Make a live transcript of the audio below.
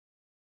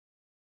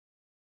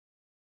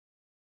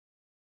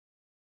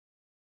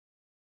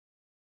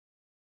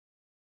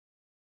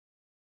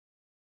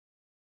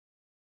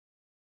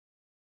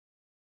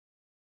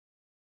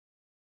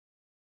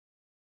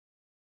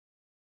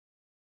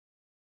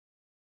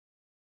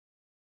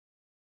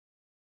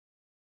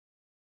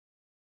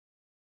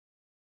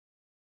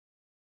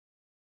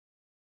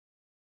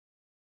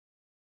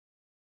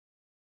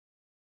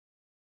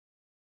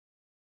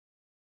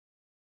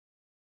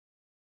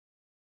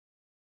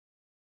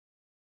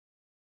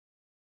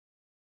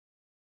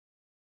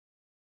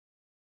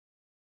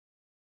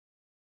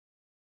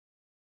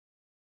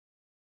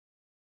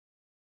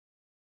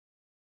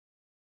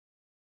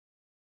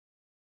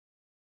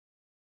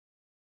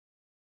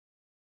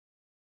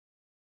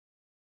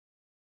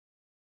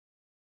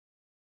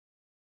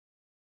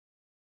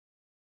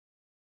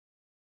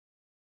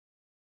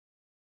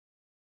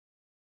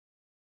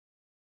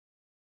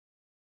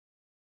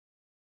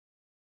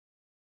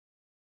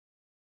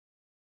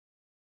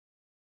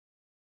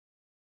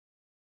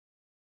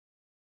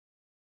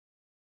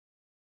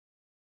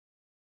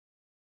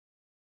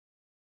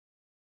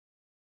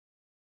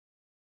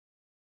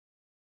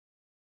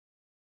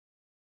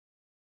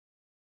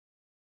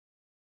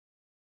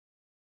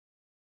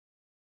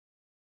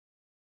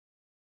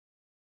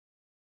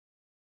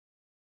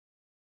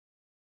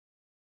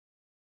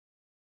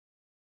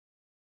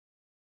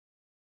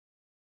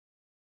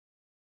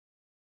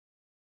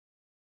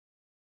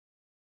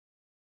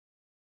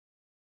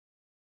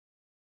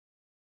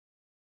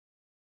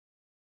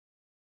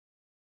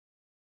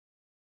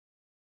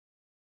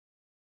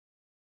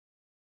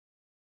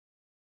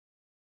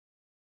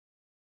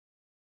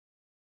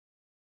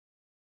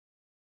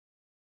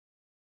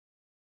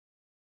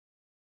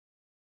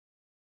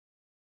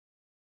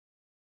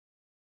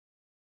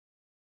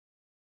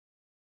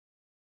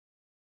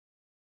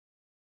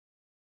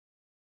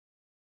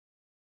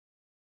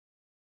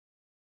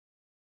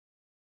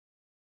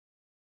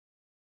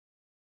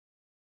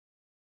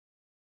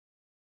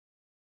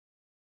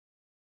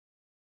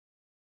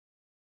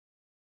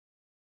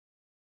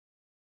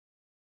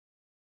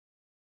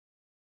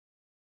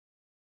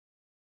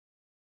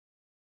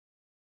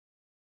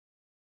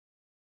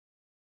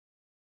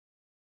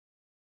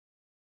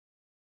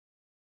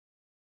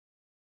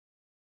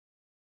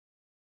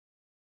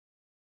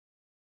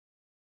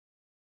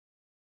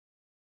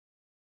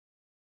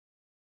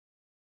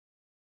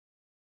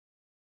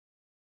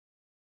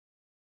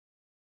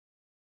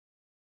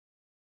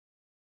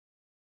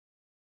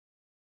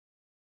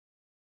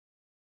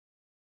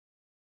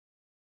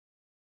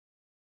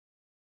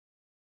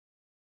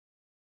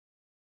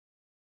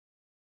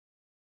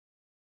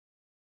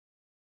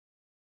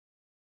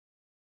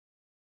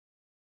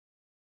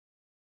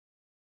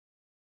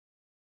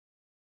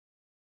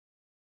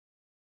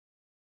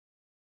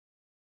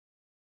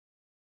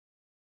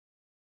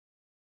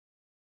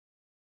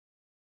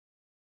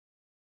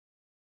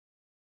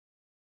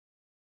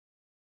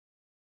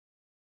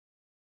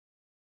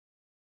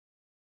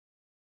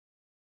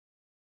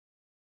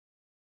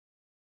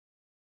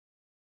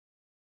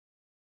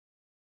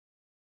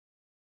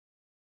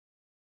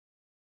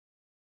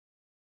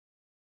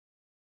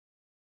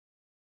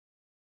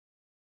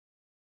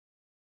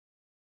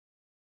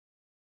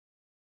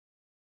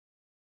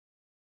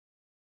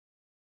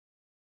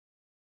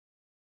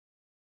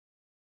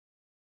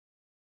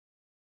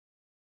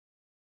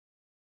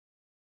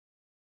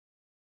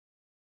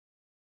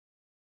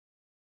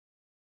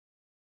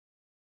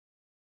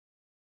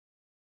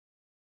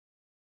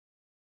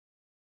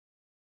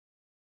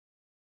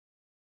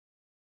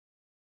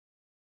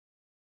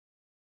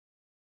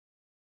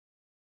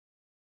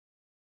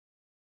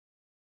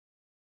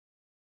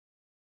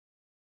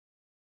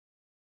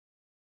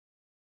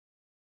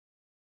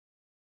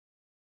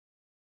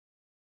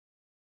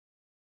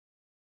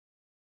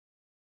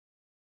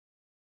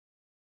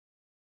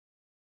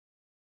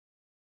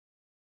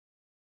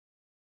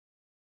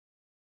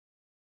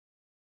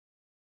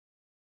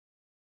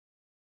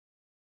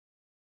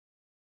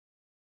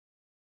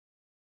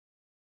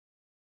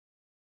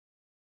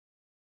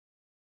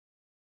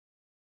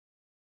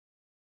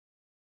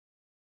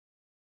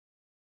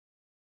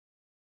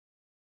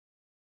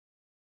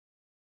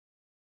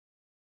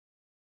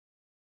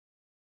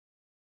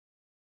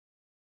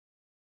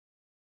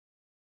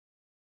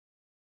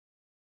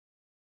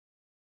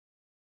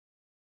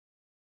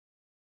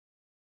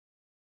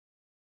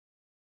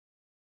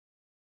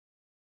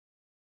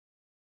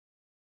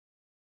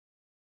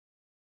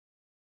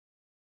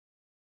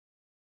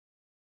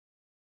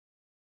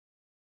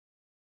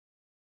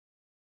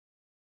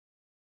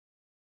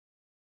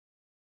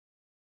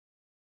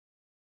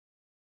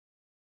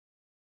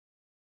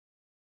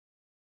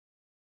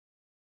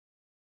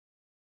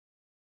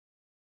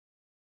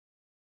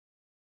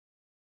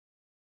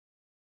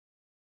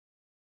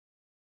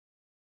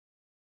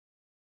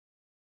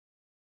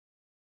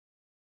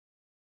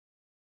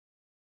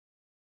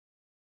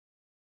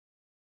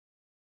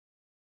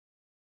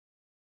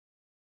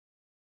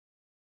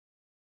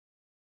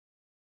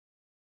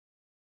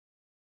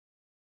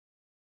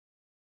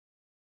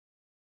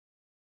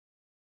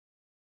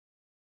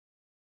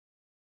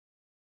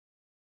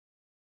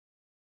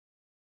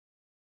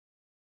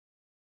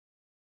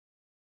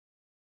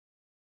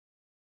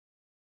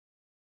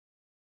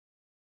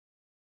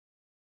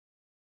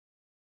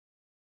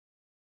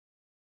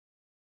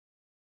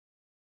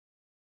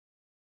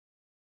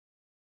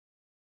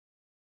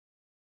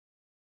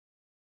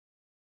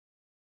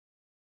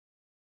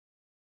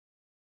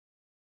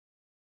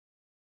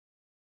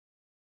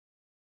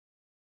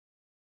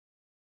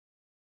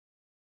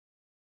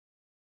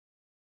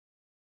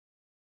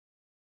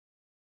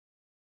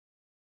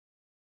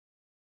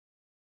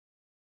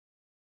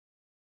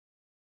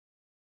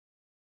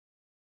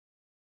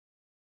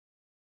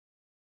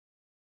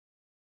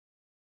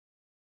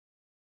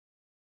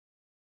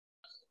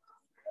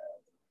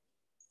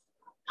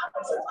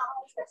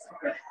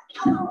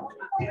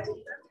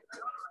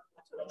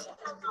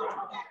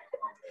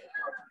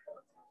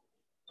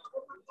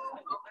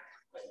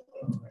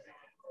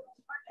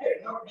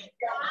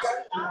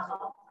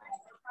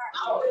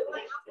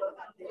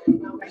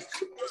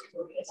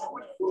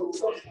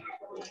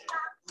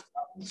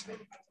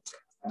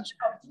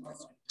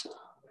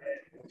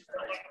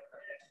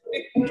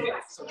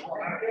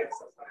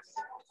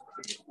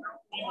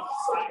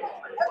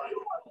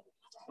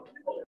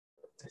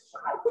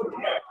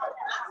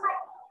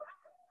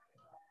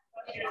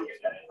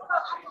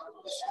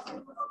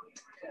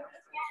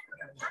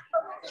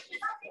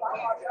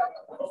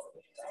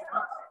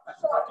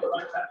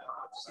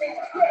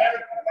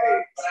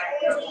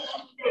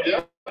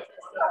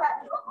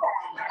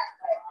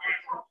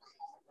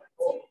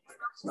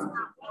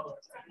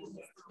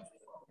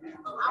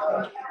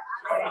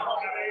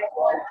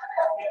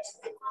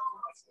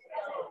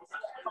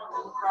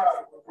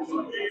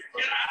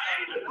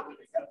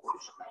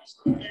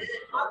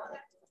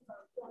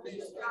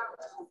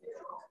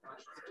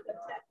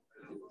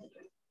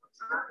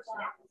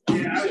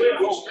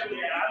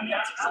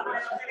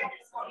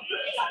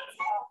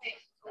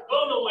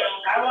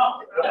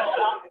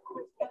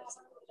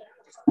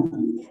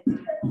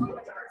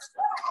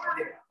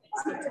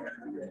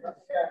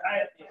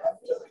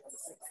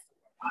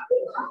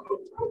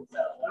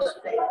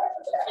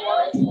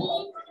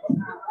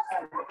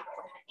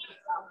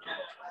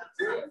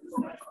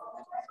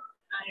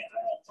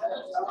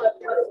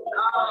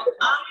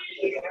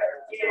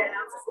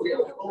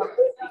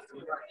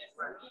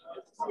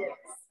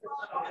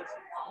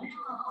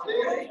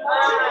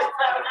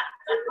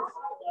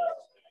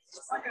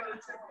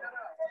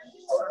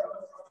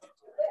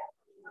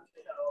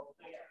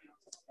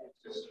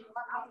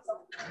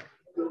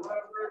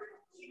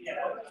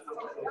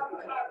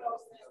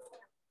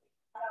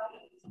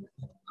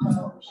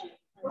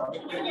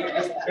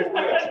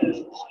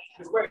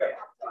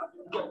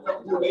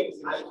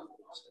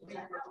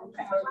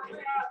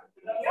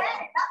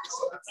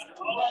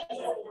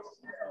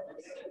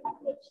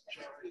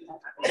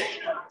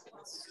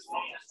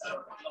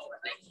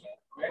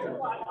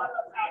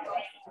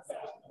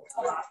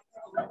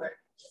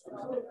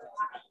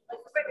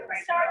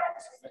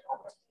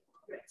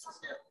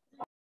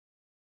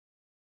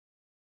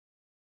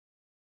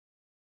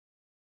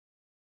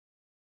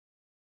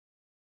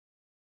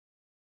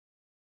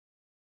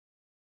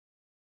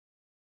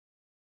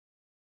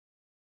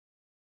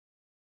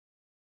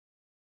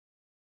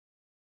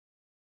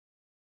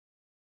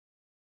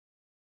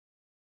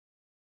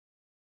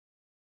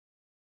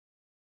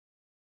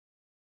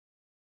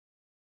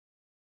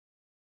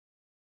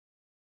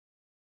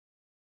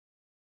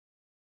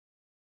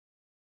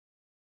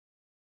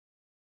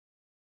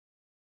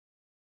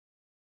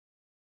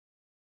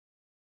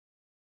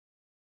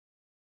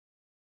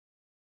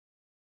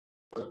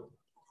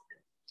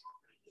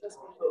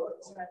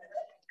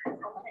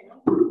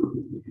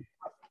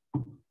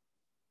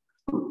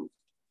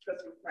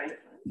Trustee Franklin.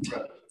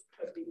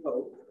 Trustee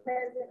Poe.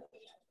 Present.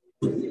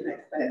 Trustee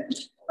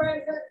McFadden.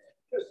 Present.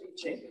 Trustee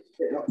Jenkins.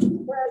 Present.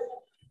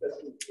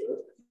 Trustee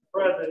Cook.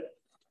 Present.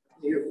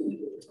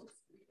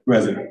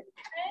 Present.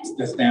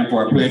 Let's stand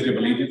for our pledge of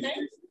allegiance.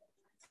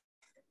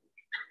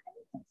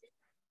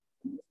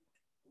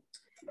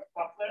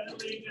 I pledge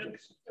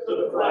allegiance to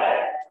the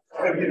flag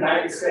of the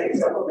United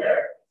States of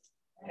America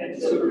and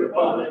to the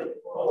republic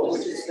for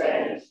which it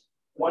stands,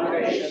 one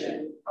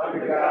nation,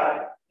 under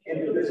God,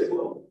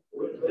 indivisible,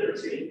 with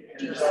liberty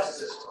and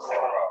justice for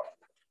all.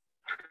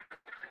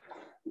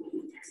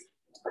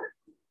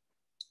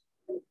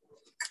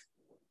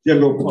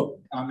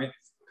 General comment.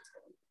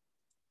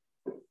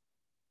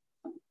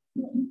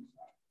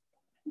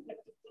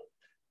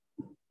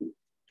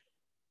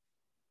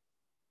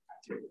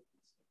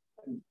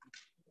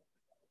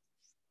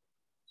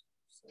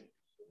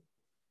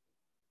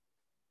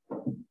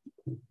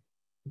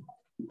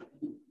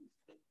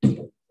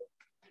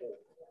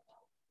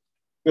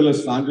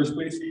 Phyllis Saunders,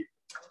 please.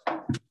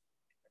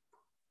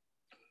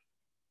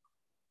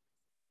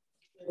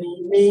 Good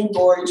evening,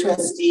 board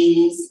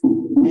trustees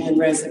and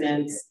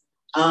residents.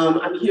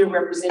 I'm here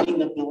representing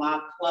the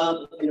Block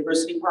Club of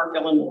University Park,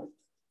 Illinois.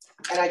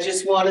 And I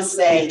just want to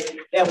say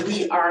that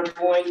we are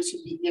going to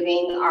be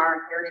giving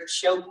our Heritage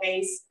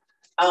Showcase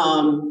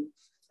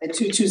at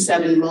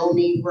 227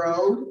 Money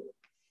Road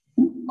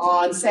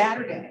on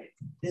Saturday,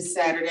 this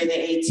Saturday, the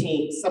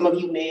 18th. Some of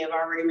you may have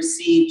already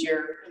received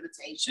your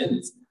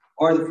invitations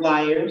or the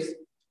flyers.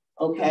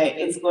 Okay,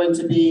 it's going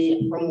to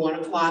be from 1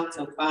 o'clock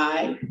till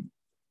 5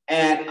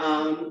 at,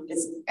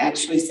 it's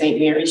actually St.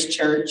 Mary's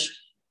Church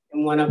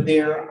in one of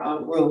their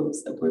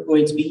rooms that we're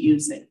going to be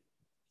using.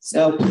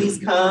 So please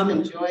come,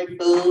 enjoy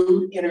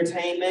food,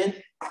 entertainment,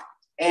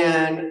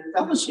 and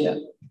fellowship.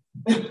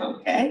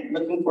 Okay,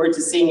 looking forward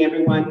to seeing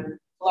everyone.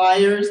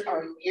 Flyers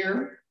are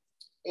here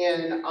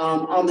and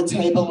on the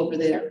table over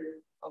there.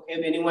 Okay,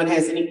 if anyone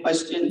has any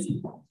questions,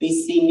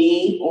 please see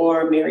me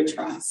or Mary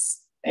Truss.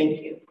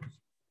 Thank you.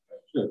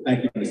 Sure,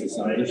 thank you, Mrs.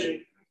 Saunders.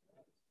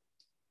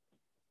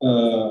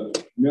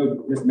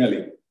 Ms.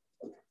 Melly.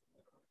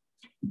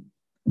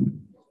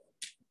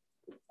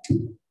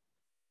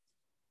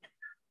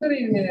 Good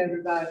evening,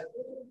 everybody.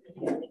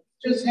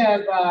 Just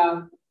have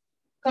a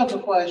couple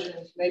of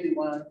questions, maybe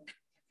one.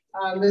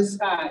 Ms.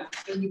 Scott,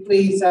 can you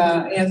please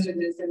answer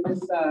this? And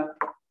Ms.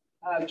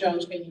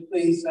 Jones, can you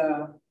please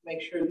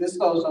make sure this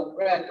goes on the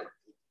record?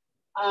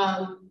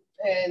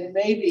 And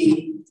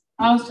maybe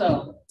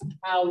also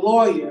our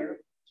lawyer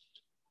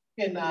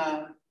can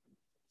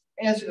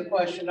answer the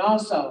question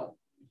also.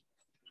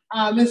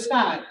 Ms.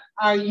 Scott,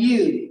 are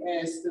you,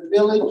 as the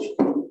village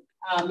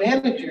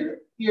manager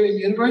here in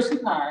University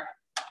Park,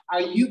 are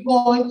you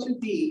going to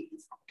be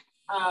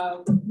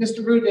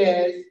Mr.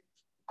 Rudez's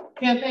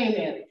campaign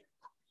manager?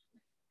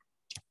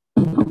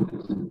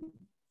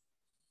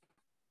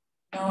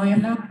 No, I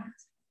am not.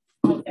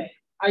 Okay.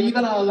 Are you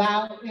going to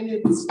allow any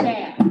of the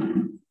staff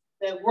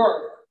that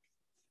work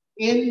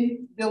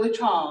in Village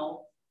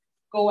Hall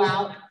go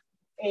out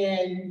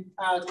and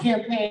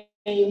campaign,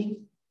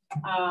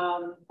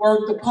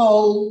 work the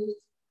polls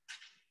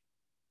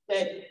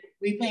that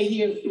we pay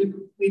here?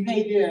 We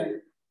pay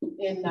here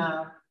in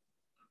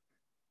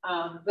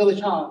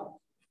Village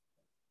Hall.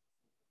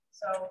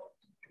 So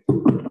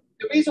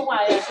the reason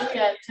why I asked, let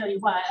me tell you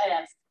why I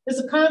asked. There's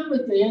a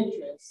conflict of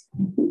interest.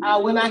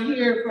 When I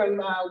hear from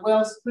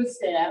good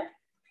staff,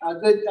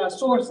 good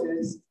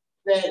sources,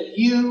 that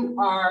you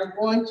are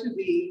going to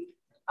be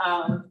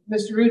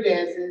Mr.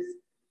 Rudez's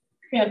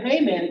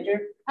campaign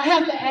manager, I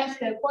have to ask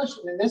that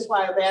question, and that's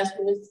why I'm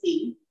asking Ms.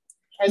 T,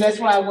 and that's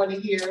why I want to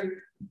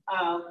hear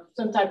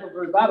some type of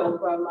rebuttal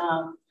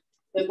from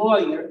the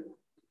lawyer.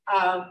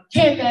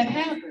 Can that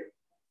happen?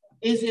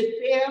 Is it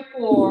fair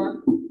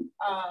for,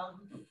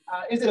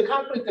 is it a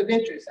conflict of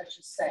interest, I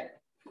should say,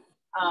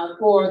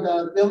 for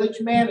the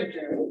village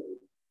manager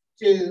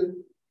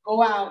to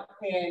go out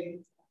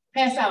and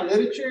pass out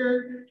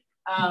literature,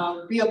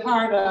 be a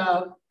part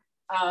of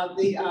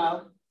the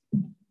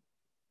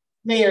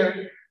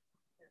mayor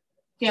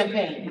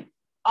campaign?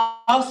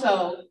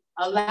 Also,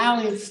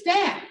 allowing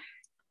staff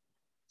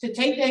to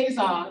take days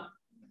off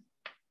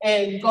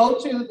and go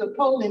to the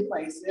polling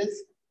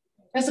places.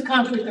 That's a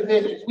conflict of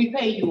interest. We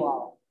pay you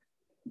all.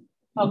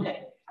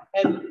 Okay,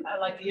 and I'd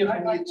like to hear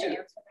from you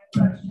too.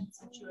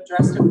 Since you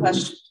addressed a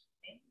question.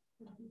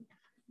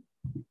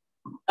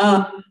 First of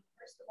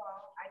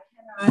all,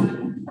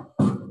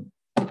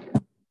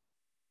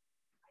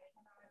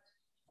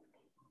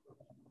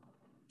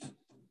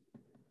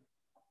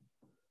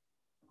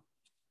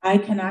 I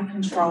cannot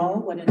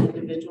control what an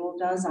individual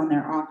does on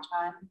their off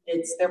time.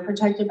 They're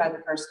protected by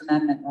the First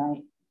Amendment,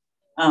 right?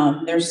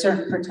 There's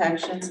certain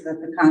protections that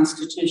the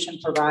Constitution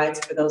provides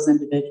for those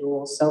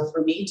individuals. So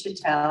for me to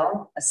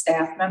tell a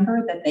staff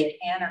member that they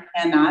can or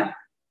cannot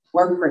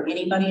work for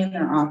anybody in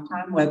their off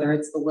time, whether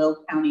it's the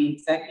Will County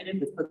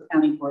Executive, the Cook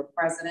County Board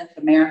President,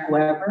 the mayor,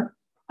 whoever,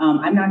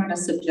 I'm not gonna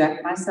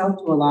subject myself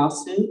to a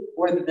lawsuit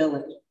or the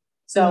village.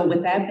 So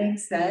with that being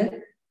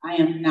said, I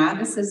am not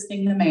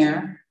assisting the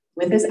mayor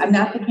with this. I'm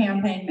not the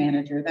campaign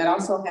manager. That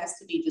also has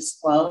to be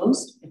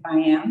disclosed if I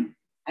am.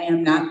 I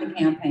am not the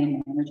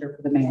campaign manager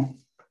for the mayor.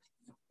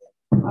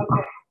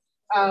 Okay.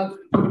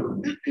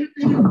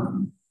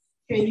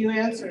 Can you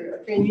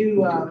answer, can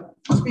you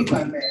speak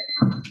on that?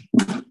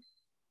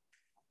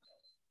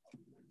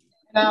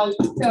 And I'll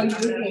tell you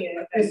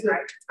again, it's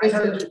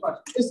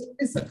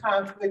a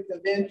conflict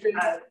of interest.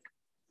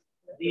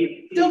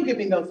 Don't give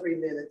me no 3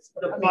 minutes.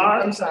 The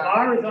bar is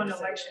on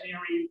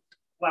electioneering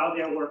while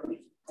they're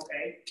working,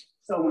 okay?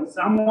 So when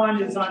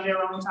someone is on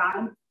their own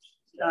time,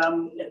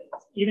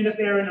 even if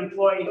they're an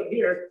employee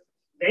here,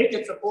 they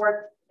could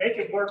support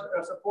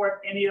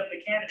any of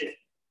the candidates.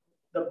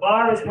 The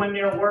bar is when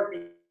they're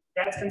working.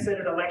 That's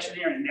considered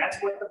electioneering. That's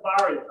what the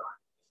bar is on.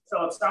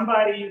 So if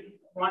somebody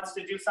wants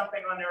to do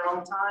something on their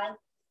own time,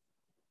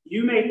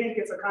 you may think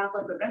it's a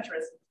conflict of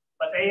interest,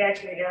 but they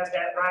actually have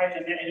that right,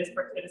 and it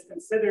is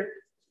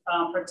considered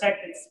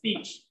protected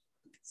speech.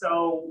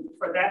 So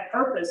for that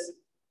purpose,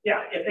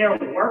 yeah, if they're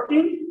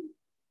working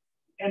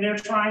and they're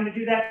trying to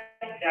do that,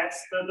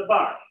 that's the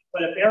bar.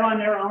 But if they're on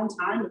their own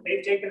time, if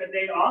they've taken a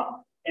day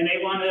off and they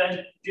want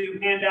to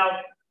hand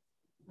out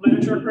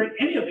literature for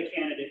any of the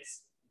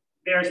candidates,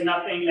 there's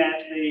nothing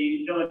that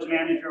the village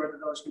manager or the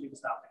village can do to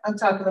stop it. I'm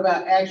talking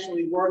about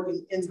actually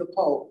working in the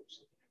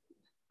polls.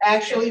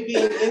 Actually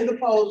being in the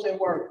polls and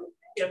working.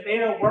 If they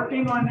are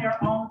working on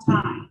their own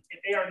time,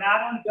 if they are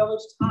not on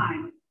village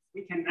time,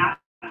 we cannot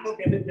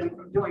prohibit them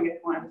from doing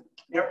it on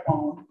their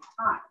own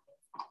time.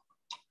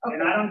 Okay.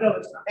 They're not on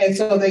village time. And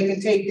so they can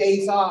take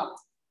days off.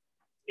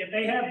 If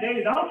they have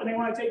days off and they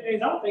want to take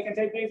days off, they can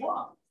take days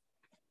off.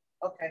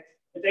 Okay.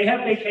 If they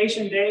have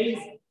vacation days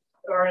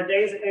or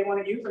days that they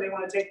want to use, or they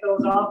want to take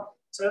those off,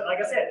 so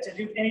like I said, to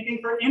do anything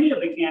for any of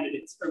the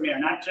candidates for mayor,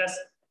 not just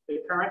the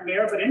current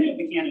mayor, but any of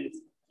the candidates,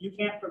 you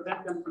can't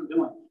prevent them from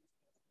doing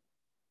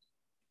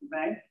it.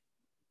 Okay?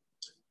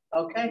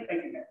 Okay.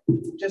 Thank you, Mayor.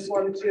 Just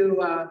wanted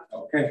to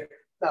Okay.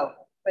 no,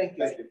 thank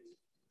you. Thank you.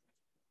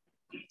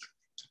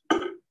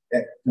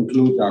 That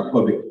concludes our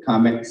public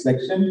comment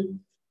section.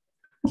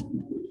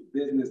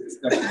 Business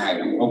discussion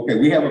item. Okay,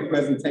 we have a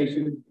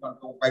presentation. We're gonna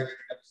go right to the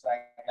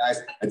website,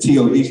 guys. A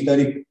TOD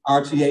study.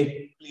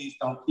 RTA, please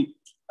don't keep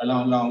a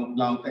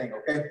long thing,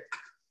 okay?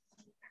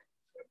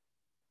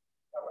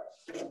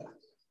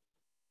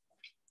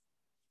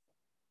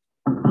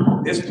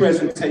 This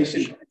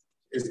presentation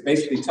is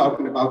basically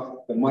talking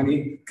about the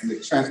money and the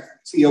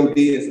TOD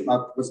is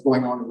about what's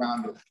going on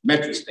around the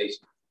metro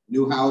station,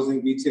 new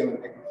housing, retail,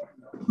 and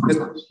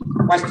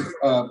watch this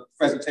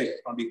presentation,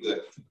 it's gonna be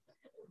good.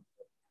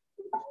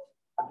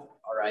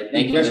 All right,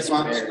 thank you,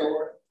 Mr. Mayor.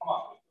 Store. Come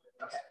on.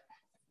 Okay.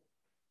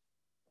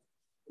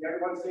 Can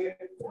everyone see it?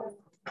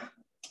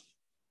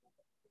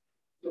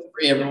 Feel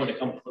free, everyone, to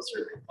come closer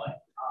to the mic.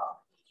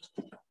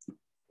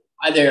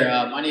 Hi there,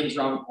 my name is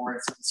Robert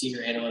Morris, I'm a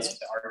senior analyst with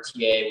the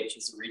RTA, which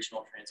is the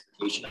Regional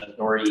Transportation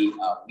Authority.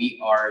 We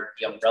are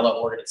the umbrella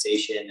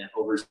organization that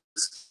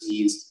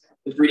oversees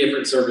the 3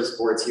 different service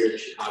boards here in the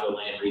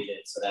Chicagoland region.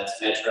 So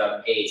that's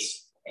Metra,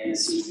 PACE, and the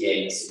CTA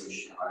in the city of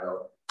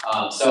Chicago.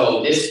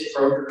 So this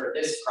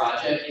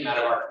project came out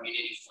of our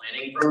community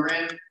planning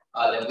program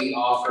that we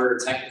offer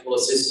technical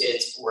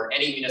assistance for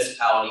any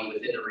municipality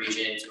within the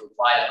region to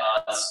apply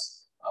to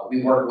us.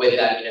 We work with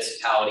that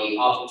municipality,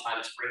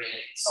 oftentimes bring in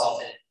a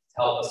consultant to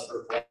help us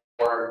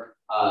perform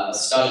a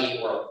study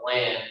or a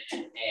plan.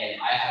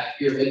 And I have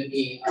here with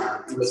me,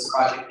 who was the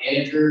project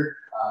manager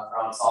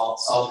from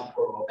Sullivan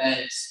Portable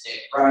Events,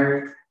 Nick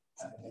Pryor.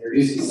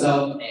 Introduce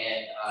himself,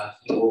 and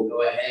he will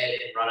go ahead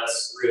and run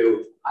us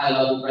through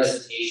high-level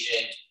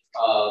presentation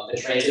of the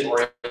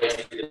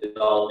transit-oriented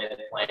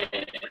development plan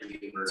for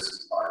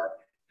University Park.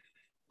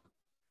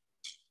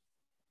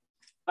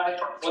 Hi,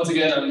 once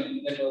again,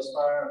 I'm Nicholas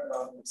Pryor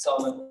from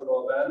Sullivan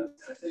Portable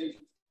Events. I think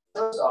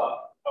first off,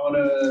 I want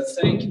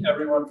to thank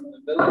everyone from the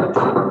village. I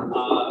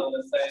want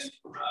to thank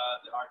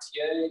the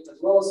RTA as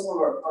well as some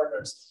of our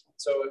partners.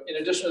 So in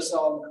addition to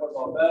Sullivan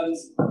Portable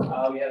Events,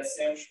 we had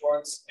Sam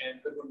Schwartz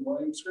and Goodwin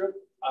Williams Group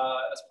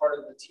as part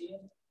of the team,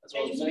 as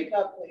well as many,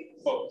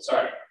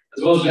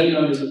 as well as many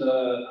members of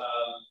the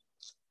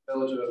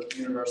Village of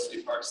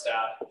University Park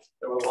staff.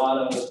 There were a lot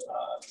of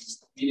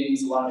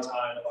meetings, a lot of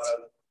time, a lot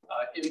of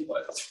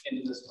input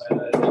into this plan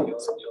that I think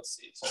you'll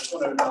see. So I just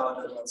want to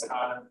acknowledge everyone's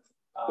time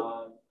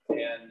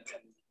and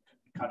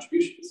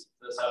contributions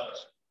to this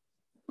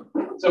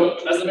effort. So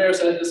as the mayor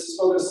said, this is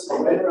focused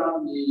right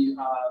around the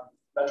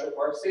Metro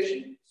Park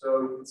Station.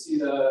 So you can see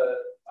the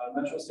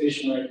Metro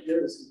Station right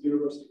here. This is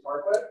University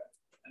Parkway.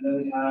 And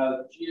then we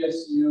have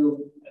GSU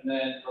and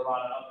then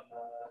Vermont up in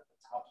the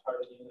top part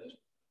of the image.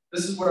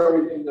 This is where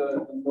we think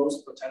the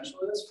most potential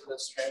is for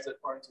this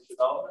transit-oriented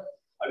development.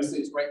 Obviously,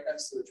 it's right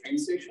next to the train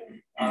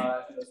station,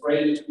 and it's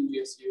right in between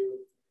GSU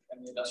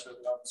and the industrial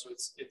development. So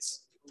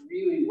it's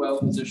really well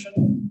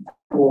positioned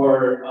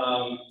for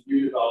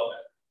new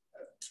development.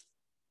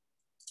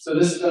 So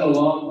this has been a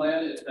long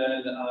plan. It's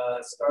been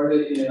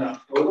started in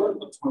October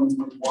of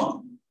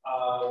 2021,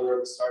 where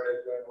we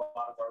started doing a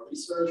lot of our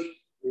research.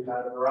 We've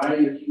had a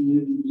variety of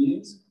community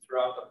meetings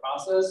throughout the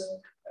process,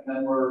 and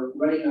then we're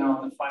right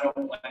now in the final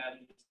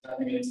plan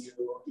coming into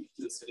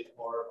the city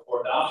for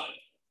adoption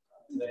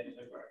in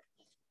February.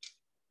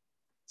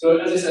 So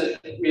as I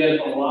said, we had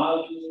a lot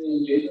of community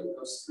engagement,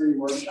 those 3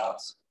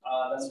 workshops.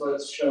 That's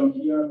what's shown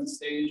here on the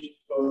stage,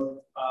 both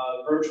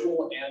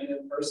virtual and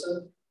in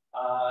person.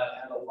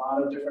 And a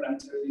lot of different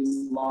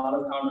activities, a lot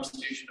of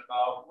conversation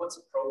about what's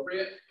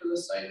appropriate for the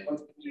site, what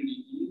the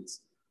community needs,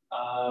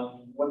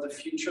 what the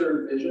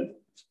future vision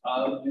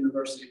of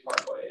University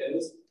Parkway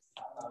is.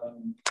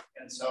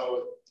 And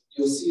so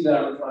you'll see that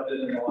reflected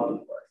in a lot of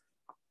the work.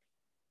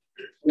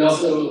 We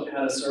also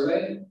had a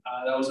survey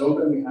that was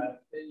open. We had, I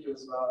think it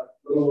was about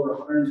a little over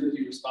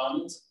 150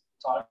 respondents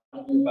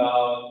talking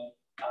about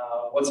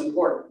what's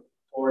important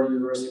for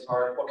University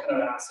Park, what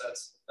kind of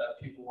assets that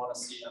people want to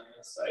see on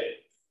this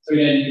site. So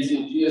again, you can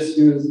see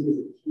GSU is a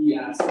key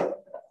asset.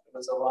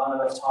 There's a lot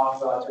of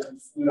talk about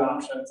different food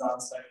options on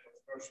site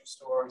with grocery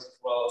stores as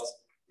well as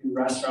new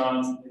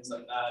restaurants and things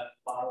like that.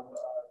 A lot of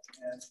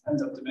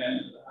pent-up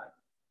demand for that.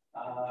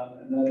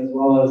 And then as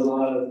well as a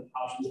lot of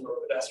options for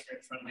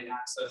pedestrian-friendly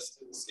access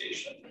to the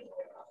station and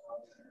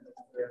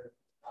other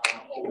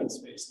open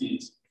space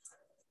needs.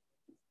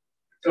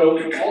 So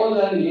all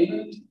of that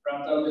engagement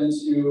wrapped up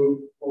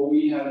into what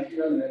we have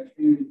here in the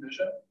community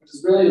vision, which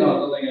is really about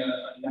building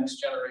a next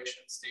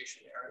generation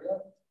station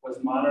area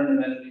with modern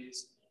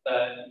amenities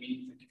that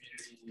meet the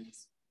community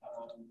needs,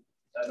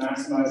 that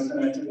maximize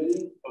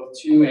connectivity both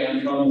to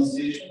and from the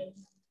station,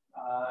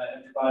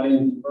 and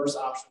providing diverse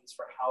options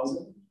for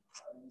housing.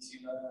 You see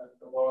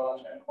the lower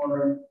left-hand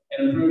corner,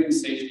 and improving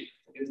safety.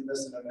 We'll get to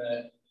this in a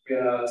minute. We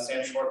have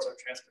Sam Schwartz, our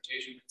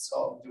transportation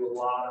consultant, do a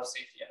lot of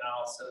safety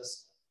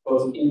analysis,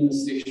 both in the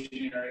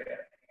station area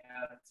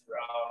and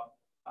throughout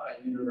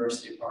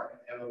University Park,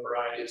 and they have a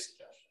variety of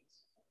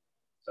suggestions.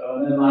 So,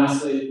 and then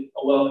lastly,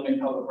 a welcoming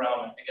public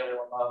realm. I think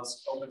everyone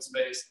loves open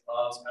space,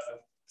 loves kind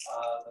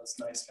of this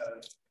nice kind of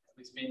at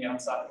least being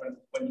outside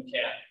when you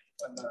can,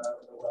 when the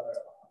weather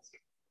allows.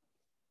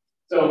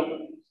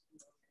 So,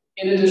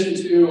 in addition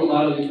to a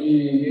lot of the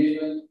community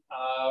engagement,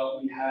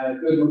 we had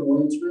Goodwin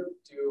Williams Group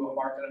do a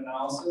market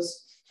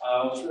analysis,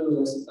 which really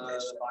looks at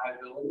the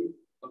viability,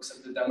 looks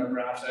at the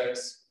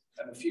demographics,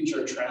 and the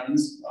future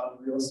trends of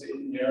real estate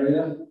in the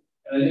area.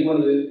 And I think one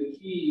of the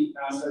key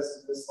aspects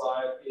of this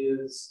slide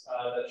is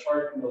the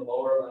chart in the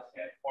lower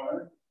left-hand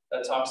corner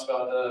that talks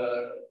about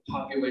the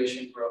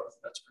population growth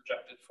that's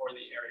projected for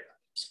the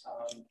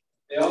area.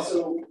 They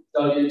also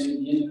dug into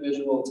the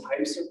individual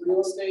types of real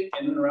estate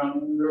in and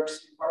around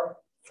University Park.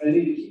 And I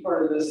think the key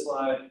part of this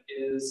slide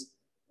is,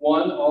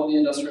 one, all the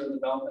industrial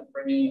development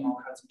bringing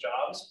all kinds of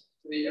jobs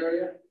to the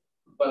area,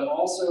 but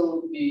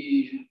also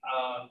the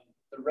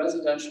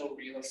residential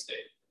real estate.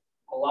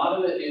 A lot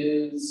of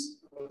it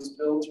was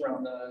built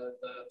around the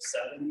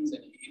 70s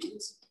and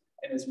 80s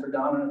and is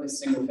predominantly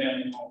single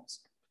family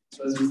homes.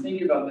 So as we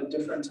think about the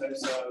different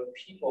types of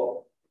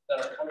people that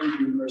are coming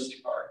to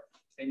University Park,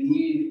 they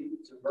need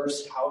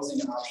diverse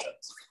housing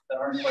options that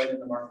aren't quite in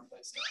the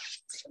marketplace now.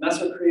 And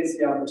that's what creates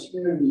the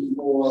opportunity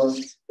for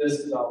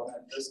this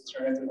development, this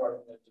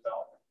transit-oriented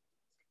development.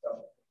 So,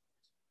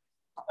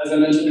 as I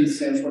mentioned,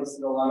 Sam Schwartz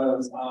did a lot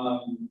of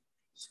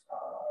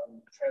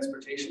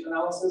transportation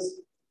analysis.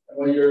 And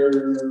what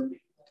you're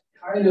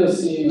kind of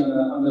seeing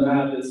on the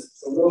map is,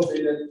 it's a little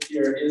faded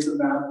here, is a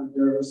map of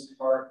University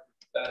Park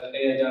that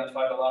they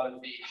identified a lot of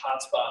the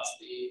hotspots,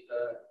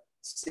 the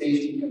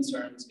safety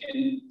concerns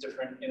in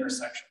different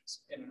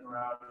intersections in and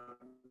around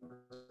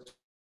University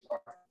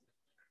Park.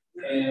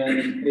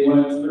 And they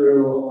went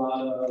through a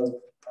lot of,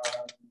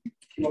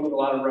 came up with a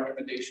lot of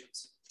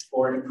recommendations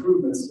for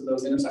improvements to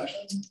those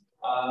intersections.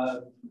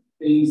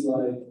 Things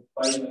like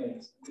bike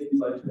lanes, things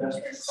like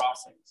pedestrian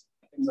crossings,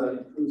 things like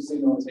improved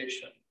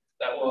signalization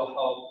that will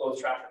help both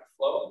traffic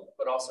flow,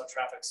 but also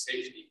traffic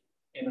safety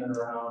in and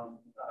around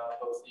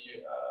both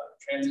the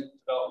transit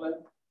development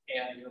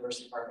and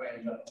University Parkway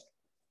in general.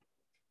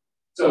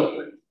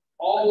 So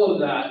all of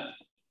that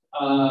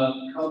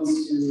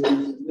comes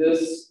to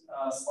this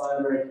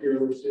slide right here,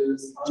 which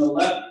is on the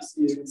left,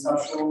 you see a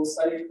conceptual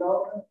site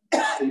development.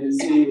 So you can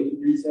see with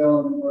retail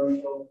and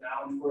commercial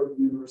down toward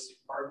the University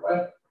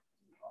Parkway.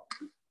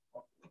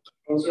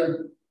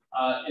 Closer.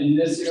 In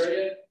this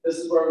area, this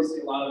is where we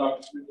see a lot of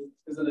opportunity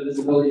because of the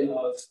visibility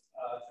of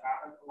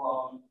traffic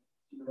along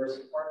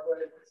University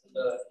Parkway,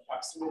 the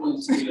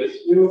proximity to the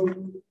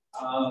view.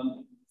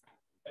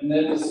 And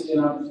then we see an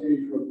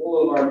opportunity for a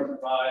boulevard to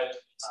provide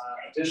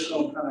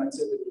additional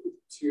connectivity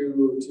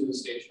to the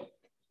station.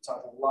 We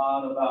talk a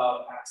lot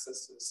about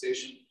access to the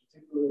station,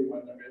 particularly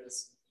when there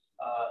is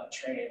a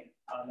train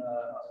on the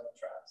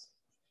tracks.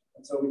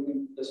 And so we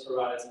think this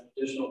provides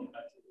additional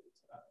connectivity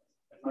to that.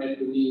 It might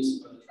relieve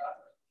some of the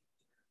traffic.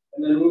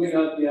 And then moving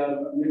up, we have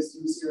a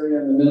mixed-use area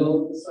in the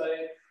middle of the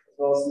site, as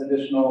well as some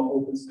additional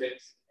open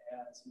space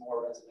and some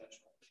more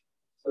residential.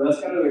 So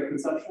that's kind of the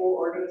conceptual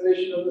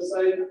organization of the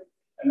site.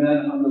 And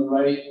then on the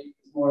right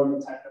is more of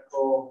a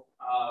technical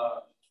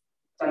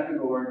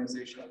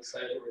organization of the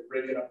site where we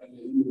break it up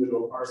into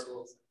individual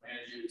parcels, land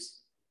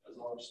use, as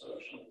well as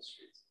showing the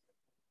streets.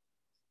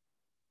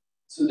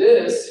 So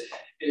this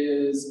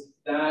is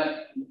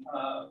that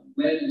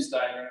land use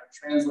diagram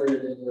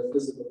translated into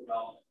physical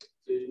development.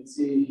 So you can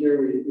see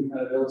here we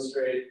kind of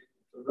illustrate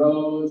the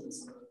roads and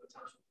some of the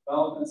potential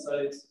development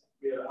sites.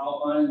 We have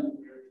outlined that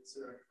we are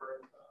considering for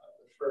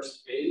the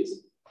first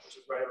phase, which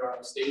is right around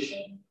the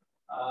station.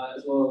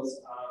 As well as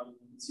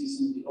see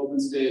some of the open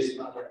space and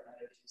other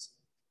amenities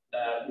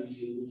that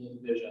we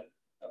envision.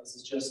 Now, this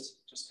is just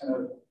kind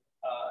of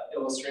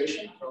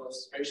illustration for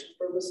illustration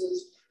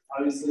purposes.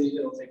 Obviously,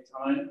 it'll take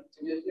time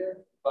to get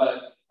here,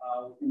 but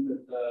we think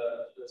that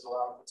there's a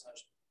lot of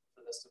potential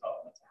for this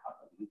development to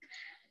happen.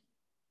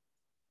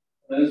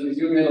 And as we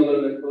zoom in a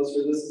little bit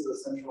closer, this is the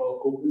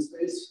central open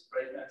space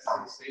right next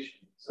to the station.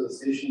 So the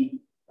station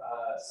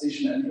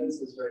entrance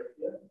is right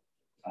here,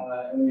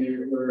 and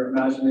we're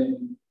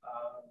imagining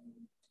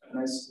a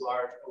nice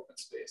large open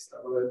space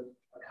that would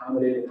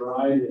accommodate a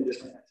variety of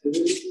different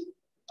activities,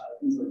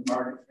 things like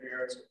market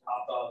fairs or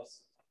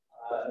pop-ups,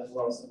 as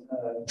well as some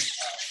kind of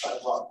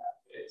sidewalk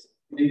cafes.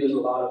 I think there's a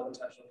lot of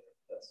potential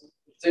for this,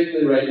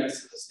 particularly right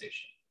next to the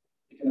station.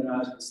 You can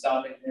imagine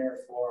stopping here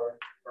for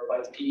a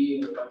bite to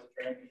eat or a bite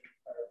to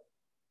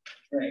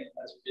drink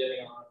as you're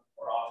getting on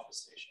or off the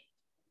station.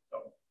 So I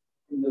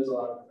think there's a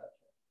lot of potential.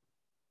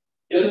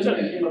 The other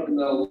thing that came up in a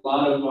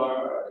lot of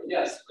our,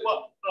 yes.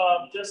 Well,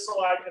 just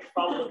so I can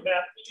follow the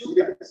map, can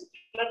you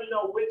let me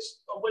know which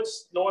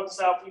north,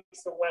 south,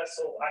 east, and west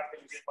so I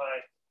can get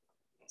my.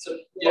 So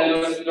yeah,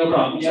 no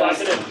problem. So I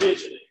can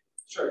envision it.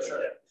 Sure.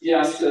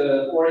 Yes,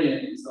 to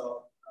orient you,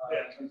 so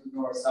in terms of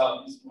north,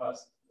 south, east, and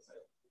west.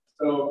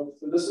 So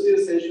this will be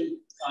the station.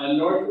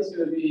 North is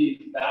going to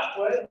be that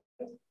way.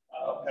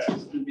 Okay.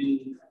 It's going to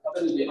be up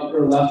in the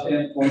upper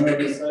left-hand corner of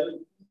the site,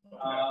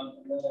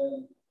 and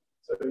then.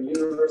 So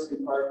University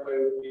Parkway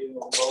would be in the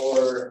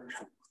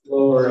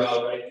lower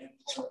right-hand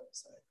corner of the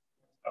site.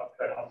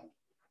 Okay.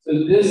 So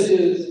this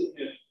is,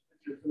 if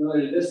you're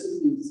familiar, this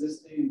is the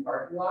existing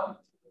parking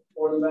lot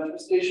for the metro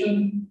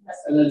station.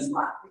 And then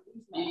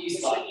the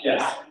east lot,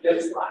 yes.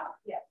 Yep.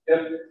 Yep.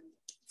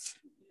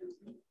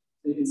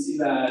 So you can see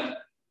that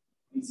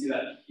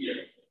here.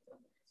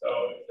 So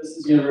this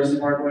is University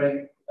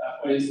Parkway,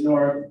 that way is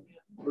north.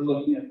 We're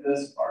looking at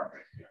this part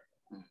right here.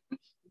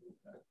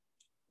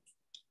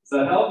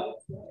 that help?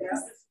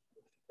 Yes.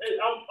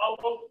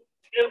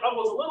 I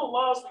was a little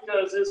lost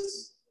because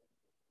it's,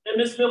 and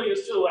Miss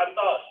Millions too, I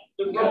thought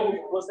the road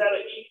was that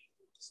a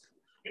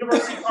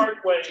University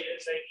Parkway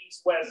is a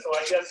east-west, so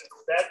I guess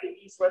is that the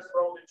east-west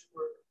road that you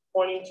were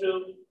pointing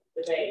to?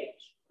 The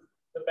beige.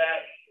 The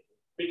back,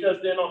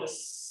 because then on the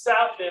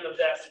south end of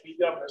that would be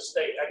Governor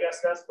State. I guess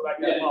that's what I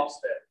got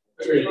lost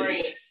at.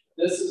 Green.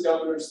 This is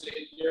Governor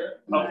State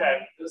here.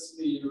 Okay. This is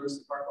the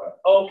University Parkway.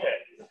 Okay.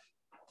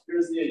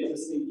 Here's the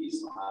existing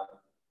east line.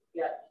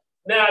 Yeah.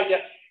 Now I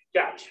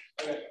got you.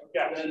 Okay.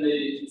 Got you. And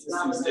the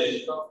existing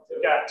station.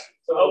 Got you.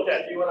 So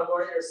okay. If you want to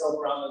orient yourself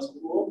around this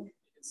pool, you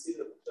can see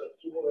the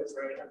pool is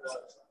right here.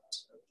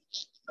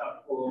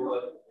 Not pool,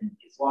 but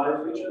it's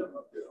water feature.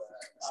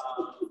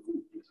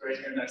 It's right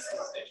here next to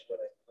the station.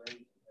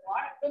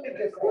 Look at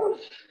this one.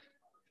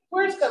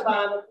 Where's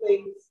Cabana,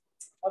 please?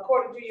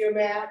 According to your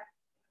map.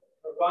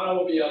 Cabana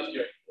will be up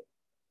here.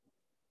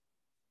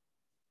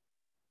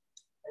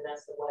 And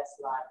that's the west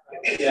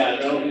side. Yeah,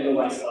 that will be the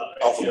west side.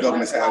 Off of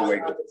Governors Highway,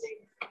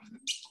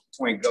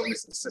 between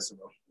Governors and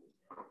Cicero.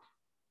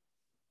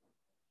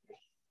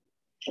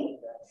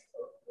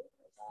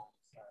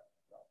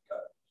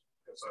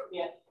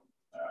 Yeah.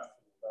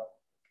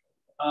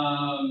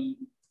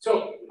 So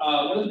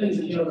one of the things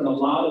that came up in a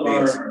lot of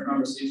our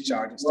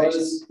conversations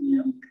was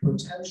the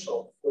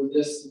potential for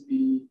this to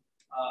be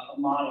a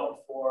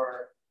model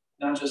for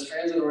not just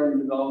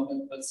transit-oriented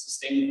development, but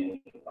sustainable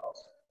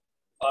development.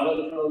 A lot of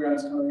the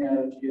programs coming out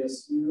of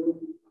GSU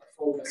are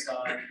focused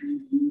on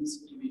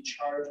EVs, EV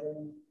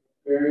charging,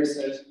 various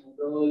types of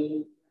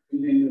mobility. We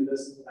think that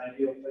this is an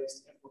ideal place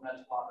to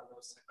implement a lot of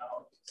those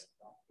technologies.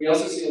 We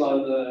also see a lot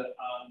of the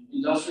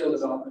industrial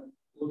development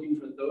looking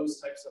for those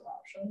types of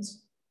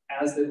options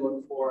as they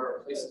look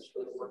for places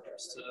for the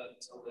workers to live.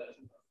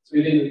 So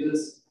we think that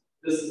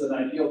this is an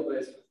ideal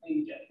place for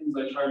things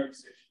like charging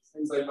stations,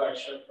 things like bike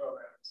share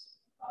programs,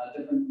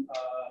 different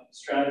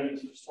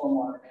strategies for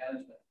stormwater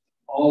management.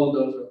 All of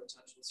those are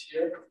potentials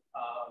here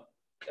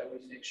that we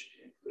think should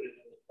be included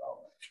in the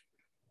development.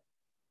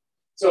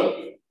 So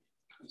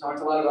we talked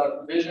a lot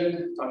about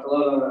vision, talked a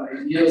lot about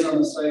ideas on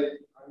the site.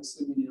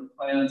 Obviously, we need a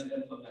plan to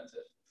implement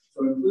it.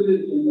 So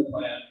included in the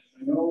plan,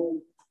 I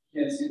know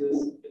you can't see this,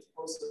 it's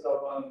posted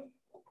up on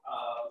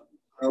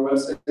our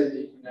website that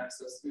you can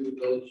access through the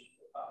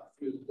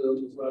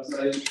village's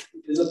website.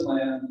 It is a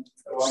plan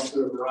that walks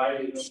through a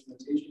variety of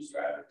implementation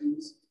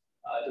strategies,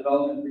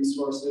 development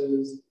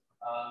resources,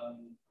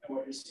 and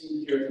what you're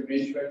seeing here is a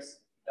matrix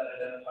that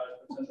identifies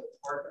potential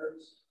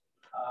partners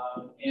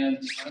and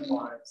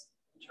timelines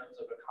in terms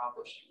of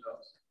accomplishing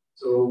those.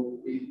 So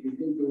we think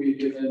that we've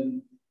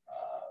given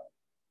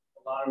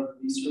a lot of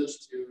research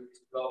to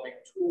developing a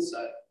tool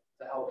set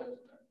to help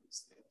implement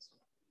these things.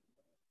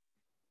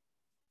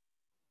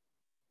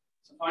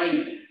 So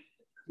finally,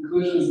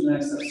 conclusions and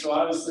next steps. So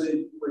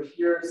obviously we're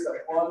here,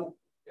 step one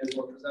is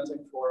we're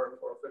presenting for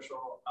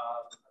official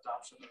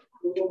adoption and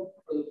approval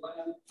for the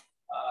plan.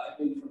 I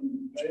think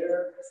from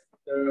there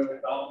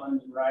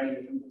outlined a variety of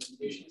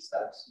implementation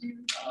steps.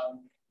 And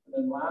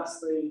then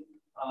lastly,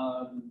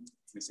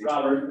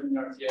 Robert and the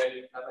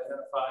RTA have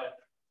identified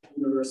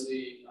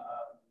University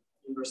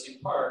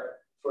Park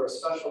for a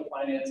special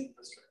financing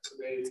district. So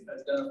they've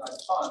identified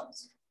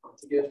funds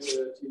to give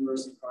to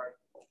University Park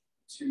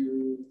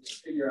to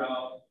figure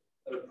out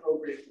an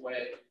appropriate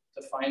way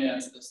to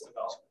finance this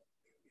development.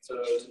 So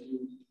to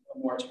do a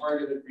more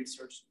targeted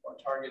research, more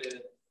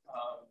targeted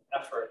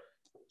effort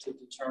to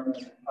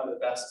determine how to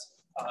best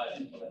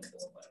implement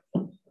this plan.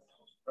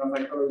 I don't know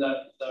if I covered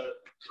that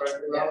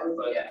correctly, Robert,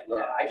 but yeah,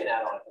 I can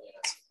add on if you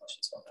have some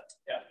questions on that.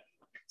 Yeah.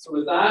 So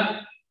with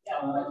that,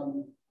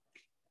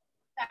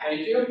 thank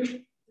you,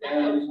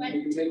 and we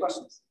can take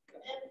questions.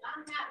 If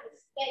I'm not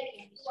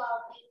mistaken, you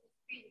all did this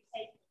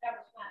presentation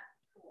several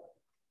times before.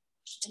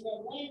 And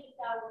then when you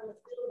all want to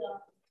build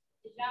up,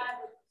 did y'all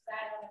ever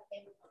decide on if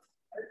they were going to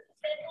purchase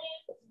that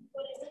land?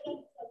 What is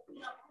it? So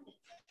we don't own it.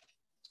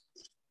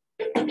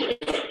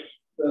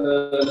 The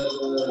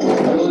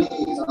village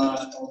is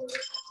not owner.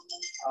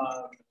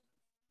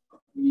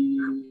 We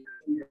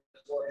are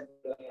supporting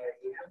the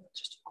idea.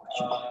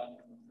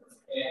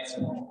 And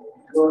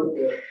work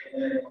with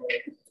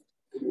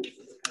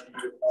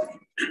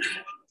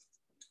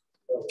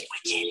I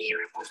can't hear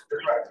him.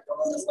 Correct. Go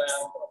on this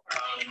land.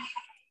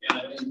 And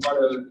I think part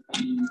of the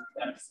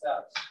next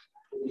steps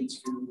will be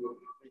to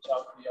reach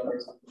out to the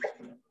others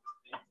and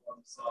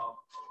themselves.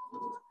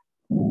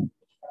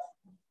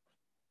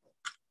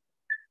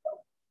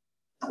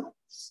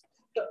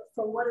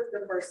 So what is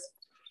the first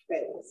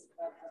phase?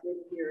 I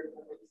didn't hear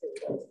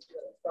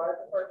start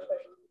the first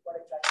phase. What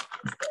exactly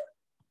is that?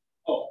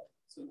 Oh,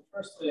 so the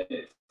first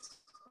phase.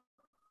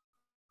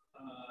 I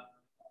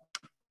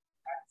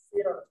see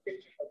it on the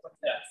picture.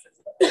 Yeah.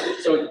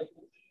 So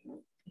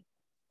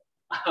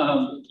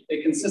it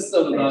consists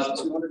of about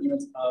 200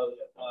 units of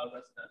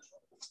residential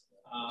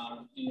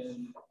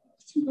in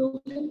 2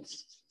 buildings,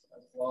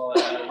 as well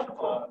as a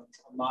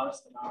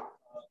modest amount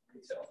of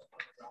retail on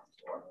the ground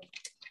floor.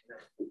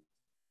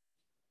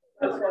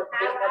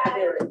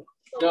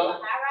 So No.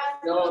 high-rise?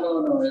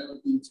 No, it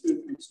would be 2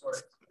 to 3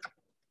 stories.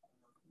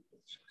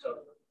 So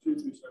 2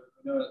 to 3 stories.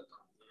 No,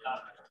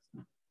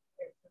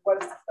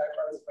 what is the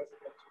diverse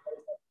residential?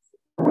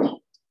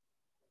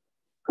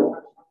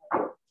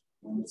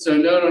 so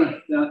no,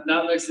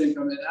 not mixed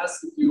income. It has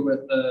to do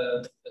with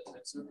the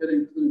type. So it could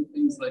include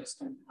things like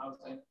student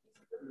housing,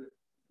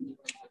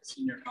 like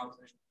senior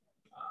housing.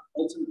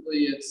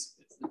 Ultimately, it's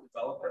the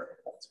developer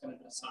that's going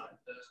to decide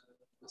the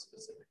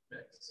specific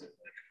mix.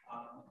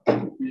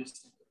 We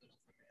just think that there's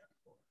a demand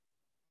for a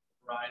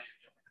variety of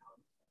different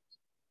houses.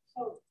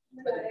 So,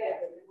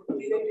 what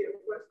is your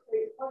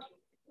question?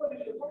 What is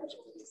your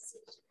question?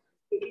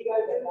 If you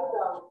guys are not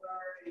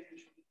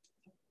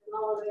and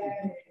all of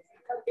that,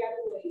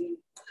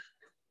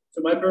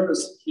 so my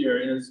purpose here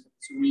is,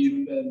 so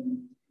we've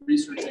been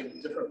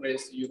researching different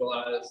ways to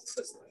utilize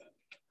this land.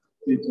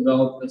 We've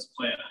developed this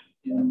plan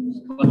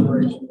in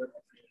collaboration with a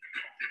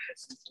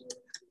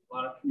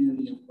lot of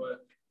community input,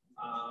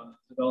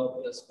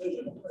 develop this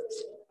vision. Now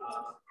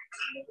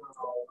we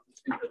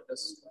think that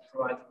this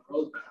provides a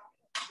roadmap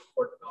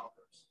for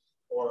developers.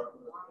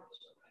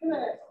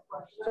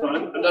 So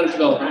I'm not a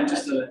developer, I'm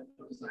just a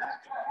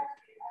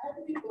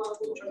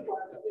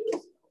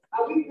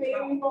are we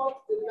paying for to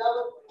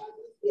develop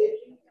this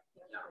issue?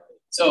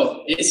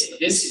 So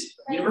this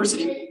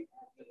university.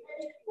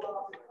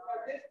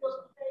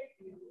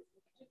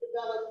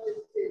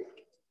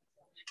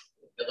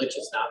 The village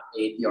has not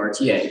paid the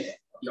RTA.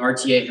 The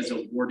RTA has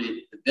awarded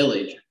the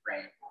village a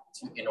grant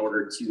in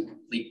order to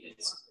complete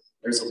this.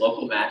 There's a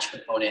local match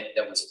component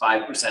that was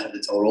 5% of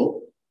the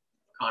total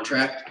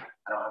contract.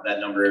 I don't have that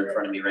number in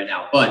front of me right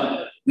now,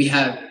 but we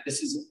have,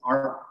 this is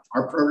our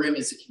program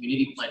is a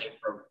community planning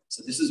program.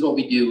 So this is what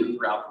we do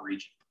throughout the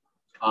region.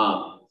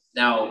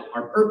 Now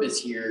our purpose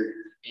here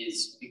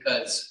is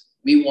because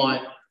we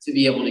want to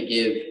be able to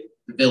give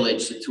the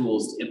village the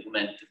tools to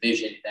implement the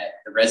vision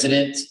that the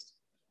residents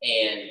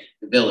and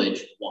the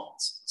village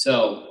wants.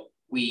 So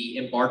we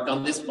embarked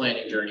on this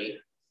planning journey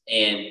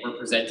and we're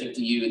presenting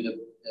to you the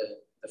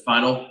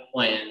final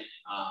plan,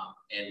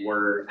 and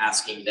we're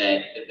asking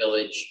that the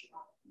village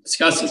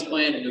discuss this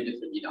plan and move it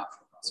through the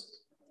adoption process.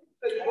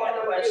 So you want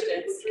to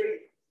questions?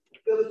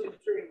 Village of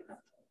trees.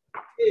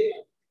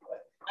 Yeah.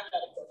 I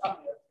got it.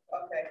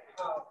 Okay.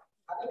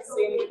 I didn't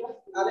see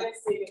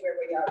anywhere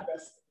where y'all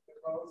address the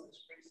roads and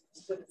streets.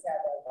 Students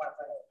have that one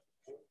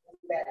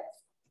thing.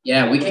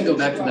 Yeah, we can go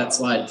back to that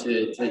slide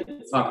to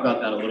talk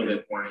about that a little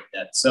bit more in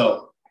depth.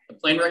 So the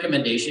plan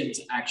recommendations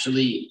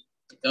actually,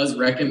 it does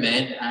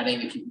recommend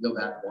adding, if you can go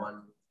back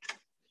one.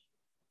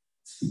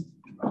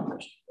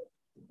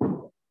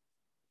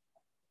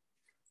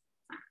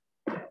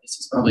 This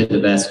is probably the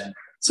best.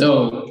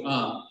 So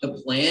the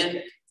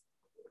plan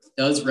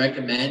does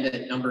recommend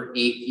at number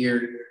 8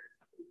 here.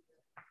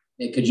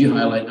 Hey, could you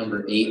highlight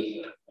number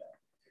 8?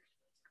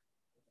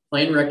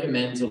 Plan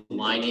recommends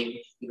aligning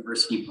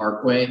University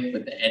Parkway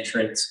with the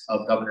entrance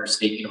of Governor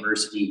State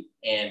University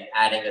and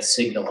adding a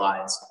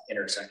signalized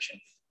intersection.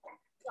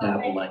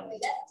 Okay. Right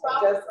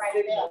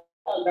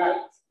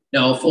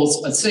No,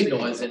 a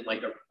signal as in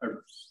like a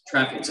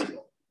traffic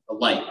signal, a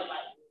light.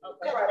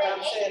 Okay, right.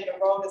 I'm saying the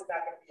road is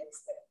not going to be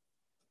extended.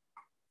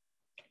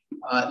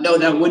 No,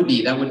 that would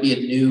be a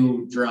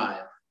new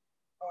drive.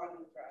 Or a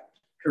new drive.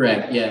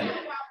 Correct, yeah.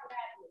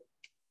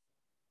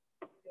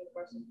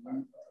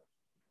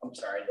 I'm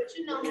sorry. But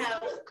you know how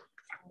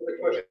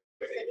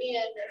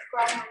again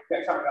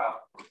That's coming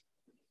out.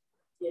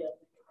 Yeah.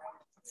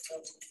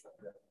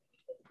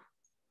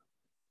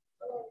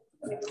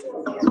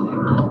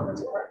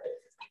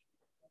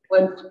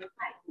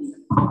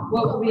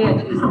 What we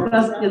had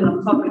discussed in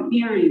the public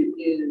hearing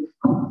is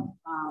on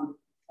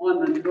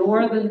the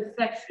northern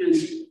section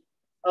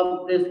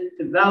of this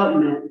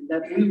development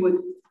that we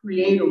would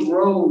create a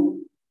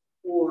road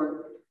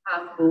for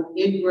possible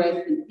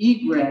ingress and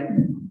egress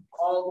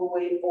all the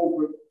way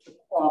over to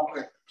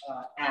Crawford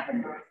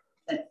Avenue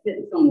that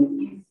sits on the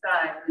east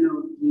side, you know,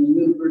 in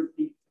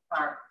University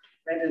Park,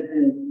 rather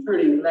than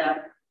turning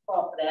left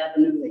Crawford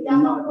Avenue.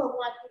 y'all don't put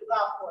one through the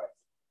golf course.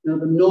 No,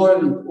 the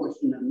northern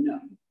portion of no.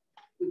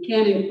 We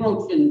can't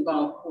encroach in the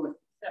golf course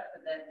except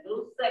for that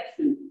little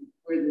section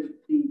where the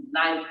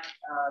light,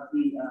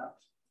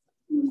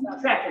 the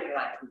traffic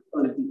light is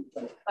going to be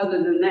placed.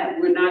 Other than that,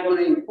 we're not going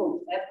to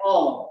encroach at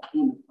all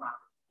on the property.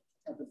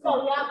 So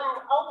y'all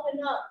gonna open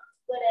up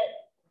where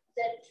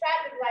the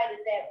traffic light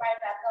is at right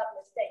by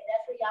Governor State.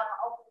 That's where y'all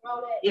gonna open the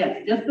road at? Yes,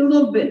 just a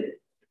little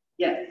bit.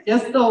 Yes,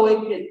 just so it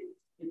can,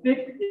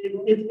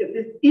 if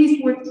it's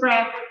eastward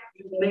traffic,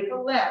 you can make a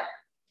left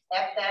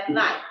at that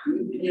light.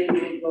 You can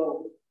either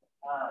go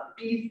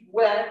east,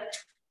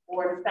 west,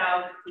 or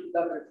south to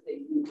Governor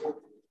State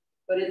University.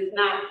 But it's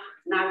not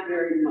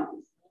very much.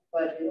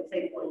 But it'll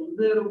take a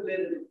little bit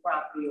of the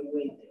property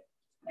away there.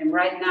 And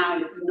right now,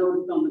 if you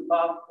notice on the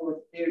golf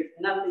course, there's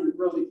nothing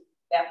really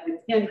that would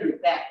hinder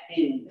that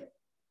being there.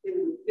 It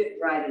would fit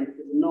right into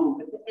the norm.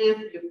 But to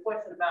answer your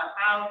question about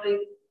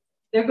housing,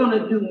 they're going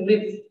to do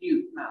mixed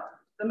use housing.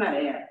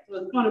 Somebody asked. So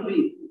it's going to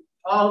be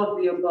all of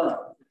the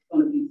above. It's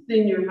going to be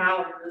senior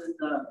houses.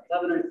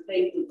 Governor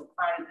State was a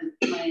part of this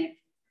plan.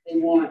 They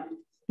want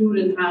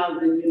student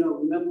housing, you know,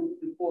 remember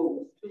before it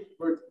was 2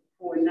 versus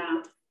 4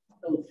 now.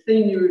 So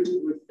seniors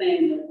were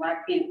saying that why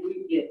can't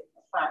we get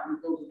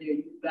apartments over there?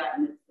 You've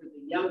gotten it for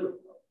the younger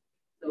folks.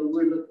 So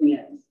we're looking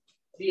at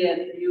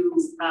GSU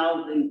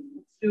housing,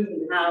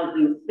 student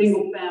housing,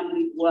 single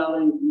family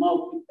dwellings,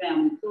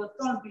 multi-family. So it's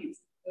going to be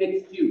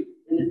mixed use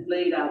and it's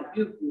laid out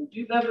beautifully. If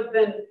you've ever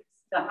been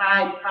to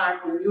Hyde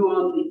Park and you're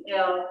on the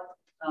L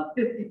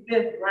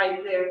 55th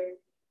right there,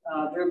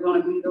 there are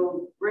going to be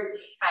those brick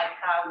type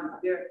houses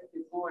there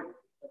before.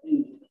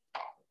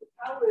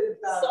 How is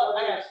I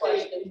got a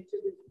question into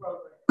this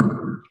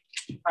program?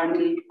 Pardon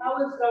me? How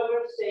is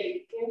Governor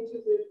State into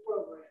this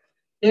program?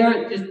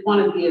 They're just one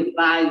of the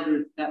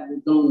advisors that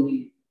was on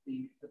the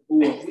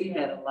board. We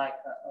had a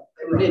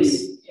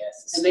committee.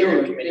 Yes, and they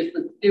were just a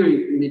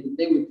steering committee.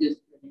 They were just,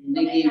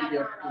 they gave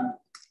their opinion.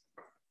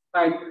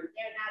 Pardon?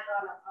 They're not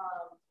gonna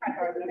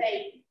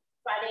participate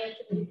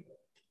financially.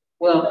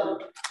 Well,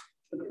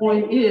 the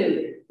point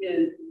is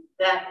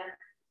that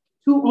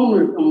 2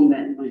 owners own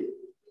that land,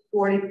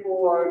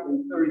 44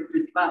 and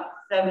 33, about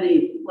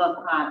 70 plus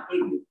odd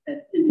acres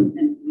that's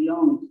independently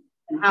owned.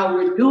 And how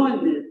we're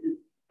doing this is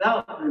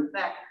developer, in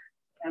fact,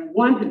 and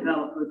one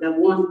developer that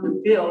wants to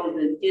build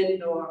an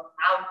indoor,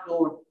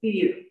 outdoor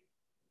theater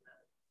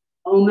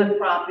on the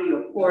property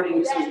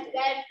according to.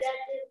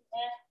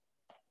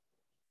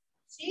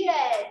 She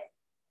has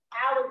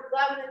our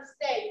Governor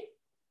State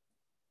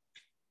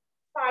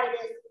part of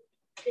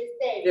this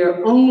thing.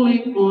 They're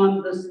only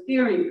on the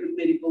steering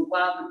committee, but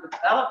while the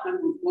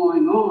development was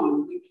going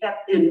on, we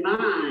kept in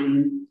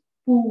mind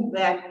who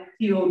that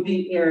TOD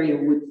area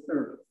would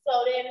serve.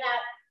 So they're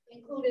not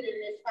included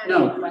in this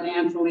No,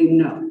 financially,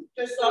 no.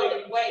 Just so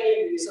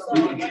wait, So I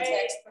got the question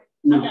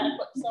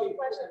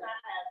I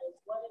have is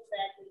what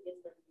exactly is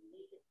the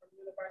needed from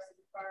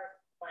University Park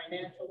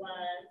financial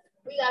wise?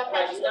 We got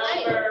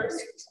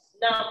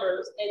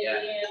numbers, and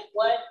then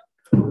what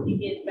you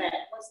get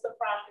back? What's the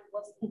profit?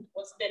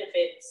 What's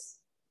benefits?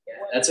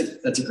 Yeah,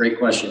 that's a great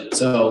question.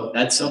 So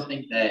that's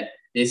something that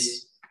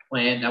this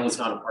plan, that was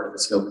not a part of the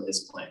scope of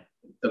this plan.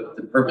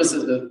 The purpose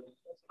of this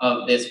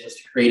was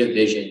to create a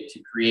vision,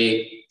 to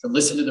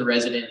listen to the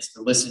residents,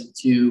 to listen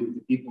to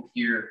the people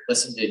here,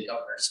 listen to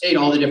Governor State,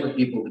 all the different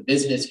people, the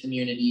business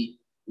community.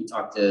 We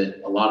talked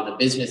to a lot of the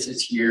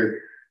businesses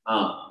here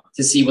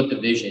to see what the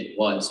vision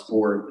was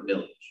for the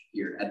village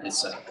here at this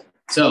site.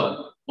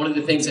 So one of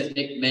the things that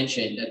Nick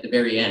mentioned at the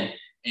very end,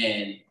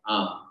 and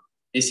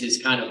this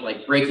is kind of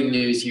like breaking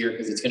news here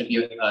because it's going to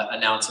be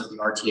announced at the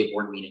RTA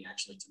board meeting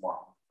actually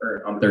tomorrow,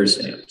 or on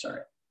Thursday, I'm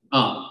sorry.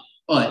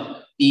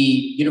 But the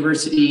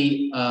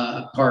University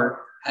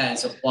Park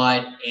has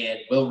applied and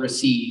will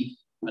receive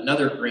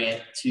another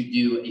grant to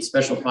do a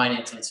special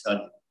financing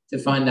study to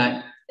find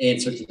that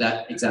answer to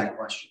that exact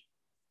question.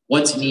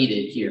 What's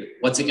needed here?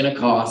 What's it going to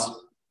cost?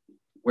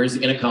 Where's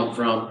it going to come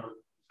from?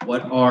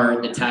 What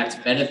are the tax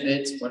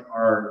benefits? What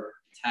are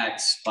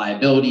tax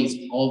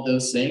liabilities? All of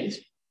those things.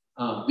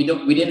 We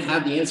didn't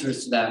have the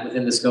answers to that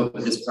within the scope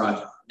of this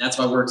project. And that's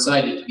why we're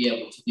excited to be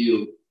able to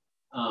do.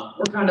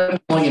 We're kind of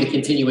calling it a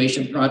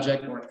continuation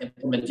project or an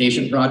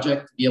implementation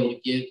project to be able to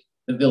give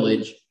the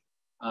village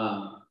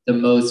the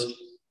most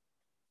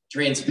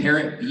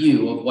transparent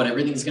view of what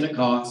everything's going to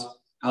cost,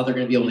 how they're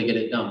going to be able to get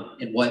it done,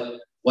 and what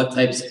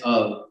types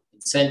of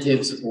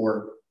incentives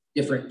or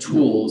different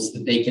tools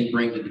that they can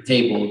bring to the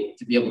table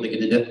to be able to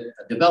get a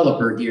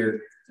developer here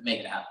to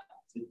make it happen,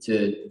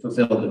 to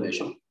fulfill the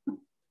vision.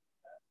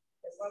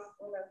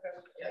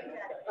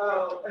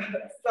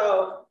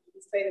 So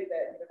you stated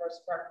that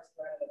University Park is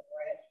running a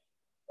grant,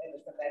 and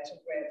it's a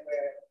matching grant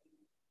where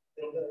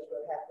the village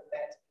will have to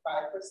match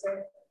 5%.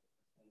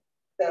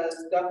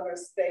 Does Governor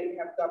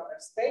State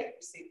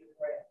receive the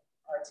grant,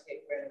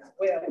 RTA grant as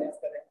well?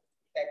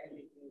 That can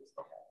be used.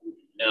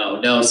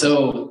 No.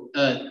 So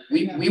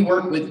we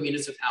work with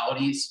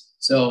municipalities,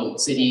 so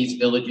cities,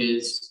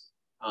 villages,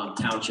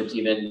 townships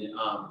even.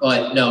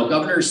 But no,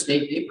 Governor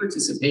State, they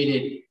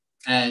participated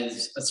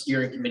as a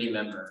steering committee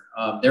member.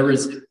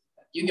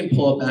 You can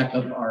pull it back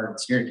up our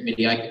steering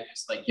committee. I can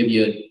just like give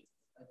you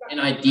an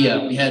idea.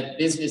 We had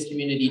business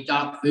community,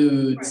 Dot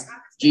Foods,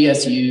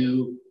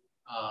 GSU,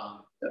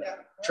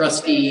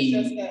 Trustees.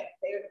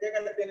 They're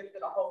going to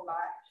benefit a whole lot,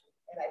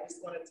 and I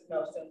just wanted to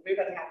know. So we're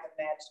going to have to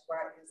match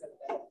grants and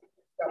that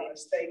Governor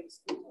State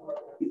school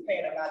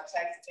paying a lot of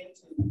taxes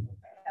into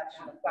have to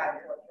apply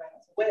for a grant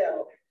as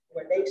well,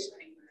 where they should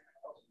be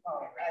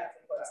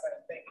asking for the same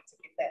thing to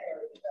get that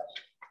area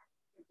developed.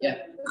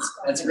 Yeah,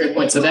 that's a great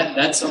point. So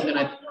that's something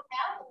I.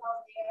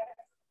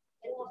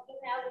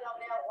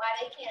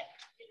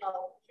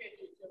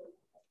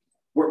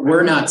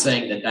 We're not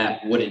saying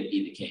that wouldn't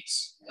be the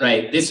case,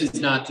 right? This is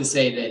not to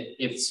say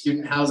that if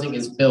student housing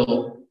is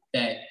built,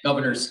 that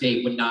Governor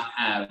State would not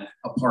have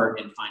a part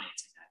in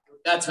financing that.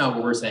 That's not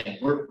what we're saying.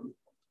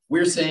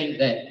 We're saying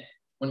that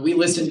when we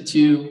listen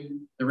to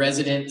the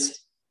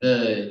residents,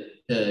 the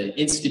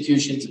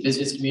institutions, the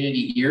business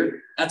community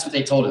here, that's what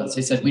they told us.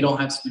 They said, we don't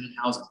have student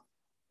housing.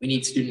 We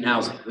need student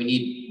housing. We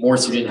need more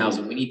student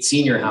housing. We need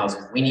senior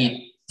housing. We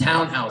need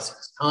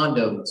townhouses,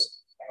 condos,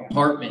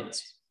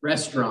 apartments,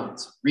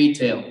 restaurants,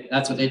 retail.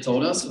 That's what they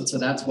told us. And so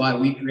that's why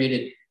we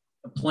created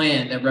a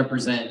plan that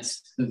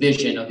represents the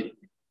vision of it.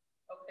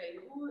 Okay,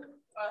 who are the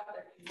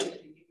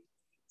community you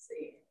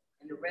see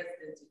and the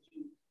residents that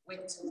you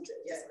went to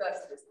discuss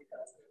this?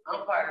 Because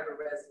I'm part of a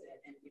resident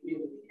and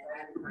community, and I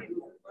didn't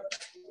know.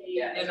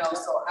 You know,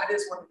 so I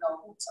just want to know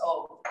who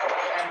told.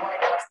 And when I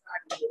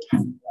started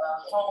with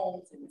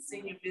homes and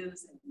senior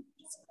business and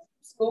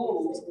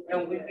schools,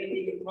 and we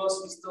need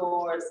grocery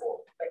stores,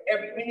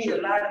 we need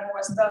a lot of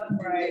more stuff,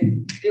 right?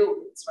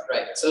 Buildings,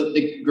 right. So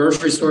the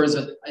grocery stores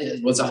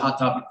was a hot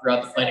topic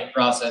throughout the planning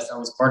process. I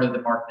was part of the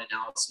market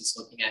analysis,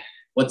 looking at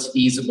what's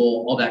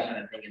feasible, all that kind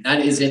of thing, and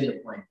that is in the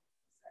plan.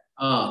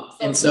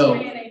 And so. The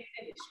plan ain't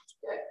finished.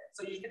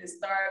 So you can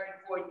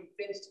start before you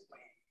finish the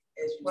plan,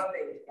 as you say.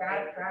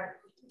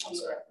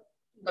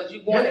 Because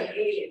you want ahead.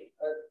 You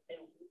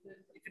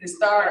can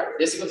start.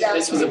 This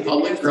was a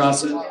public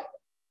process.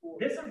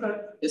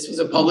 This was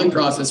a public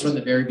process from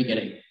the very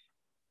beginning.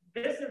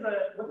 This is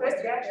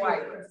actually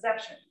a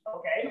conception,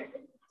 okay?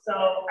 So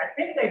I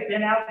think they've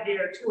been out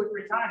here 2 or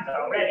 3 times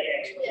already,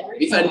 actually.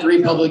 We've had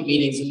 3 public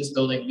meetings in this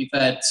building. We've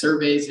had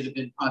surveys that have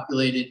been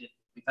populated.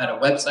 We've had a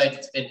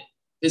website.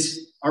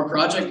 Our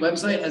project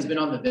website has been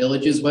on the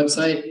village's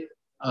website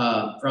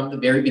from the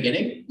very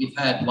beginning. We've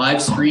had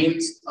live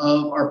streams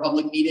of our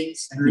public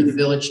meetings through the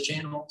village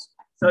channels.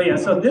 So yeah,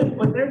 so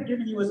what they're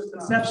giving you is a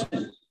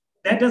conception.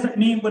 That doesn't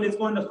mean what it's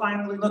going to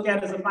finally look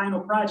at as a final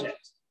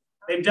project.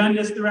 They've done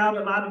this throughout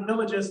a lot of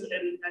villages,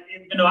 and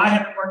you know, I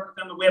haven't worked with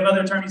them, but we have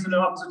other attorneys in the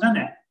office who've done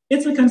that.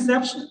 It's a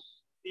conception.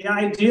 The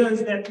idea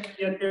is that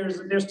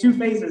there's 2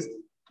 phases.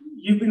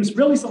 You've been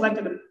really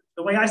selected,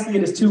 the way I see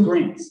it, is 2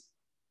 grants.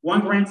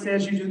 One grant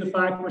says you do the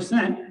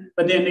 5%,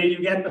 but then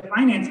you get the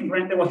financing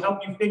grant that will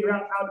help you figure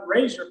out how to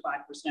raise your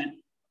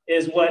 5%,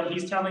 is what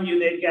he's telling you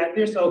they've got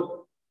there.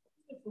 So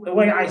the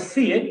way I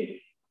see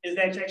it is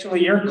that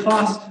actually your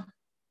cost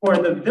for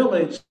the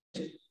village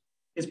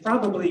is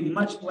probably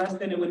much less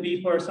than it would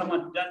be for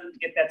someone who doesn't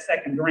get that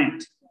second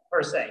grant,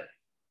 per se.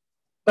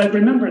 But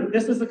remember,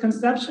 this is a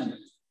conception.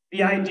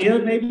 The idea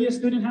may be a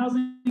student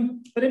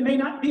housing, but it may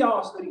not be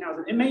all student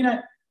housing. It may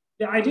not,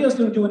 the idea is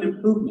to do an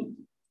improvement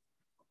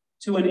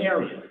to an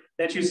area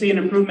that you see an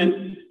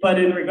improvement. But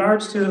in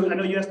regards to, I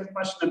know you asked a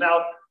question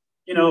about,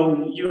 you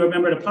know, you're a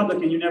member of the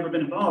public and you've never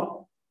been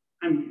involved.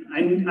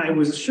 I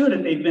was sure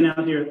that they've been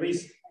out here at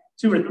least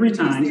 2 or 3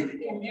 times.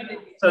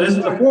 So this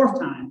is the 4th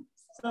time.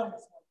 So,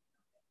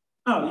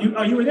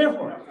 you were there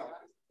for it?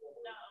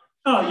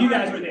 Oh, you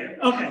guys were there.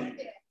 Okay.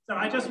 So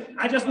I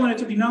just wanted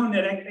to be known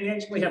that they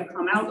actually have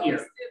come out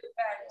here.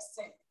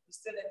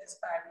 Still at this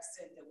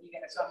 5% that we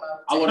got to come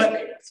up.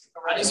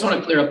 I just want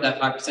to clear up that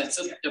 5%.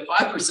 So the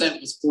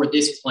 5% was for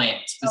this plan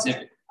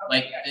specifically,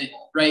 like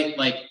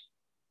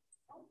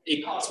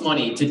it costs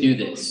money to do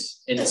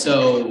this, and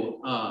so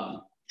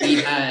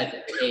we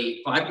had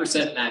a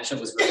 5% match that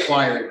was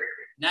required.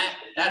 That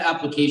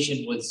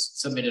application was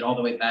submitted all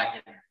the way back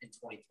in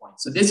 2020.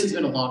 So this has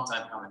been a long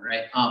time coming,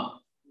 right?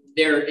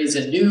 There is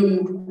a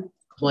new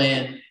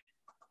plan.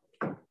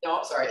 No,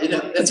 I'm sorry.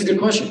 That's a good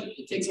question.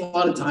 It takes a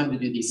lot of time to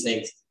do these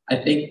things. I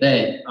think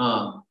that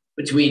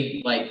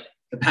between like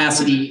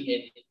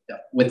capacity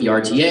with the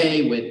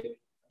RTA, with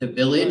the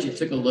village, it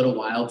took a little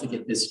while to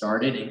get this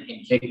started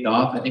and kicked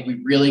off. I think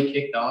we really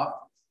kicked off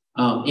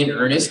in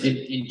earnest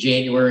in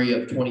January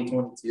of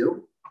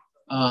 2022.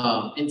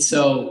 And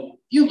so if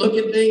you look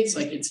at things,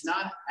 like it's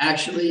not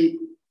actually,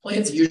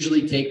 plans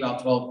usually take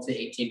about 12 to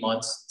 18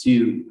 months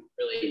to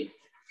really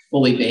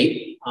fully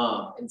bake.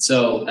 And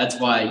so that's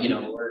why, you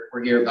know,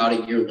 we're here about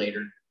a year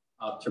later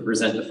to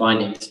present the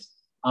findings.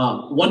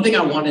 One thing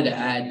I wanted to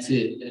add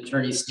to the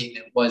attorney's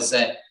statement was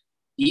that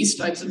these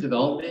types of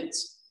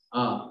developments,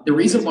 the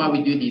reason why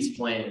we do these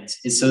plans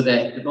is so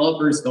that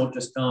developers don't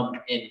just come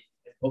and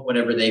put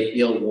whatever they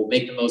feel will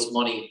make the most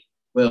money,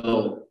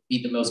 will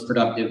be the most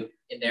productive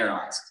in their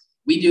eyes.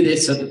 We do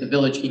this so that the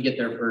village can get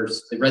there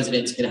first, the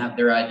residents can have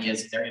their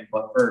ideas and their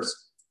input first,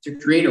 to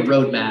create a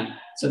roadmap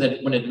so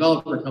that when a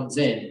developer comes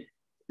in,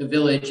 the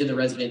village and the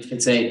residents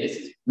can say,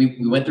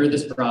 we went through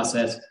this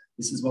process,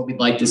 this is what we'd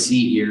like to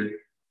see here,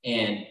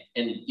 and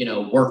you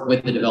know, work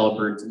with the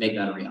developer to make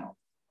that a reality.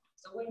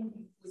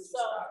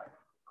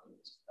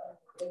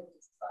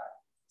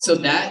 So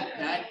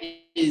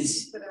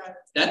that's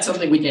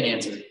something we can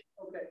answer.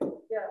 Okay,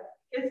 yeah,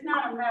 it's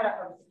not a matter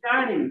of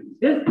starting.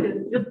 This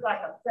is just like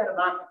a set of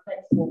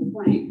architectural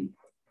plans,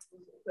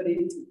 but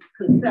it's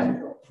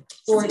conceptual.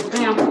 For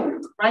example,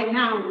 right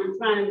now we're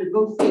trying to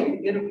negotiate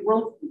to get a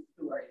grocery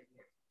store in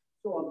here.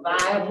 So a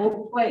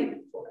viable place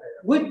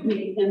would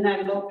be in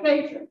that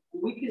location.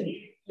 We can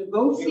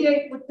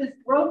negotiate with this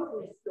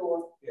grocery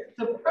store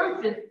to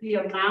purchase the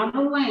amount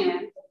of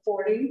land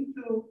according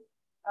to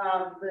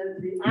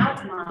the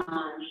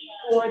outline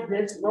for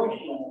this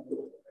grocery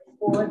store.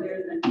 Or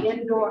there's an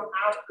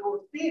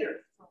indoor-outdoor theater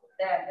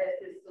that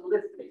is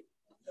solicited.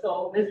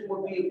 So this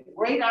would be a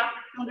great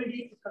opportunity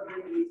because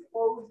it is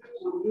exposed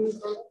to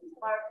University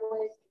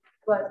Parkway,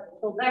 But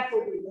so that's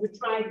what we're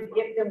trying to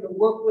get them to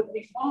work with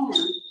the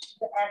owners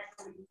to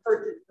actually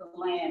purchase the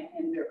land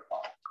in their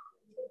cost.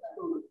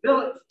 So the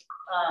village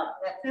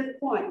at this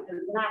point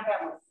does not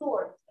have a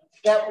source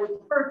that would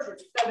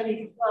purchase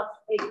 70+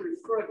 acres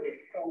for this.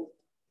 So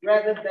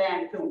rather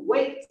than to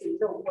wait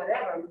until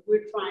whatever,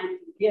 we're trying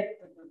to get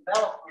the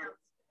developer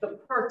to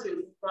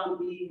purchase from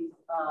these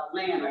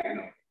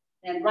landowners.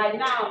 And right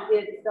now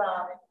it's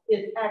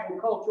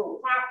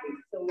agricultural property,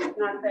 so it's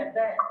not that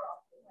bad.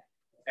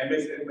 And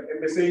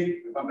Ms.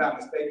 E, if I'm not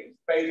mistaken,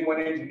 phase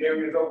 1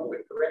 engineering is over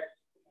with, correct?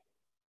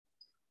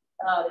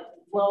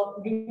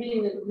 Well, you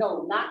mean,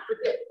 no, not for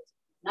this.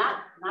 Not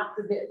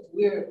for this.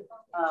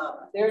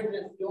 They're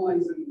just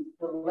doing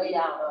the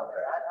layout of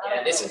it.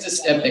 Yeah, this is a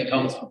step that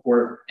comes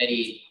before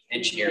any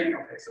engineering.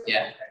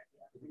 Yeah.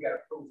 We got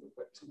approved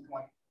for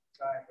 2.9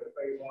 for the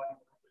phase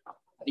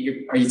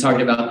 1. Are you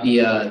talking about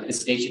the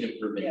station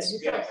improvements?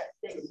 Yes.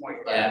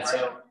 Yeah,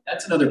 so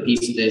that's another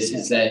piece of this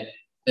is that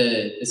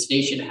the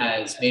station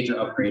has major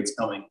upgrades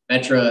coming.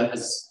 Metra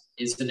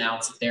is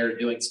announced that they're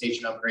doing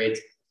station upgrades.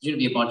 There's going to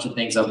be a bunch of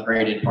things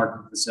upgraded,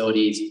 parking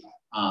facilities,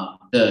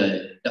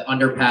 the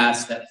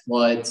underpass that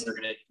floods. They're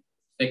going to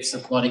fix the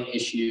flooding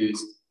issues.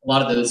 A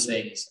lot of those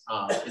things.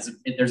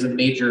 There's a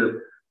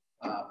major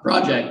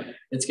project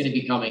that's going to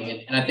be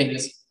coming, and I think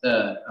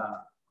Mr.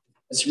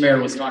 Mayor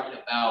was talking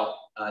about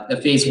the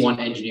phase 1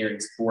 engineering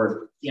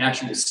for the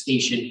actual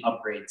station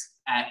upgrades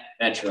at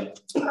Metro.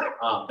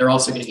 They're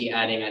also going to be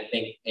adding, I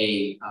think,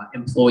 a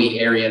employee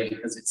area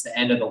because it's the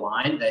end of the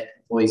line that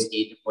employees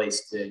need a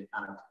place to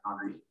kind of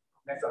congregate.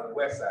 That's on the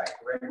west side,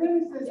 correct?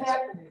 When is this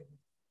happening,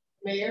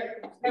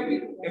 Mayor? Have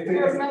you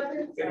heard about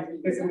this?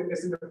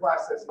 It's in the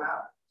process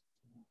now.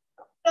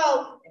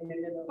 So,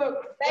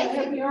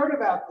 Have you heard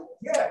about this?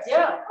 Yes.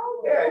 Yeah.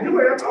 Yeah, you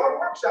were at all the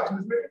workshops,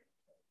 Ms. Mayor.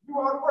 You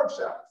were all the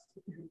workshops.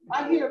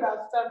 I hear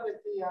about stuff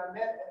at the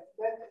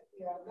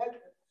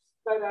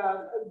but I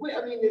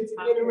mean, it's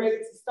getting ready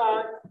to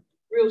start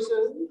real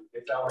soon.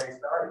 It's already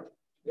started.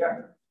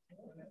 Yeah.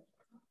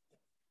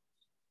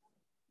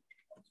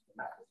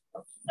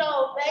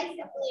 so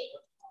basically,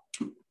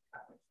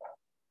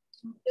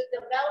 the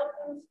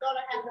developer's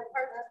gonna have to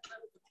purchase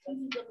the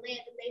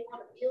land that they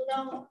want to build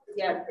on.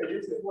 Yes,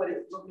 this is what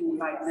it's looking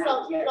like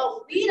now.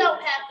 So we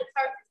don't have to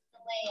purchase the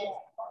land.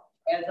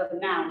 As of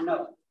now,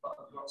 no. But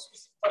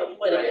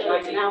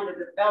Right now, the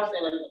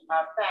developers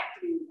are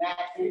factoring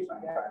that into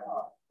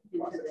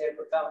their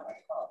development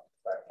cost.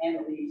 And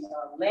the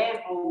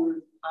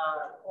landowners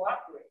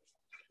cooperate.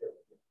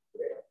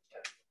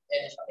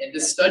 And the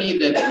study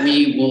that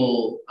we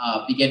will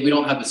begin, we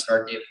don't have a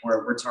start date for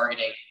it. We're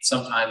targeting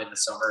sometime in the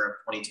summer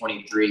of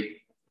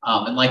 2023.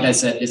 And like I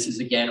said, this is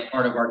again a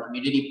part of our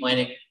community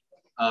planning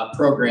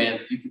program.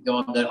 You can go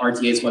on the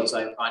RTA's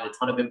website and find a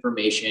ton of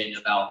information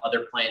about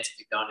other plans that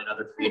we've done in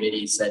other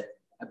communities that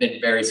have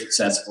been very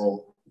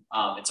successful.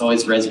 It's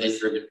always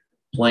resident-driven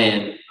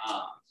plan.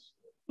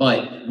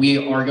 But we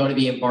are going to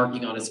be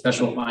embarking on a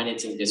special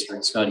financing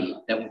district study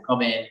that will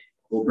come in.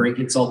 We'll bring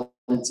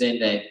consultants in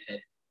that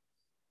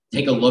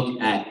take a look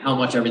at how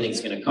much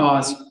everything's going to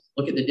cost,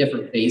 look at the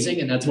different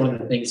phasing. And that's one of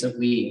the things that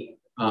we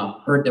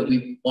heard that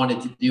we wanted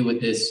to do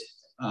with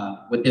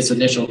this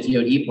initial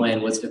TOD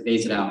plan was to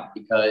phase it out,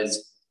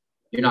 because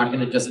you're not going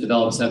to just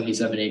develop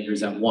 77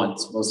 acres at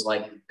once. Most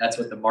likely, that's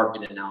what the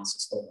market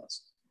analysis told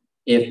us.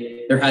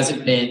 If there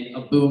hasn't been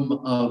a boom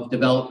of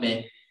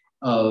development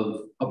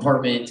of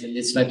apartments and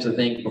this types of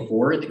thing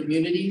before in the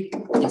community,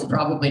 it's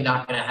probably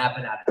not going to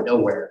happen out of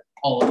nowhere,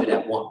 all of it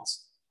at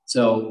once.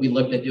 So we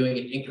looked at doing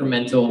an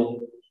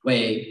incremental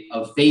way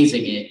of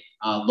phasing it,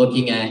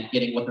 looking at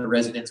getting what the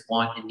residents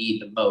want and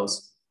need the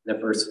most in the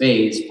first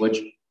phase,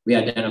 which we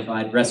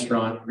identified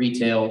restaurant,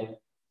 retail,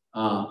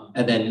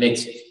 and then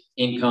mixed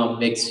income,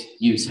 mixed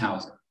use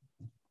housing.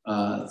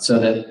 So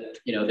that,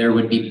 there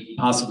would be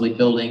possibly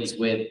buildings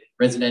with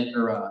resident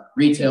or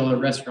retail or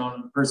restaurant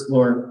on the first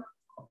floor,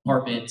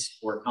 apartments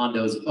or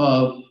condos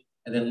above,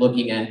 and then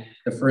looking at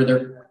the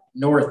further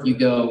north you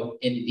go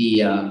in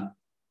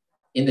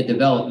the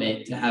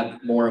development to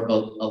have more of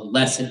a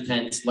less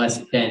intense,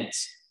 less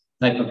dense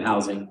type of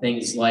housing.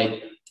 Things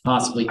like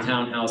possibly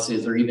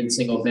townhouses or even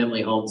single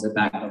family homes that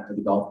back up to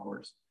the golf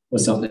course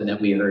was something that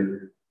we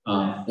heard.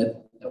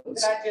 That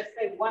was. Could I just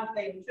say one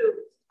thing too?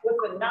 With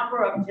the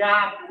number of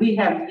jobs we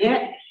have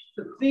yet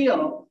to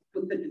fill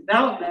with the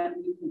development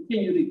we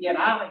continue to get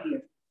out of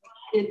here,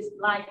 it's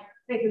like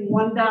taking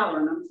 $1,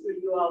 and I'm sure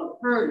you all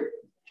have heard it,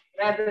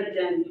 rather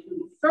than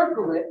to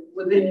circle it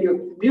within your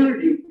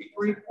community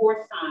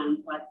 3-4 times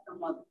like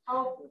some other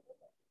cultures.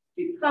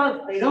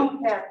 Because they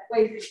don't have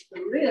places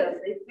to live,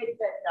 they take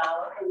that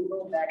dollar and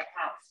go back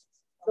out.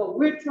 So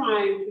we're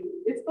trying to,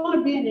 it's going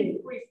to be an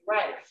increased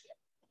ridership,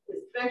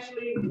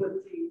 especially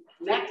with the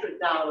Metro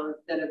dollars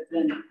that have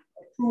been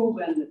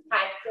approved and the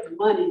types of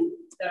money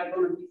that are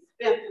going to be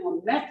spent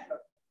on Metro.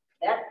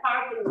 That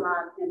parking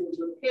lot and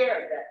the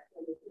repair of that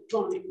is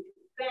going to be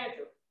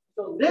substantial.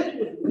 So this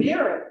was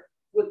mirrored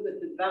with the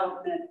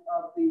development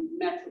of the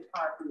Metro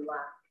parking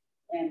lot,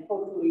 and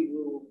hopefully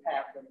we'll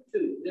have them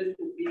too. This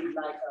will be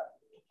like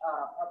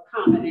a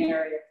common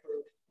area for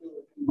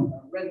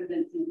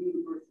residents in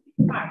University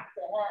Park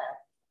to have,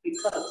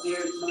 because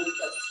there's no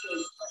such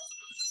place.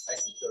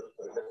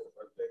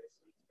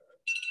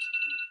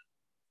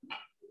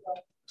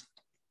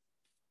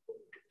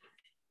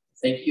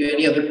 Thank you.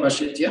 Any other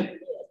questions? Yeah. Do we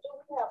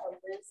have a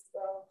list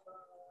of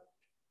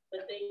the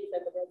things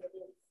that the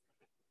residents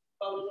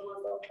voted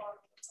on so far?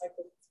 Like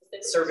the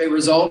specific Survey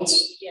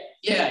results?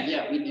 Yeah.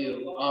 Yeah, we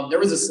do. There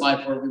was a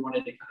slide where we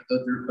wanted to kind of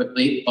go through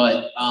quickly,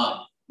 but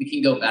we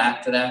can go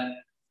back to that.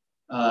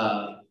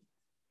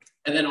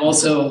 And then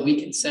also we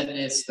can send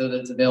this so that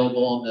it's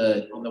available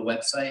on the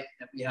website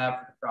that we have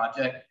for the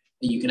project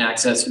that you can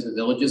access through the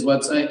village's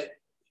website.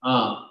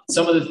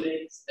 Some of the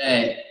things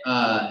that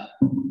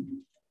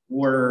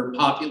were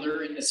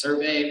popular in the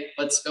survey,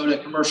 let's go to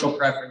commercial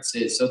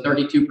preferences. So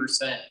 32%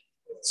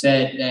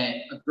 said that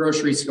a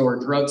grocery store,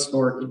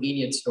 drugstore,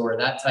 convenience store,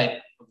 that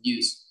type of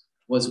use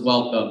was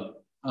welcome.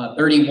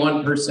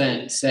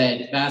 31%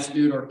 said fast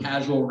food or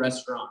casual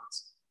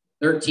restaurants.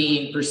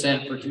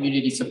 13% for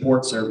community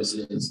support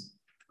services.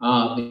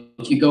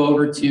 If you go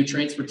over to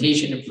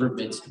transportation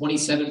improvements,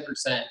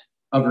 27%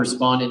 of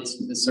respondents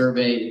to the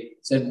survey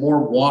said more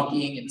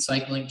walking and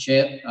cycling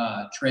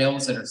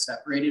trails that are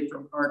separated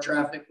from car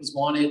traffic was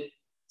wanted,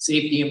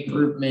 safety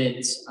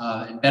improvements,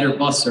 and better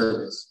bus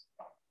service.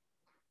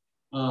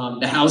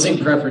 The housing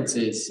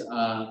preferences,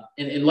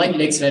 and like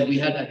Nick said, we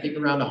had, I think,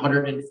 around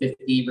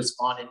 150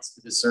 respondents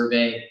to the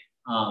survey.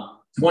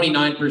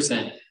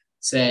 29%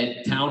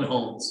 said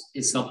townhomes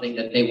is something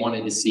that they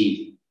wanted to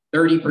see.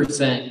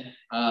 30%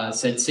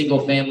 said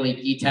single family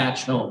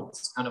detached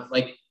homes, kind of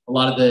like a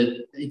lot of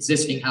the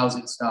existing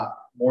housing stock.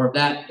 More of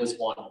that was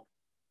wanted.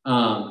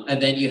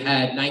 And then you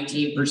had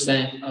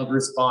 19% of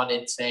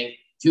respondents saying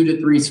 2 to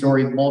 3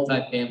 story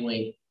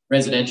multifamily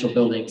residential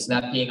buildings,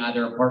 that being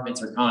either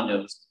apartments or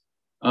condos.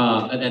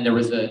 And then there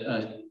was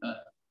a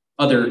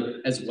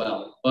other as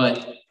well.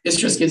 But this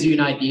just gives you an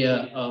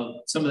idea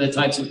of some of the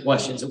types of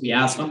questions that we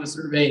asked on the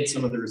survey and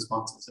some of the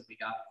responses that we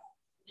got.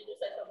 Did you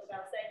say something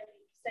about safety?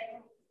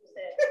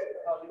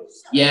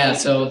 Yeah,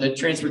 so the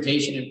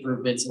transportation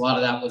improvements, a lot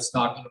of that was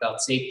talking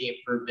about safety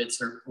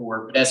improvements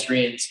for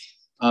pedestrians,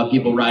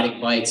 people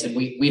riding bikes. And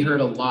we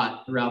heard a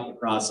lot throughout the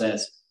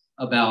process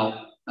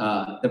about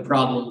the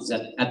problems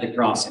at the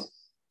crossing.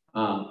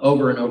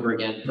 Over and over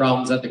again,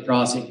 problems at the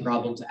crossing,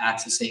 problems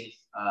accessing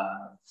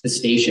the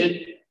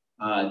station,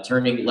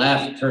 turning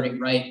left, turning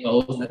right,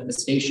 both at the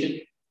station.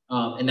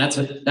 And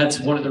that's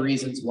one of the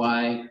reasons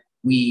why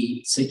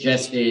we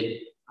suggested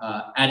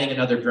adding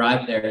another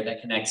drive there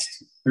that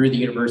connects through the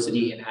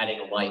university and adding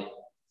a light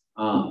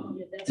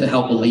to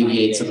help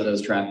alleviate some of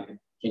those traffic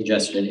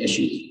congestion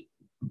issues.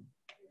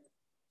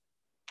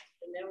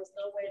 And there was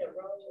no way to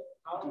roll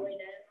all the way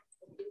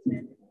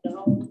down the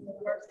whole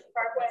University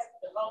Parkway,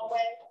 the whole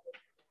way.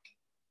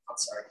 I'm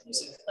sorry, can you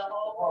say that? The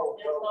whole,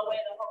 there's no way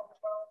to hold the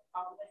road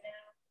all the way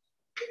down.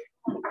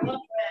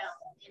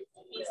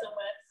 East and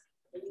west,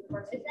 the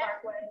University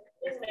Parkway,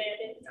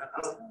 expanded.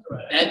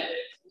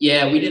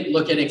 Yeah, we didn't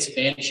look at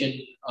expansion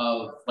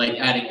of like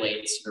adding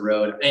lanes to the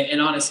road. And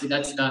honestly,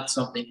 that's not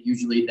something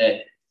usually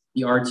that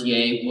the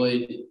RTA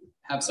would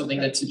have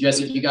something that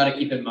suggested. You got to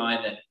keep in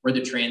mind that we're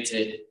the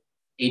transit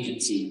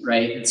agency,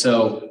 right? And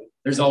so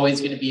there's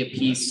always going to be a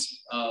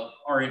piece of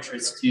our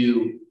interest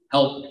to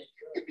help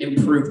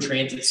improve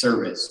transit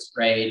service,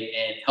 right?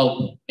 And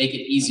help make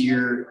it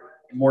easier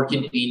and more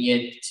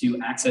convenient to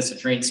access a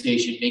train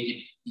station, make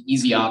it the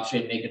easy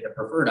option, make it the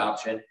preferred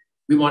option.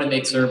 We want to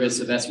make service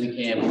the best we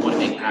can. We want to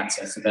make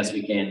access the best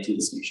we can to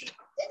the station.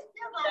 There's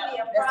still gonna be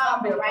a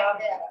problem right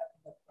there.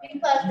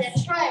 Because there's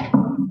a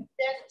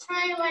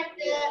train right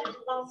there, it's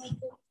gonna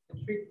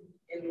be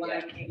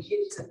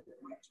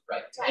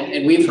Right.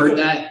 And we've heard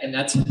that, and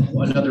that's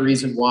another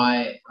reason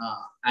why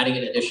adding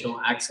an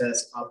additional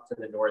access up to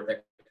the north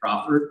at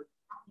Crawford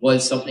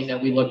was something that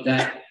we looked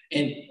at.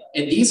 And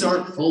these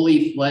aren't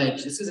fully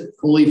fledged. This isn't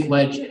fully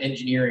fledged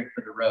engineering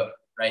for the road,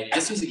 right?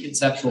 This is a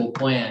conceptual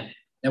plan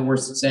that we're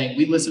saying,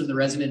 we listen to the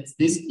residents.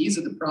 These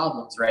are the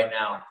problems right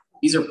now.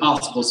 These are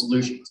possible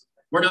solutions.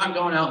 We're not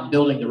going out and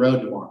building the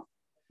road tomorrow.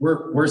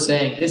 We're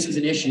saying this is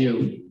an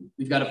issue.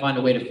 We've got to find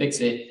a way to fix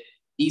it.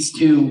 These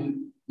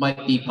two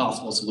might be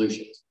possible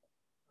solutions.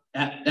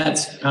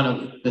 That's kind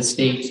of the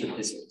stage that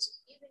this is.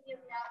 even if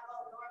y'all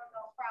go north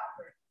on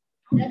Crawford,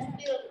 that's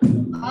still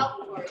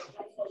upward.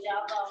 So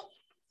y'all go, on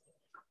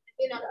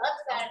the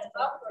other side of the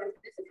upward,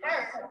 this is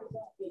curve. So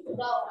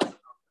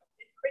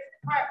it's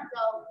Christian Park.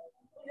 So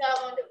y'all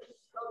want to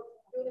go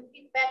through the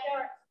people's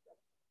backyard?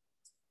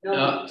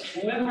 No,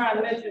 remember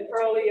I mentioned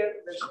earlier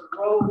that the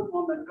road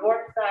on the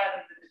north side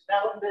of the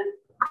development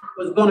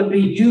was going to be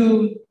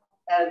used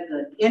as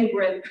an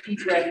ingress,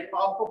 egress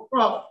off of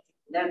Crawford.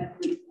 That's,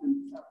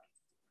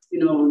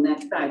 on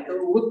that side. So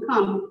it would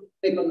come,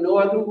 take a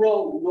northern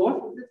road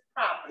north of this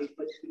property,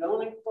 but you should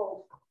only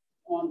go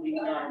on the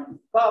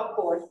golf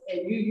course,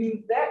 and you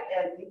use that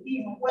as the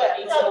east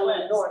west on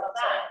the north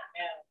side.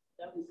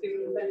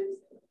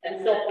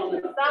 And so on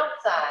the south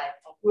side,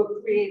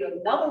 we'll create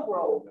another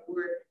road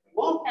where you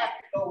won't have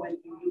to go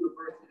into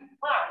University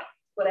Park,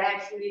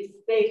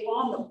 stay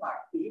on the park.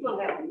 So you're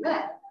gonna have a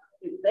mess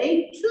if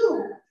they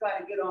too try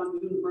to get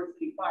on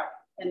University Park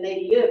and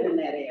they live in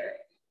that area.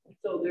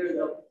 So there's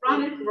a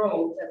frontage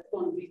road that's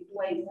going to be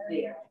placed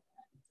there.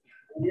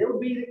 And it'll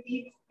be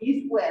the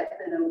east-west,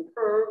 and it'll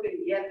curve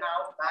and get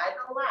out by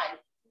the light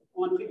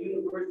onto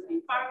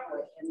University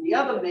Parkway. And the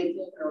other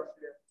major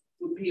thoroughfare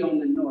would be on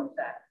the north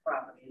side of the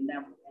property, and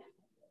that would end.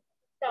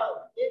 So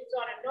it's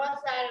on the north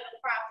side of the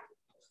property,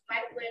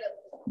 right where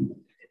the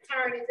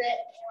turn is at,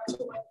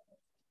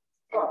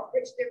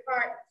 Richmond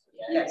Park.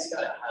 Yeah, yes. It's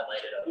got it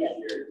highlighted up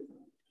here.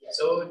 Yes.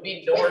 So it would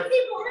be north.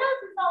 People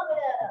houses over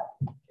there.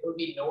 It would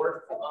be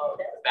north of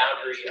the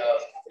boundary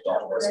of the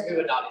golf course. We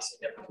would obviously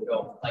never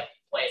go, like,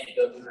 plan to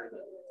go through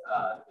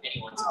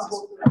anyone's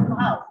house.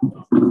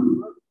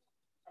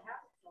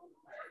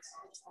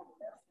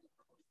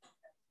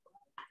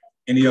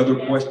 Any other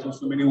questions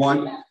from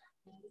anyone?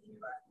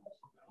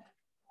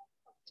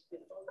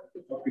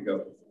 Off we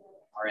go.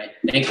 All right.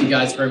 Thank you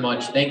guys very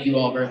much. Thank you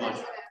all very much.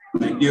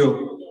 Thank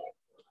you.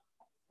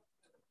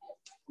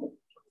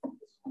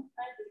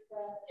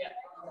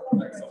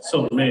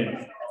 So,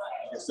 man.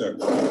 Yes, sir.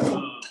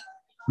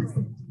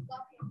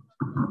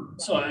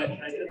 So I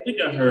think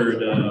I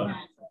heard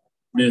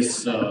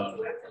Miss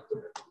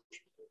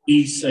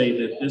E say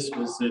that this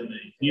was in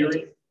a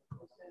hearing.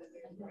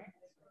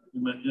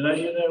 Did I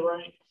hear that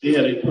right? They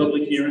had a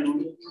public hearing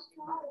on this?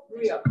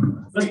 Yeah.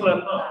 That's what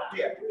I thought.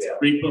 Yeah.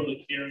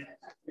 Pre-public hearing.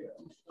 Okay.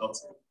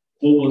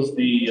 What was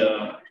the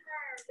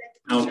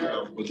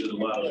outcome? Was it a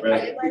lot of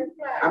red?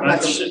 I'm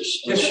not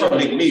just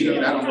public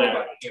meeting. I don't know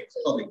about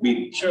public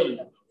meeting. Surely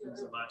it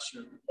was a lot,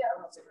 surely.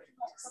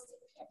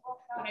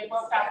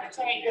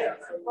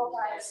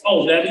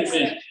 Oh, that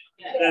event.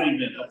 That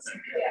event. Okay.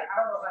 Yeah, I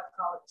don't know about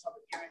call it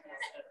public hearing.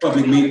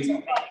 Public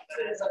meeting.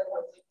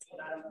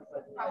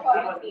 I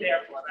wasn't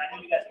there for it. I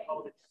knew you guys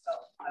voted, so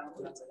I don't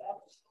remember that.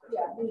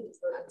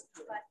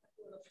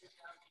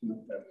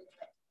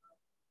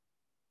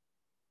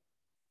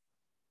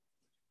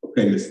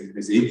 Okay,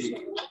 Ms. E,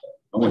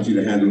 I want you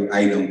to handle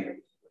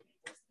item.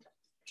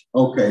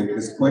 Okay,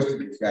 this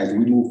question, guys,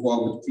 we move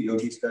forward with the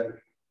TOD study.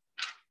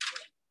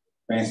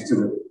 Advance to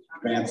the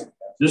advance.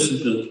 This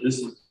is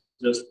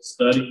just a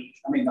study.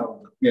 I mean,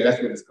 no, yeah,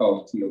 that's what it's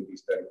called, TOD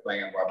study,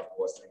 plan Robert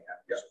was saying.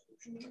 Yeah.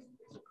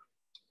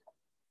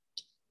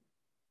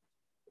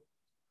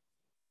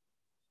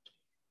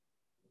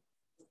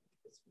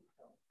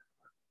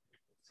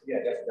 Yeah,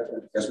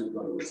 that's what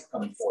we're going to do,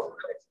 coming forward.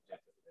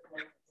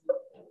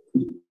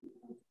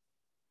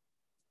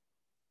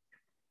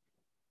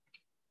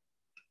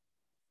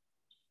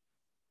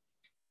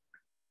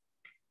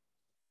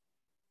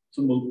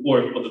 To move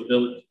forward for the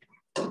village.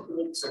 For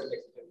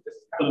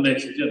the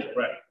next agenda,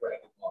 right.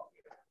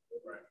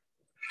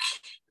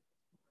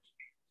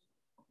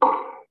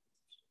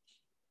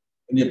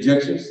 Any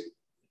objections?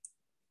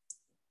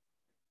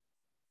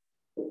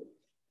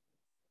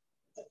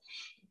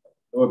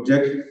 No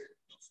objections?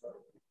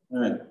 All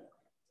right.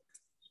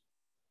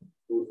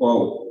 Move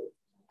forward.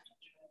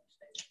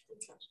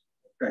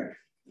 Okay.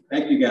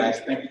 Thank you, guys.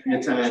 Thank you for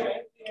your time.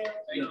 Thank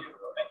you.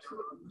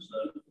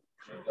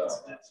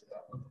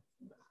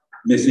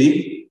 Ms.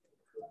 E,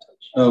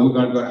 we're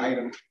going to go to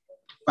item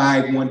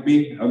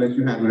 5.1b. I'll let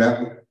you handle that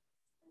one,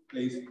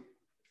 please.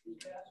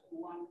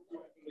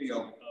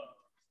 Leo.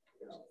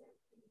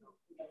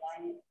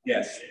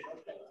 Yes.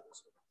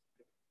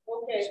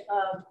 Okay.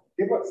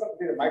 Give us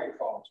something to the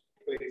microphone,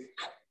 please.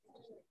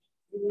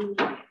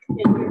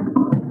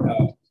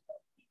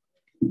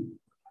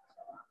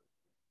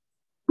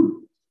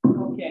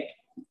 Okay.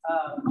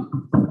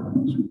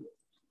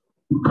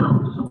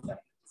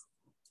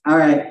 All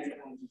right.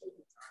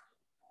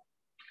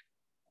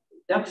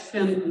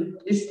 Production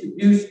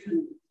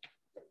distribution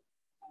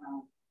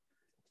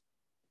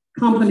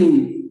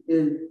company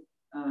is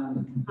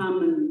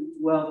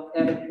Commonwealth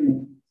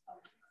Edison's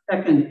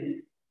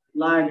second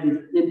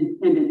largest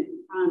independent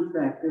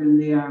contractor, and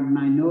they are a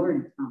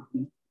minority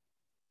company.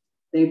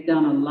 They've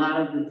done a lot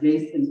of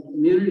adjacent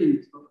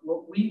communities, but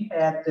what we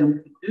had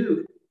them to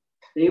do,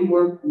 they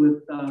work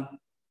with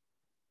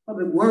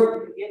public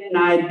work to get an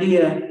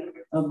idea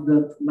of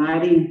the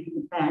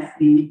lighting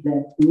capacity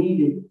that's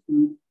needed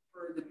to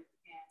further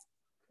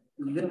enhance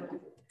the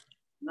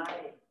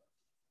lighting.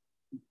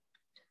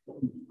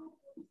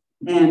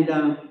 And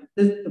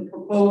the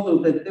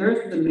proposal that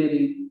they're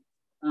submitting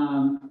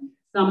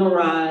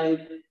summarize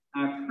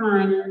our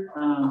current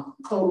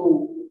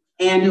total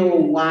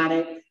annual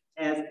wattage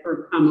as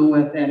per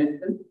Commonwealth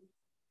Edison.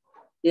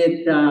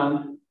 It,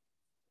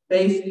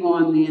 based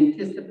on the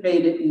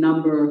anticipated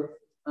number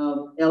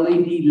of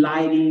LED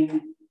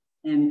lighting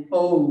and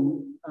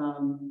poles,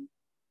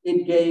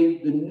 it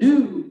gave the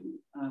new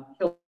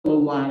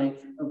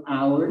kilowattage of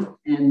hours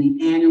and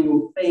the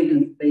annual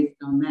savings based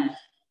on that.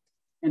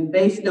 And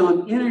based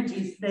on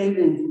energy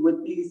savings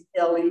with these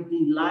LED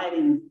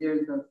lighting,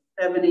 there's a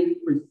 70%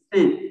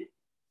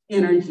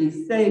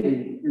 energy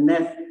savings, and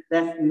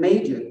that's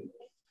major.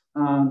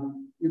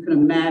 You can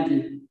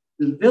imagine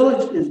the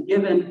village is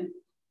given,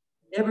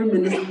 every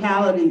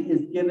municipality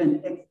is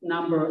given X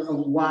number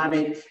of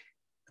wattage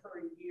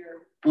per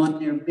on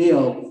their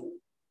bills.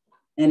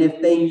 And if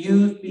they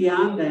use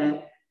beyond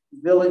that, the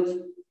village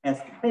has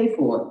to pay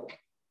for it.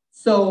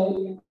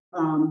 So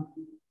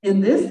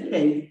in this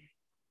case,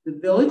 the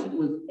village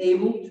was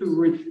able to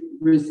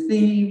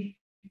receive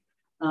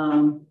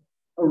a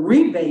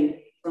rebate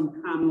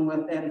from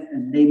Commonwealth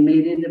Edison. They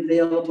made it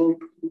available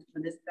to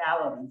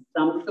municipalities.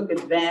 Some took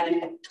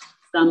advantage,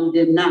 some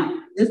did not.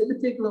 This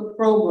particular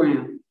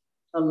program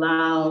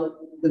allowed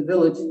the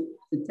village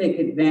to take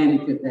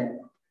advantage of that.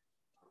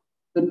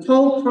 The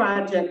total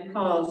project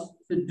cost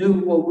to do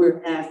what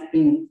we're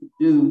asking to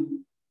do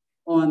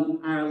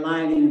on our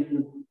lighting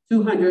was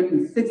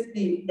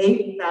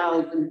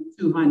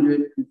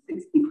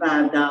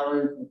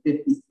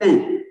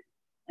 $268,265.50.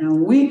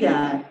 And we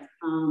got,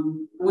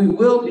 we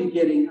will be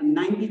getting a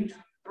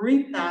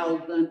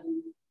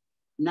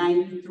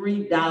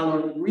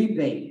 $93,093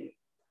 rebate,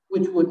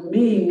 which would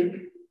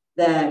mean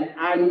that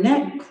our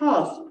net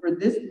cost for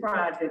this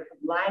project of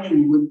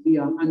lighting would be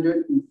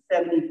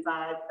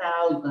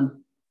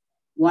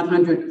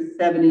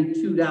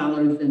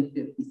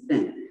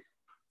 $175,172.50.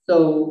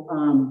 So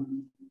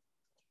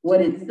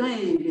what it's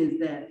saying is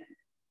that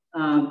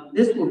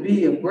this will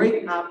be a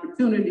great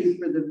opportunity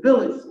for the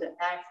village to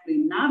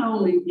actually not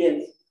only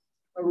get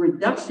a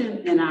reduction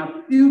in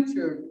our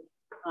future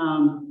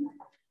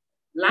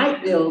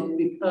light bills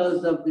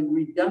because of the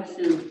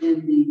reduction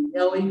in the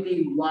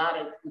LED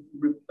wattage with the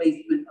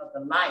replacement of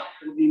the light.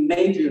 It'll be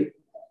major.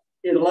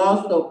 It'll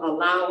also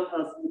allow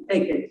us to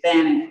take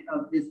advantage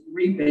of this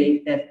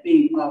rebate that's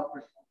being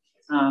offered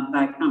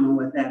by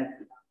Commonwealth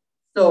Edison.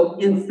 So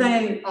in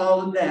saying all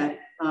of that,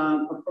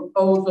 a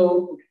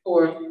proposal, of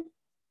course,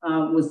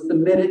 was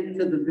submitted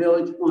to the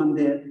village on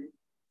this.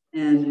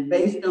 And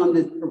based on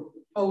this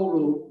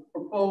proposal,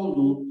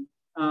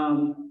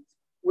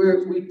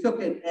 we took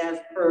it as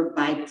per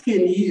by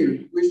 10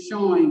 years. We're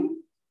showing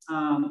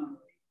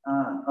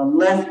a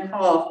less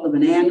cost of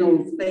an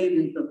annual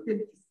savings of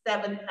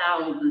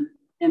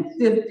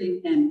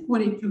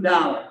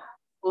 $57,022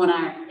 on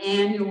our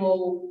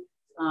annual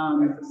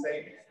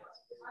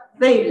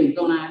savings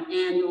on our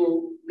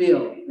annual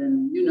bills.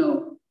 And you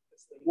know,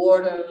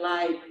 water,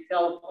 light,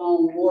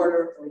 telephone,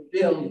 water, or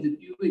bills,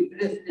 if you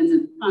exist in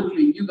this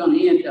country, you're going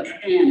to end up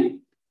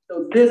paying.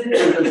 So this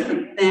is a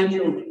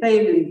substantial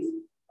savings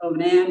of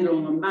an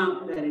annual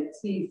amount that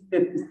exceeds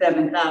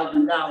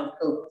 $57,000.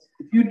 So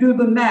if you do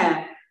the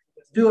math,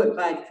 do it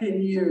by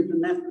 10 years,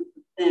 and that's a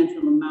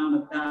substantial amount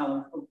of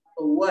dollars. So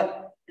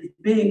what is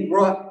being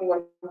brought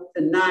forth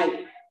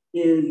tonight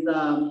is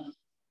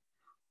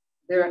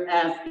they're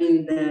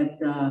asking that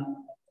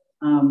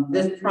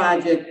this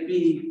project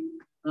be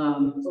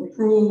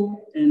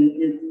approved, and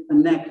it's the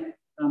next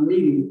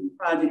meeting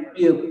project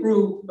be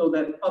approved so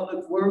that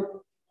Public Works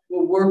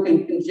will work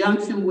in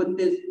conjunction with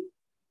this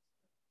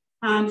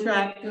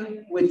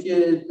contractor, which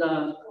is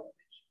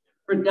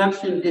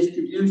Production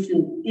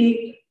Distribution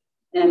Inc.,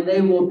 and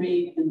they will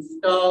be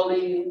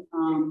installing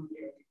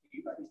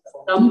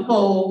some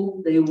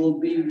poles. They will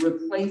be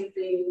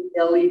replacing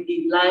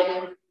LED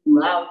lighting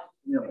throughout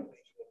the village.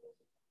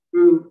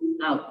 In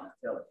other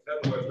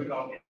words, we're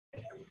going to get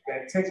the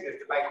intention is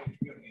to light the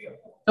community up.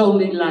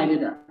 Totally light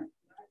it up.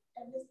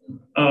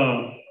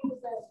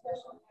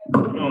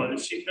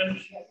 Is she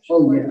finished?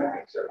 Oh,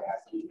 yeah.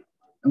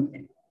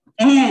 Okay.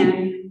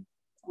 And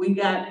we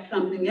got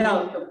something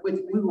else of which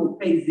we will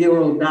pay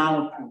 $0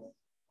 for.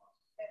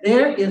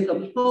 There is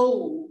a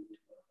pole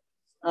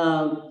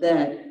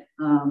that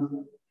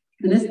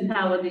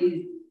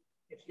municipalities,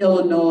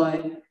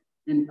 Illinois,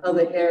 and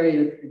other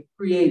areas have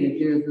created.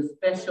 There's a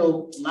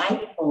special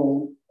light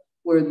pole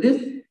where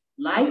this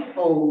light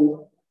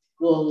pole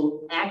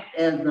will act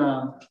as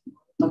a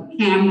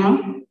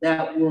camera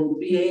that will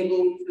be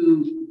able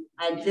to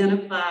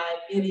identify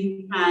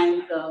any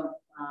kinds of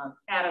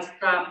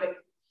catastrophic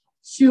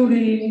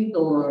shootings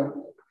or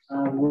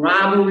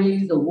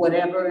robberies or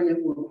whatever, and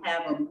it will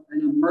have an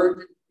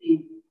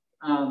emergency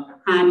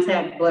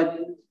contact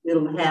button.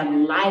 It'll have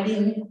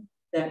lighting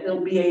that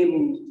it'll be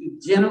able to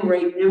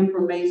generate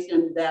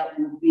information that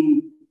will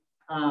be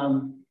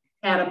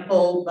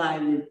catapulted by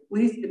the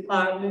police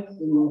department. It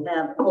will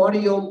have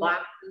audio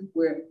boxes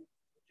where,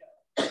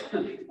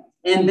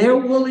 and they're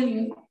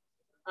willing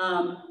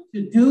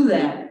to do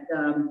that.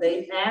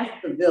 They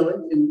asked the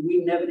village, and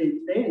we never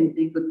did say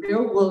anything, but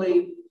they're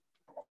willing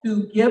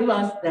to give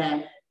us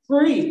that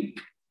free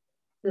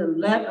to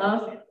let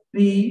us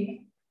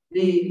be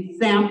the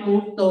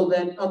sample so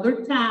that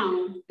other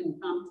towns can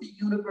come to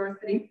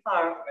University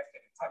Park,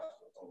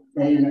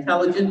 the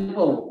intelligent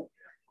pole.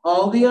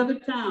 All the other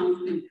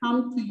towns can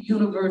come to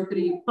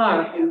University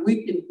Park, and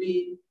we can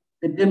be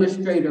the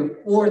demonstrator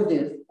for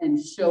this and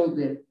show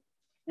this.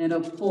 And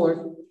of course,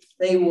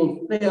 they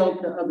will sell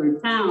to other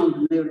towns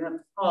and they would have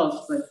to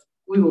cost, but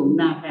we will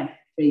not have to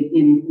pay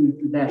anything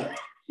for that.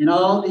 And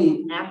all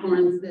the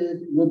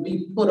apparences will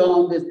be put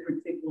on this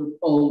particular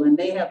pole, and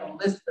they have a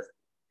list of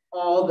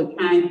all the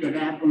kinds of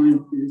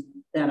apparences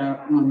that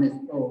are on this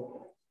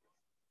pole.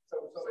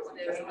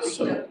 Just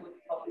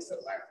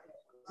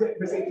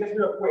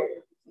real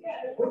quick,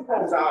 what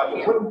poles are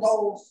you? Wooden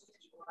poles?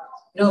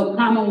 No,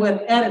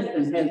 Commonwealth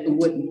Edison has the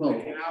wooden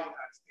poles.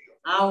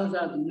 Ours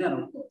are the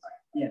metal poles,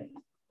 yes.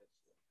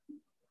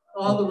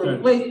 All the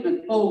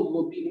replacement poles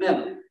will be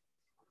metal.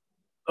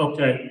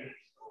 Okay,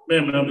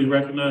 ma'am, I'll be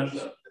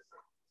recognized.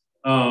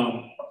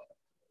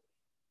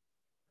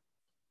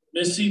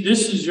 Missy,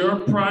 this is your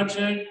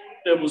project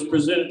that was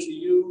presented to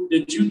you.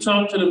 Did you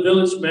talk to the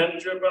village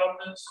manager about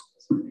this?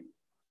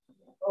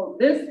 Oh,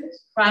 this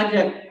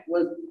project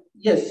was,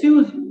 yes, she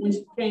was, when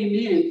she came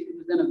in, she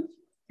was in a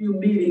few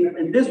meetings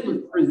and this was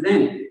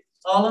presented.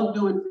 All I'm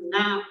doing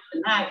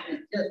tonight is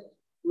just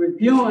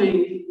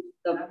reviewing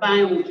the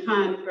final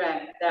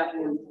contract that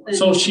was sent.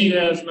 So she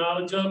has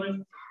knowledge of it?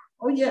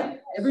 Oh yeah,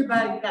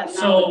 everybody's got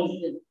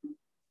knowledge.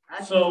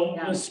 So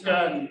Ms.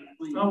 Scott, I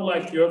would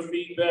like your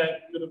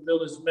feedback to the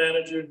village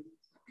manager.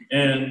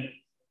 And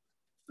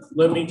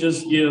let me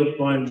just give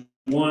my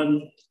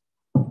one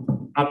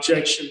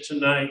objection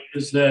tonight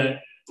is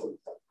that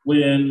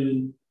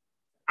when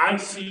I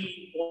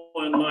see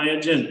on my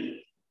agenda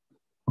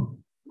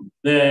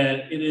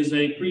that it is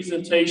a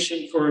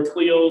presentation for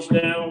Cleo's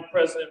Down,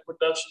 President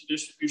Production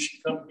Distribution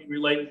Company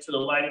related to the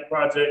lighting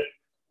project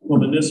for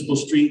municipal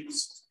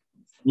streets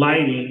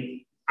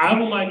lighting, I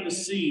would like to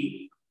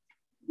see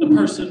the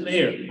person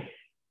there.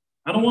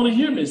 I don't want to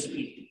hear Ms.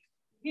 P.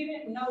 He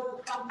didn't know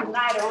to come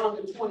tonight or on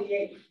the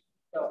 28th.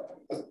 So.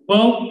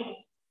 Well,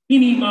 he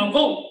needs my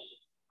vote.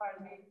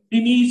 He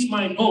needs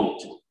my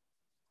vote.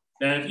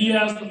 Now, if he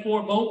has the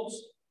 4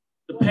 votes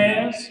to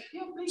pass,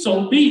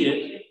 so be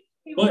it.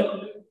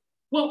 But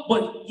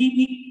he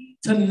needs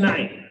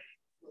tonight.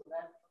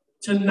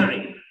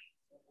 Tonight.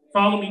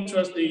 Follow me,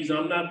 trustees.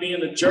 I'm not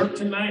being a jerk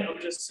tonight. I'm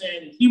just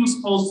saying he was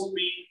supposed to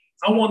be.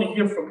 I want to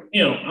hear from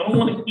him. I don't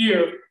want to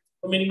hear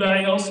from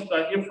anybody else. If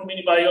I hear from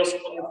anybody else,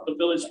 I'm going to hear from the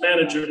village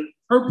manager,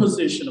 her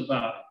position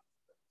about it.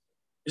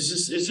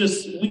 It's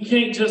just, we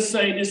can't just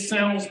say this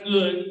sounds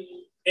good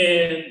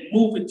and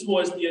move it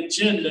towards the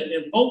agenda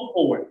and vote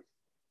for it.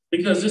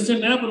 Because it's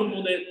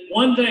inevitable that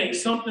one day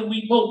something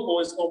we vote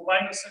for is going to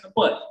bite us in the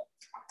butt.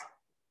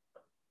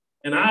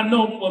 And I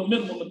know for a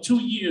minimum of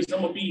 2 years, I'm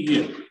going to be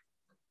here.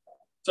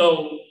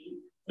 So,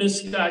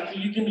 Ms. Scott,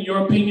 can you give me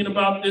your opinion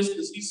about this?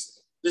 Because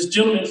this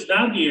gentleman's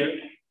not here.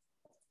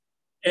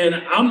 And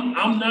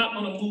I'm not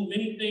going to move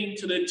anything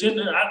to the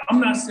agenda. I'm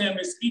not saying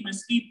Ms.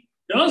 Steve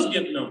does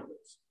give numbers.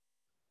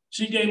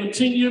 She gave a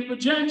 10-year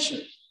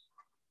projection.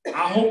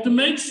 I hope to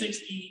make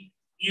 60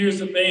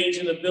 years of age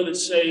in the village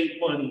save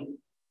money.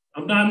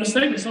 I'm not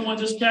mistaken. Someone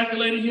just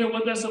calculated here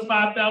what that's a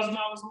 $5,000 a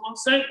month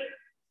saving.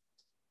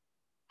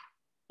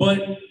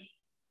 But are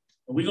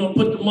we going to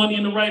put the money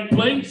in the right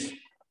place?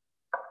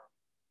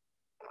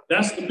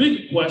 That's the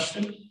big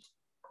question.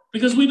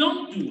 Because we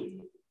don't do it.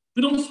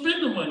 We don't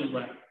spend the money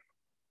right.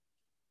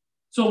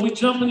 So we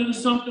jumping into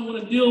something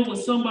with a deal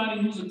with somebody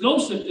who's a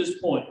ghost at this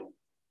point.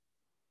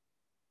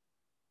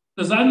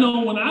 Because I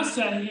know when I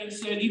sat here and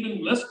said,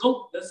 even let's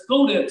go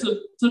there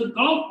to the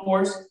golf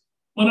course,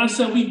 when I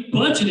said we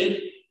budgeted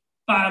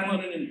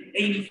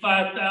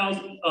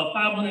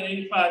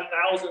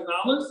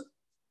 $585,000,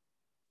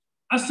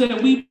 I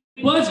said we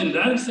budgeted.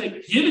 I didn't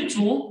say give it to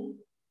them.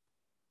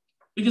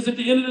 Because at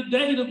the end of the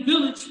day, the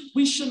village,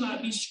 we should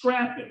not be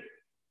scrapping.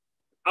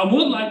 I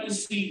would like to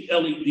see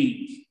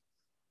LEDs.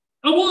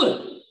 I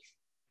would.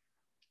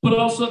 But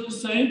also at the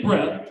same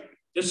breath,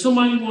 if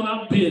somebody went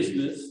out of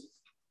business,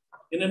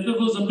 and if it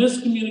was a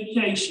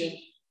miscommunication,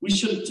 we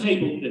should have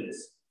tabled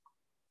this.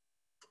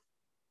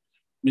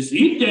 Ms.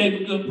 Eve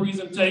gave a good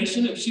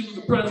presentation. If she was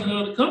the president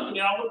of the company,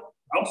 I would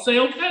say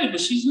okay, but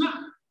she's not.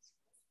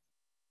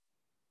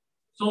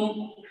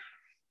 So,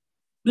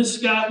 Ms.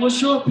 Scott, what's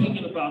your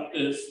opinion about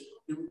this?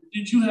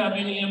 Did you have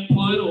any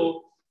input,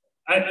 or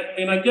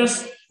I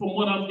guess from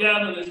what I'm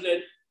gathering is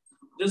that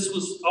this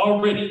was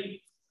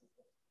already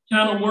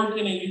kind of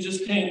working and you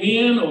just came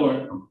in,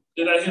 or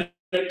did I hear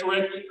that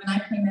correctly? When I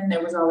came in,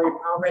 there was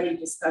already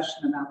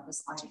discussion about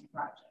this lighting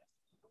project.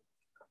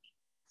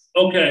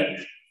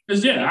 Okay,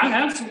 because yeah, I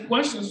have some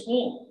questions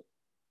for him,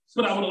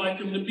 but I would like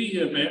him to be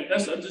here, man.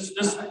 That's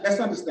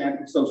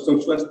understandable.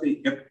 So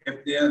trustee,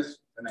 if there's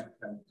an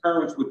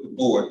concurrence with the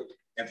board,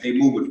 if they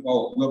move it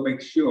forward, we'll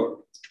make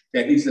sure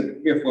that he's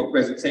here for a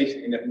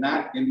presentation, and if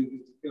not, then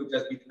he'll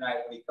just be tonight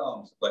when he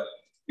comes. But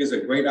it's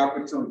a great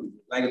opportunity to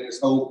light up this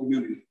whole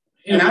community.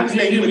 And I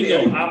understand here we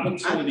go,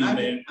 opportunity,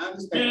 man. I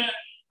understand. Man,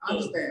 I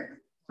understand.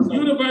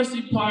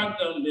 University Park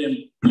done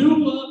been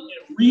blew up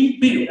and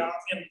rebuilt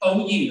in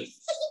 4 years.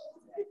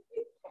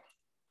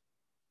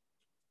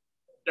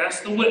 That's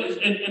the way,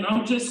 and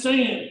I'm just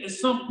saying, at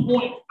some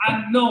point,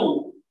 I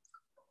know,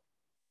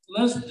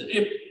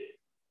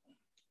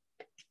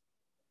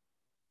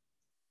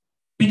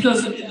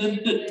 because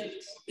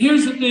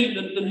here's the thing,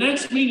 the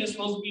next meeting is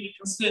supposed to be the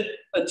consent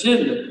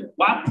agenda.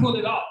 Why pull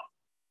it off?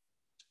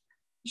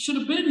 You should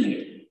have been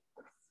here.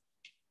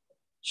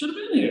 Should have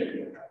been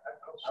here.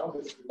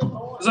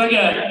 Because I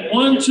got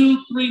 1,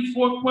 2, 3,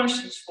 4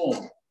 questions for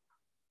him.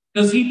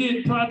 Because he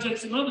did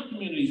projects in other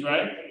communities,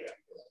 right?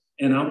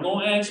 And I'm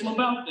going to ask him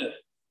about that.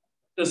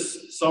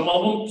 Because some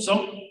of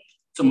them,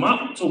 to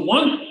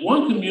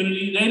one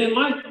community, they didn't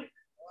like them.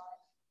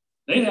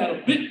 They had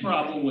a big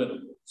problem with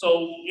it.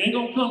 So you ain't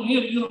gonna come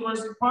here to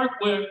University Park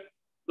where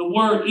the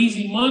word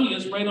easy money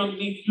is right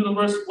underneath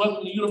University,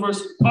 welcome to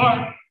University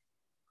Park.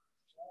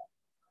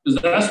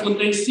 Because that's what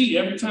they see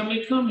every time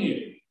they come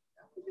here.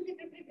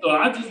 So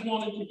I just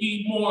wanted to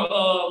be more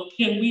of,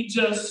 can we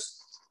just,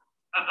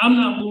 I'm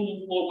not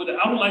moving forward with it.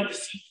 I would like to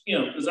see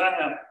him, because I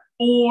have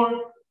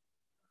 4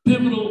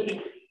 pivotal,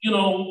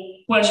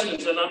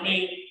 questions. And I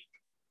mean,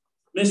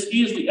 Ms.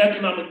 E is the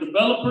economic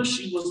developer.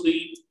 She was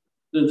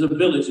the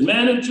village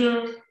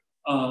manager.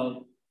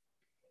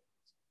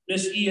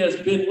 Ms. E has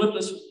been with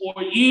us for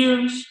 4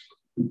 years.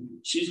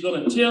 She's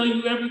gonna tell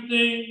you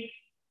everything,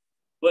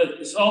 but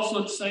it's also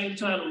at the same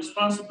time the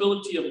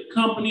responsibility of the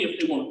company. If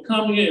they wanna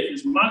come here, if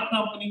it's my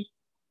company,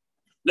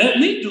 let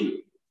me do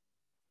it.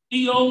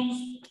 EO's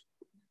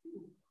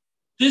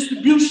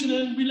distribution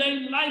and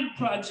related life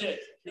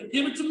project, they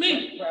give it to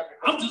me.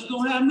 I'm just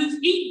gonna have Ms.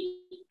 E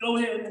go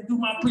ahead and do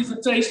my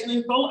presentation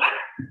and go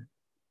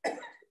out.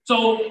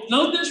 So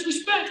no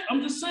disrespect,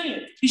 I'm just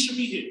saying, he should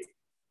be here.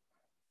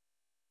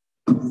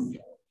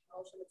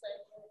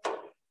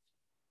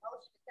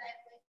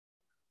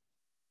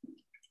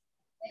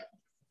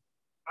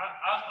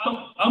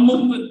 I'm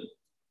moving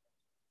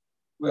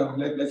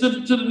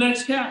to the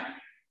next cap.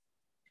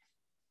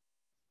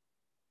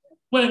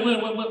 Wait,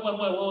 hold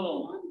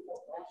on.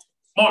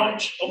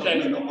 March, okay.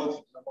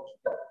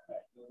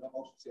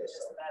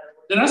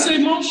 Did I say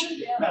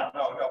motion? No.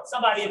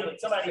 Somebody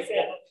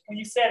said, when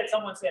you said it,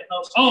 someone said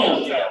motion. Oh,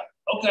 yeah.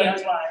 Okay.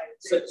 That's why.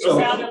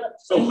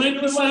 So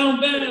make it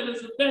sound bad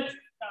as a veteran.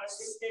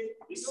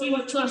 You see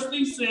what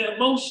trustee said,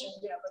 motion.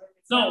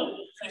 No,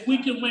 if we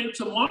can wait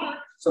till March.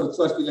 So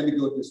trustee, let me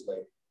do it this way.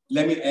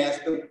 Let me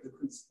ask the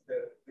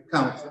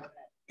council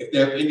if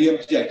there are any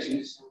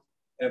objections.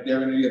 If there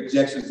are any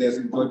objections, there's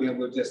a majority, and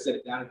we'll just sit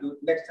it down and do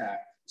it next time.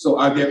 So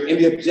are there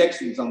any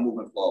objections on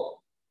moving forward?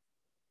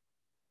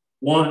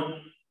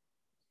 1,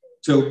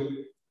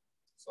 2.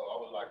 So I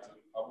would like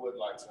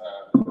to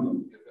have,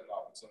 give an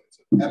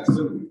opportunity to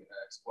absolutely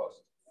ask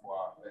questions before I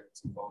make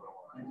to vote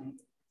on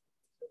it.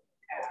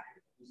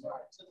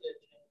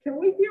 Can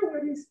we hear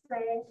what he's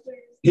saying,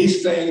 please?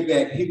 He's saying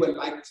that he would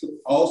like to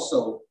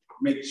also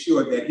make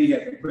sure that he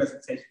has a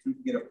presentation to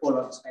get a full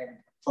understanding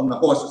from the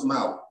horse's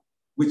mouth,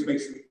 which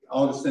makes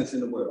all the sense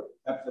in the world.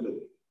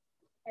 Absolutely.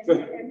 It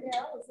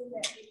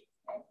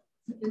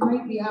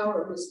might be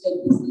our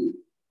mistake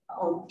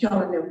on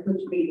telling them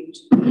which meeting to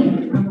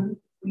attend.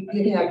 We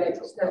did have that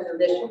discussion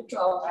that you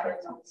talked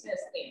about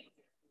since then.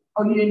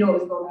 Oh, you didn't know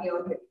it was going to be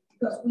on here?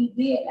 Because we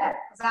did that,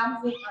 because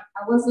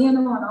I was in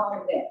on all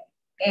of that.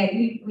 And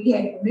we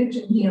had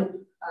mentioned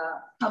him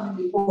coming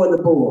before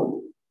the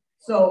board.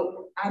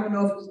 So I don't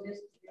know if it's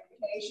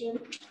miscommunication,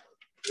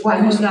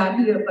 why he's not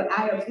here, but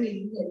I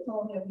agree. We had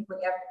told him he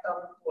would have to come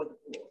before the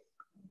board.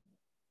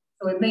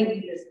 So it may be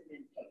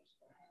miscommunication.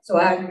 So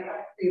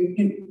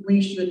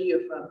we should hear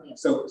from him.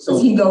 So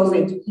he goes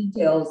into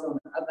details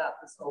about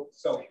this whole.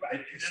 So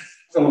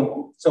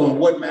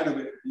what matter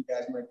if you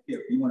guys might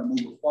hear? You want to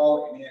move it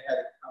forward and then have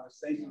a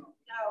conversation?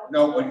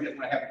 No, or you just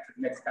want to have it to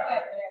the next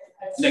time.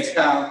 Next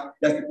time,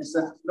 that's the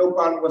consensus. No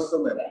problem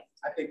whatsoever.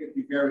 I think it'd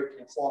be very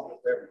informative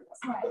for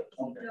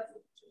everyone.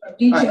 Right.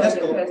 Details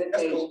in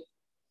presentation.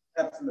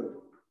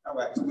 Absolutely. All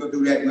right, so we'll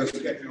do that. We'll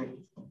schedule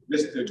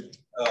Mr.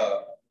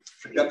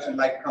 Production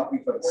Light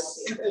Company for the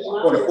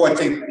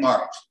 14th of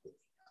March.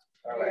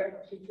 All right.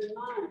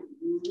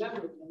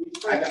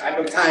 I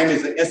know time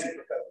is an essence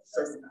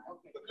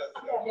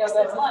because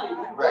that's money.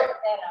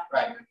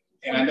 Right.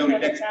 And I know the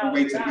next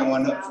rates are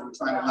going up, so we're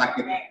trying to lock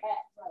it in.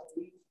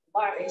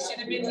 He should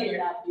have been here.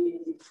 I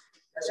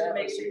should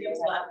make sure he was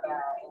locked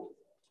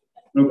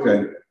in. Okay.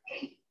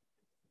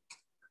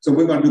 So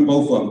we're going to do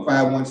both of them,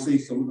 5-1C.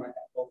 So we're going to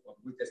have both of them.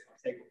 We're just going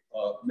to take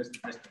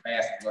Mr.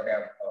 Bass, and we'll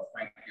have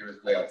Frank here as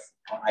well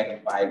on item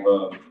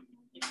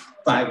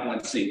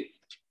 5-1C.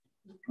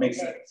 Makes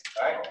sense.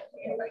 All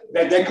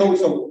right. That goes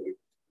so.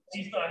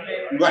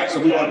 Right. So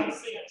we want.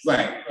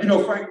 Right. You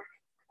know, Frank.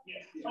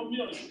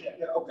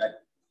 Yeah. Okay.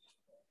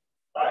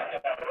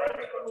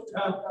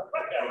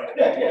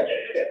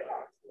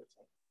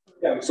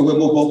 Yeah. So we'll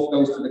move both of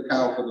those to the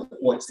cow for the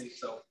 14th.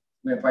 So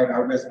we invite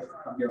our residents to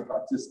come here and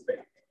participate.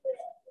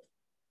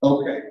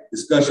 Okay.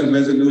 Discussion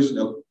resolution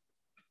of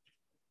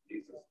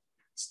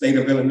State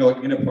of Illinois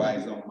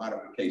Enterprise Zone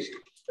modification.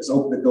 Let's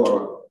open the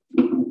door.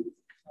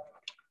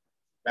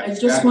 I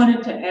just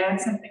wanted to add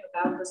something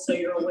about this so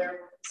you're aware of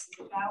what this is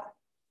about.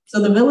 So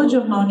the Village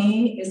of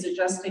Monee is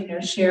adjusting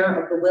their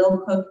share of the Will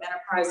Cook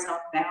Enterprise Zone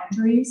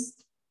boundaries.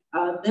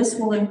 This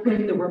will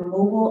include the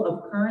removal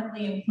of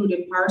currently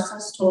included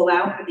parcels to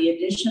allow for the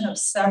addition of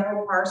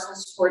several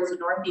parcels towards the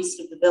northeast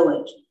of the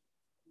village.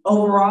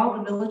 Overall,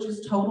 the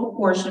village's total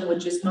portion,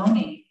 which is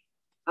Monee,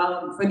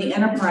 for the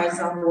enterprise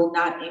zone will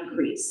not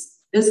increase.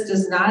 This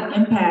does not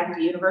impact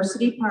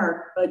University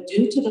Park, but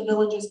due to the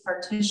village's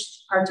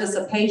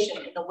participation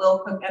in the Will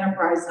Cook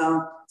Enterprise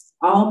Zone,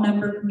 all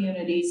member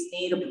communities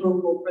need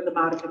approval for the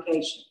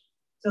modification.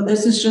 So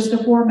this is just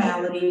a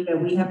formality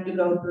that we have to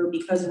go through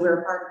because we're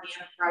a part of the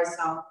enterprise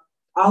zone.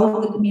 All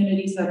of the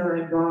communities that are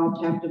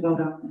involved have to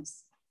vote on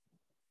this.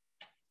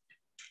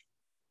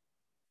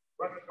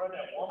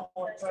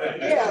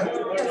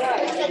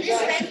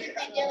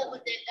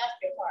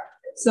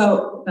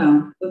 So,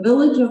 no, the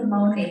village of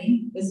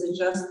Moni is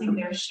adjusting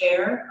their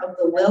share of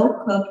the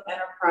Will Cook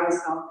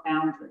Enterprise Zone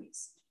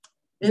boundaries.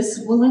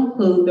 This will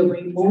include the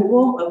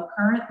removal of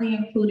currently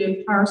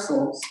included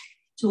parcels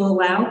to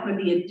allow for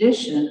the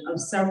addition of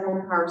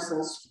several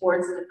parcels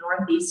towards the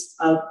northeast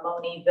of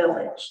Moni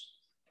Village.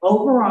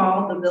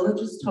 Overall, the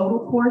village's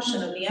total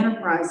portion of the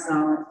enterprise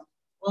zone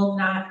will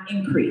not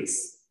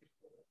increase.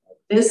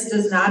 This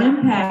does not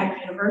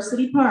impact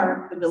University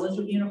Park, the village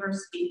of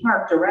University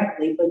Park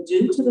directly, but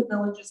due to the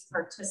village's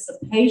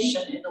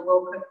participation in the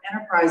Will Cook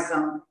Enterprise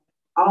Zone,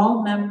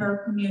 all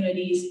member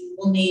communities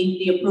will need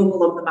the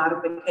approval of the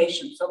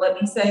modification. So let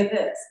me say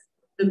this,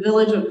 the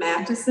village of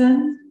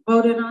Matheson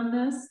voted on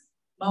this,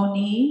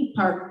 Moni,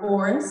 Park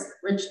Forest,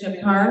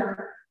 Richton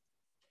Park,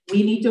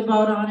 we need to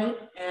vote on it,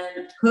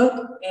 and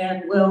Cook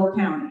and Will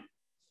County.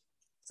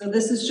 So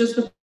this is just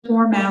a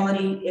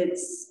formality.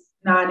 It's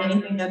not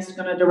anything that's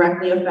going to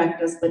directly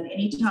affect us, but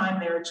anytime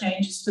there are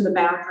changes to the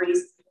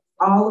boundaries,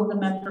 all of the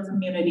member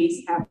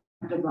communities have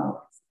to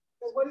vote.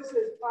 So what is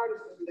this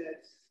partisan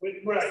that?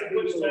 Which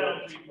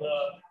boundary?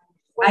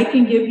 I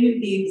can give you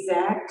the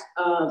exact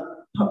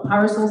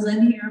parcels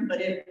in here,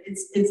 but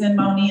it's in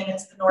Moni and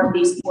it's the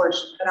northeast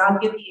portion, but I'll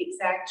get the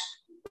exact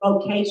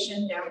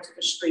location down to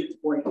the street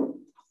for you.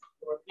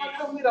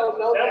 How come we don't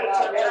know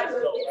that?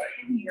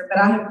 It's in here, but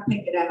I have to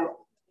pick it out.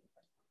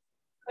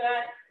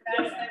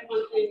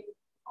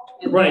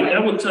 Right,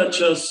 that would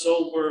touch us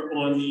over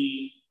on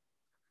the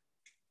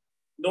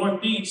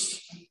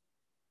northeast.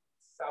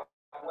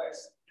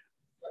 Southwest.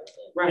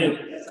 Right,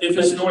 if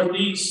it's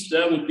northeast,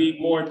 that would be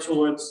more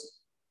towards,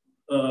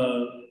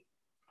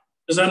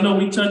 because I know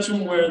we touch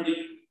them where the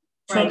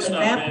trucks but stop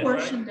that at,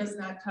 portion right? does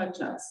not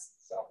touch us.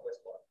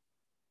 Southwest part.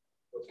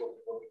 Which will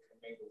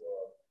commingle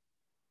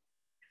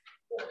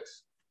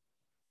forest.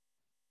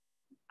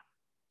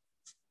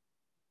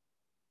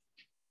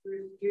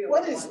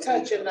 What is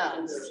touching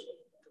us?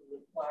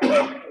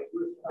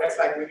 That's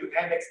like when you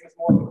annex this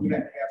more, you have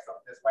to have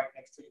something that's right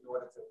next to you in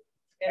order to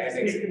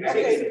annex it.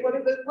 Okay, what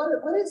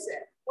is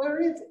that?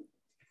 Where is it?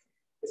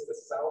 It's the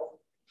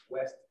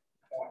southwest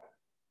corner.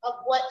 Of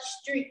what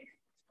street?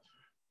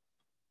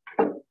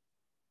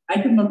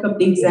 I can look up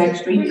the exact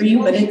street for you,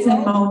 but it's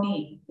in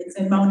Moni. It's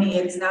in Moni.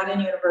 It's not in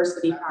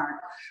University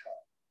Park.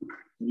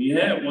 We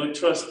had one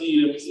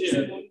trustee that was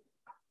here.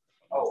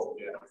 Oh,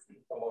 yeah.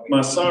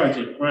 My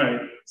sergeant, right.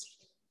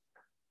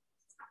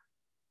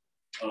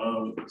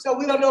 So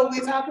we don't know what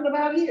we're talking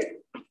about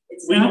here.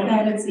 It's not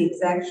that, it's the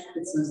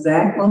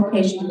exact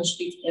location of the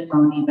street in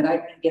Moni, but I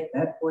can get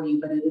that for you,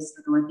 but it is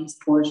the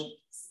northeast portion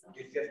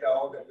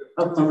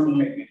of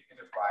Moni.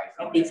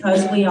 And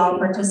because we all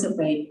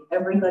participate,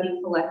 everybody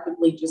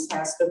collectively just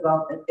has to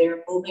vote that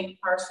they're moving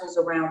parcels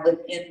around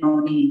within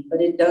Moni, but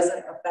it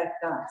doesn't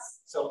affect us.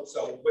 So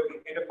what the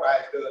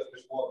enterprise does,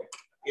 Ms. Morgan,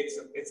 it's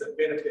a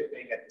benefit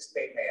thing that the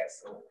state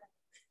has. So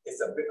it's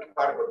a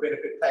part of a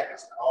benefit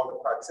package. All the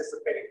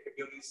participating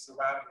communities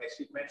surrounding that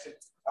she mentioned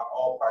are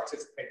all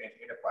participating in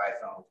the enterprise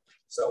zone.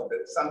 So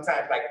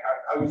sometimes, like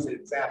I'll use an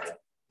example.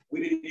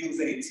 We didn't use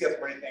any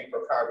tip or anything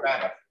for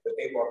Carvana, but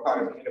they were a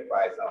part of the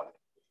enterprise zone.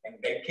 And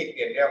they kicked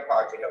in their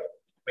part to help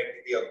make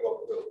the deal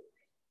go through.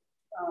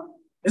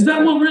 Is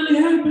that what really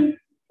happened?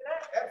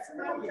 I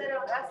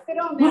sit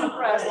on the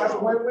enterprise. That's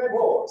what it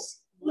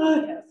was.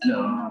 What?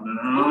 No,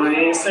 I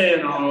ain't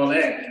saying all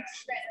that.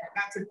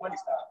 Not too money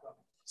stuff.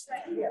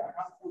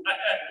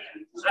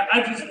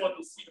 I just want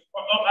to see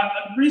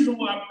the reason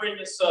why I bring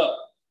this up,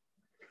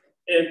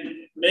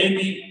 and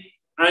maybe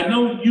I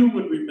know you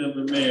would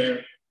remember,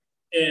 Mayor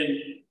and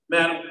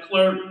Madam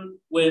Clerk,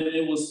 when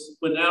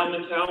Al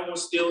McCown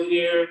was still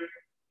here,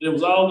 there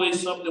was always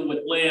something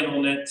with land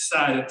on that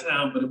side of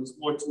town, but it was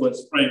more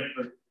towards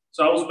Frankfurt.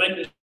 So I was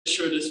making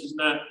sure this was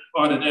not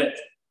part of that.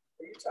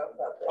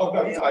 Oh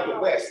no, he's talking about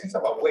the west. He's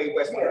talking about way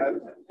west.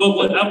 But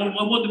what I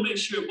wanted to make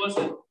sure it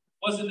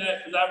wasn't that,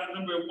 because I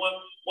remember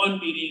one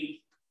meeting,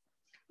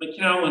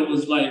 McCowan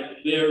was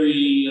like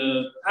very,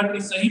 how can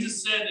he say, he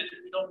just said that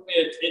if we don't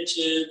pay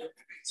attention,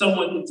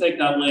 someone can take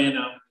our land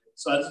out.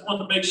 So I just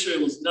wanted to make sure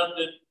it was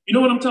nothing. You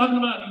know what I'm talking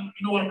about?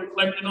 You know what I'm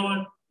reflecting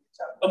on?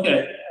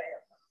 Okay.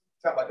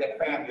 Talk about that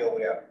family over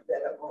there.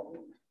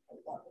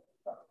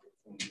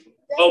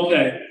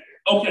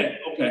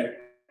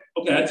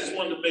 Okay, I just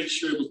wanted to make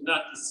sure it was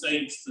not the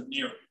same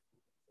scenario.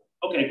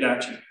 Okay,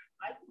 gotcha. Are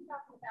you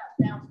talking about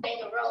down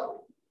State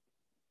Road?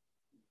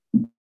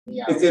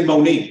 It's in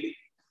Monique.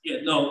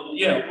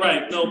 Yeah,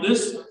 right. No,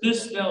 this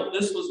was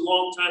a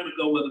long time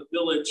ago where the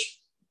village,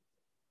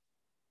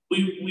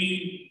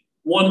 we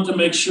wanted to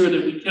make sure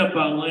that we kept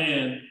our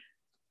land,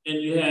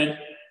 and you had,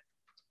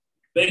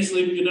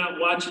 basically, if you're not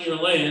watching your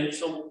land,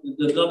 so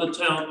another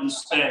town will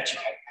snatch it,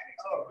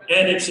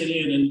 annex it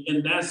in,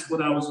 and that's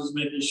what I was just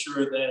making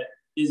sure that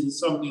isn't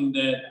something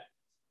that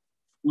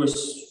we're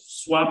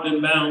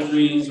swapping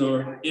boundaries,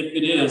 or if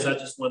it is, I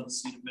just wanted to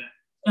see the map.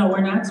 No,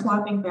 we're not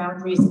swapping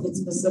boundaries. It's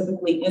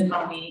specifically in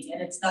Maumee,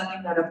 and it's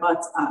nothing that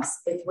abuts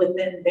us. It's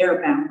within their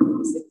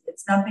boundaries.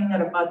 It's nothing that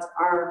abuts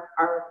our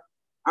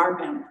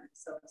boundaries.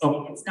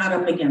 So it's not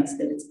up against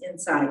it. It's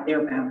inside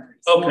their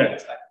boundaries. Okay.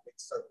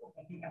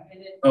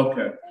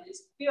 Okay. And it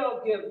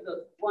still gives us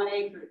 1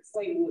 acre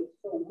Claywood,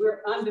 so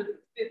we're under the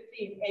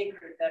 15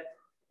 acres that's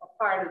a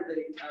part of the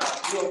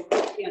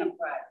WUPC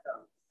enterprise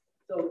zone.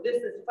 So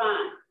this is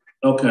fine.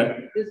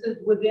 Okay. This is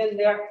within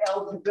their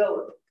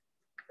eligibility.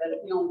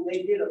 That, you know,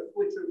 they did a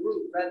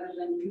switcheroo rather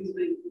than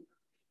using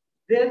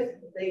this,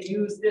 they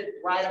used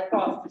it right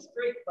across the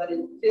street, but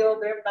it's still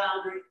their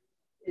boundary.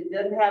 It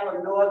doesn't have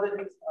a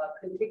northern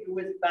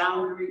contiguous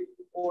boundary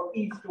or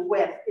east or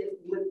west. It's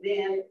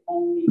within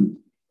only.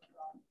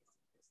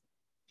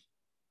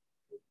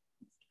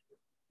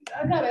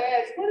 I gotta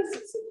ask, what is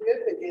the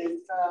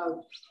significance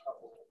of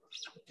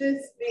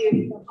this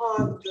being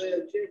on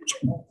the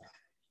agenda?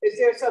 Is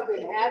there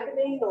something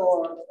happening,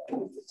 or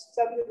is it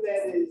something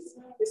that is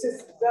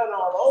this done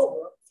all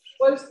over?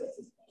 What is the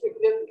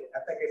significance? I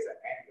think it's an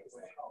annual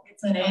thing.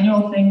 It's an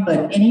annual thing,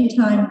 but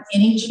anytime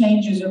any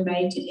changes are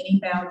made to any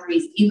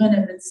boundaries, even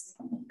if it's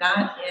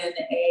not in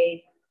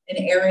an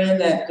area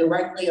that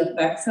directly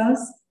affects us,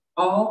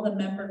 all the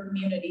member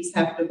communities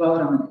have to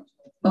vote on it.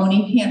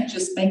 Maumee can't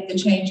just make the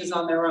changes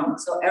on their own.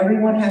 So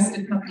everyone has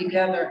to come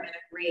together and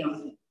agree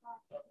on it.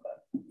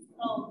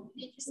 So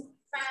did you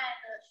find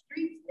the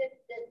streets that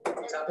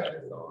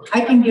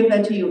I can give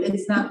that to you.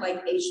 It's not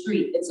like a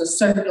street. It's a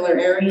circular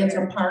area. It's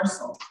a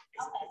parcel.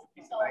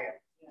 okay, so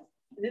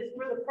This is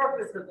for the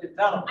purpose of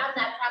development. I'm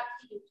not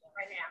talking to you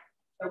right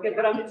now. Okay,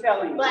 but I'm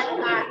telling you. But I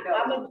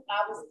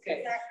was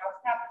okay.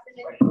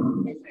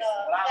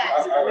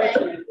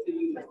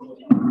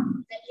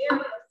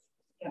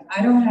 Yeah,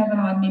 I don't have it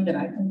on me, but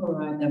I can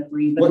provide that for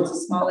you. But it's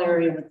a small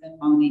area within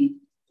Maumee.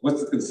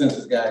 What's the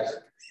consensus, guys?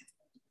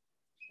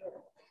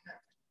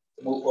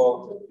 Move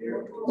forward.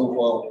 Move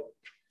forward.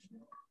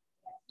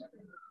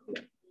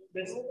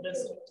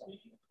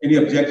 Any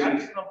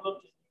objections?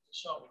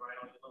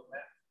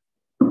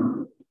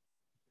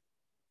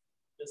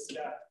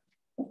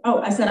 Oh,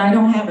 I said I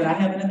don't have it. I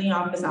have it in the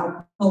office.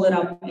 I'll pull it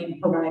up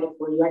and provide it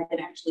for you. I can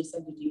actually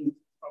send it to you.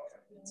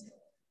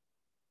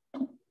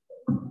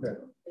 Okay.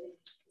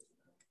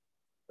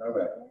 All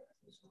right.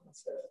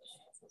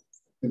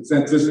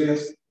 Consensus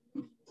is?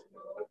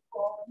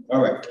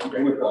 All right,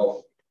 move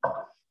forward.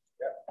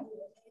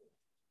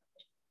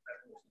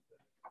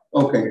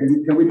 Okay,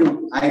 can we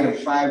do item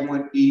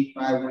 51E,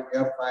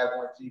 51F,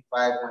 51G,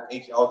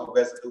 51H, all the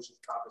resolutions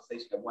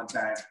conversation at one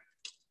time?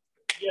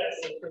 Yes.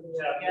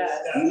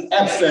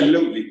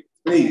 Absolutely.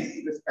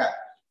 Please, Ms. Pat.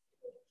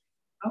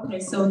 Okay,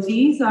 so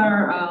these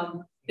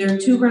are, there are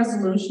 2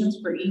 resolutions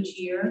for each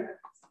year.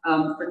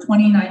 For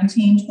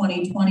 2019,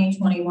 2020,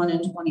 21,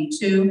 and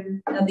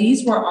 22. Now,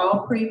 these were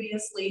all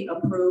previously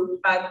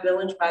approved by the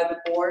village, by the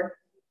board,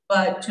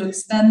 but to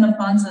expend the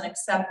funds and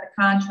accept the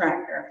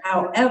contractor.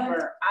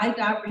 However,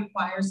 IDOT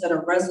requires that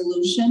a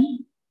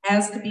resolution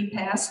has to be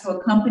passed to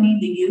accompany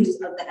the use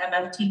of the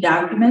MFT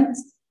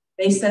documents.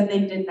 They said they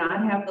did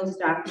not have those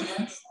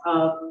documents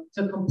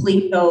to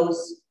complete the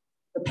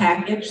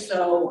package.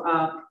 So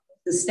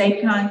the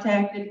state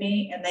contacted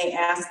me and they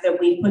asked that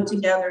we put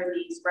together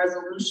these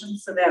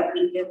resolutions so that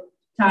we can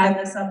tie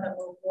this up and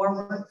move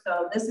forward.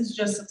 So this is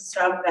just some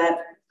stuff that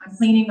I'm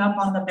cleaning up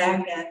on the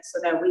back end so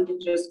that we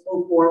can just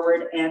move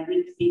forward and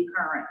we can be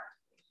current.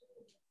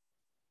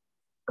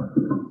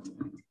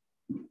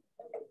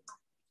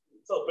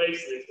 So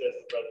basically it's just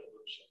a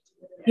resolution.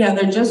 Yeah,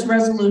 they're just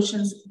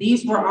resolutions.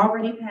 These were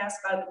already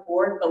passed by the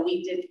board, but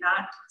we did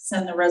not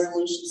send the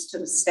resolutions to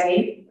the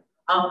state.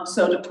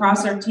 So to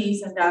cross our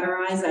T's and dot our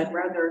I's, I'd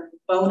rather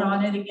vote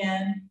on it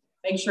again,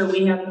 make sure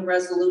we have the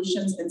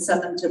resolutions and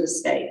send them to the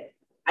state.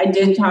 I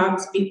did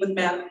speak with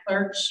Madam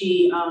Clerk.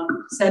 She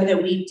said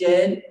that we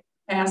did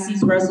pass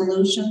these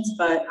resolutions,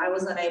 but I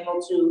was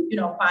unable to,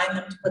 find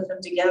them to put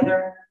them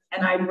together.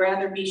 And I'd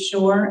rather be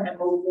sure and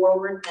move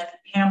forward than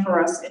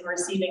hamper us in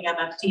receiving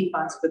MFT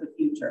funds for the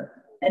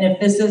future. And if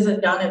this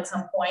isn't done at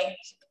some point,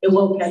 it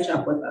will catch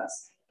up with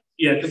us.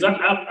 Yeah, because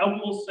I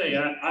will say,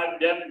 I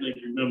definitely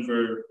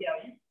remember. Yeah,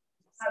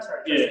 I'm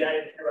sorry. Yeah,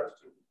 I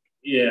interrupted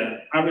you.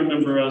 Yeah, I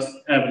remember us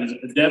having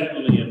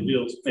definitely a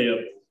bills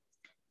payable.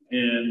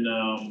 And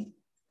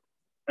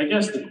I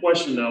guess the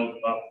question I was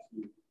about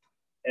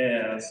to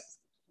ask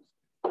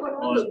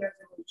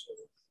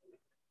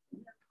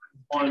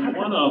on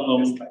one of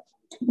them.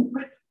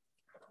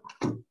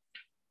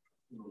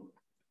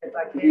 If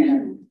I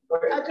can.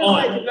 I just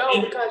like to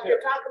know because you're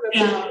talking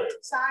about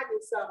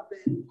signing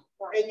something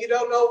and you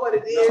don't know what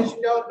it is,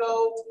 you don't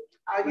know,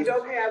 you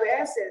don't have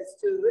access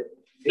to it.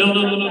 No.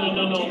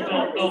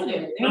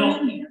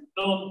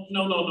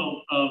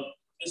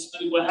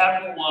 What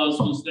happened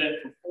was that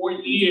for 4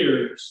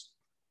 years,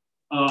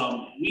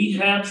 we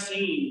have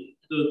seen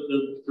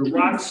the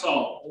rock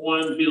salt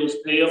on bills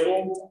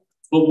payable,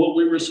 but what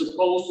we were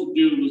supposed to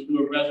do was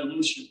do a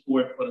resolution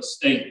for it for the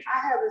state. I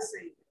haven't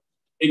seen it.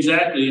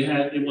 Exactly,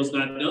 it was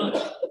not done.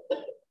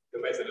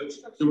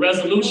 resolution. The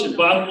resolution,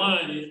 bottom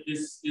line,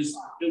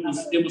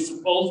 it was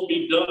supposed to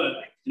be done,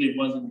 and it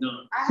wasn't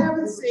done. I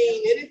haven't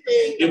seen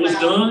anything. It was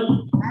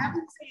done? I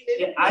haven't seen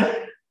anything. I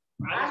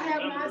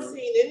have not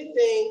seen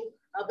anything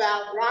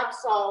about rock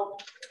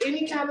salt,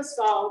 any kind of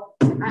salt.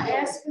 I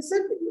asked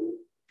specifically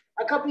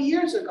a couple of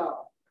years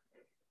ago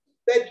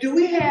that do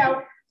we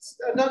have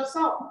enough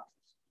salt?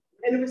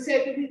 And it was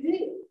said that we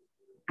did.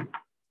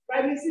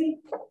 Right, Missy?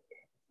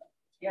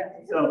 Yeah.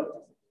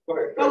 So,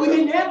 but we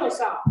didn't have no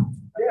salt.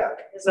 Yeah.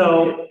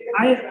 So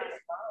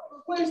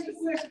Where's the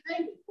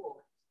thing for?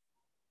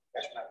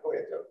 Go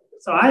ahead, Joe.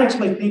 So I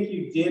actually think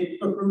you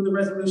did approve the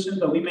resolution,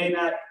 but we may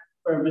not,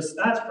 for Ms.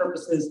 Scott's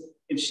purposes,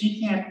 if she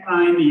can't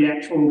find the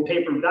actual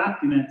paper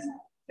documents,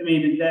 I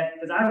mean,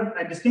 that, because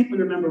I distinctly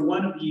remember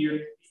one of the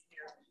year,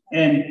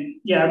 and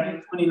yeah,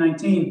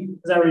 2019,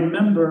 because I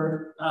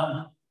remember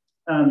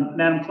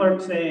Madam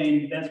Clerk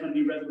saying that's going to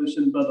be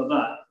resolution, blah, blah,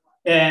 blah.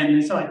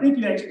 And so I think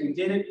you actually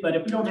did it, but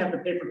if we don't have the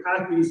paper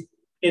copies,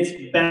 it's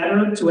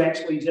better to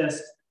actually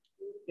just,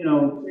 you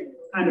know,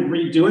 kind of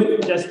redo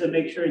it just to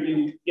make sure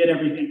you get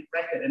everything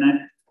corrected.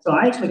 And so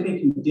I actually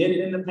think you did it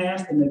in the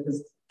past, and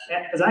because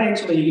I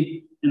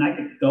actually, and I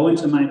could go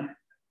into my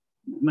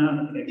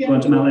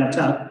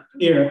laptop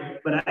here,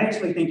 but I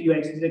actually think you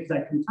actually did, because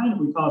I can kind of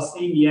recall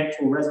seeing the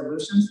actual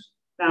resolutions.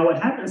 Now,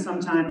 what happens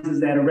sometimes is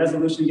that a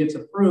resolution gets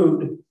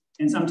approved,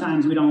 and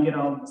sometimes we don't get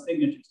all of the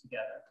signatures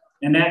together.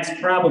 And that's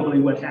probably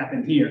what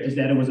happened here, is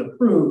that it was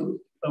approved,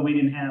 but we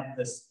didn't have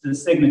the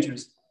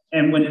signatures.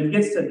 And when it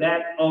gets to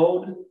that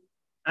old,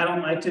 I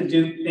don't like to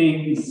do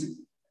things,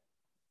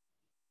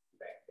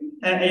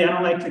 I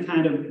don't like to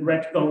kind of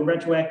go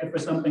retroactive for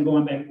something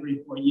going back 3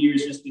 or 4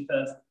 years, just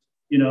because,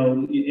 you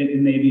know,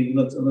 it maybe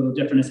looks a little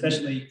different,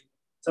 especially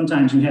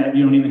sometimes you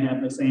don't even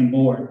have the same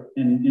board.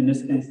 And in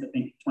this case, I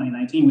think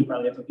 2019, we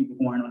probably have some people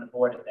who weren't on the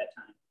board at that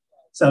time.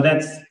 So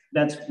that's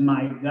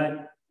my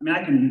gut. I mean,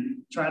 I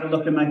can try to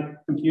look at my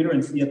computer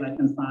and see if I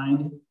can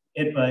find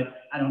it, but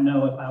I don't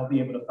know if I'll be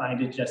able to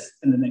find it just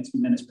in the next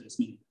few minutes for this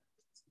meeting.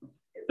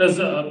 Because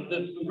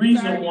the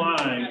reason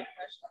why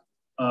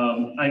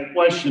I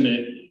question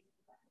it,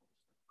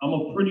 I'm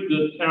a pretty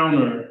good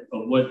counter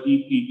of what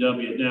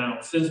DPW now.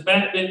 Since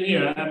back then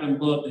here, I haven't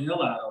bugged the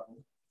hell out of them.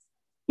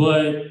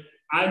 But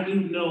I do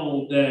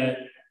know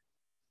that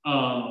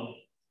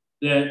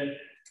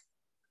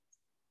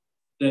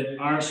that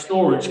our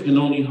storage can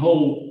only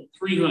hold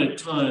 300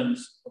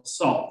 tons of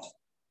salt.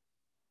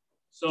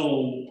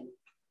 So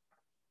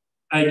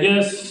I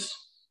guess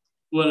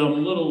what I'm a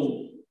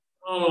little,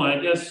 I don't know, I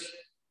guess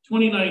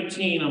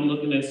 2019, I'm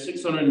looking at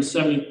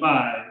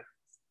 675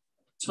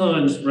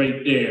 tons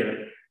right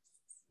there,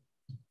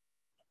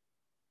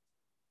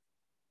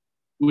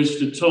 which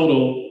the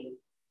total,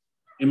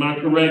 am I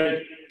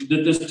correct,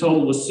 that this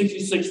total was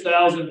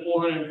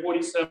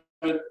 $66,447?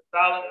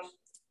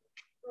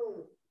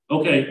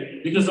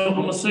 Okay, because I'm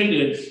gonna say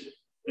this,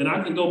 and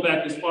I can go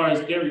back as far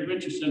as Gary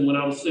Richardson when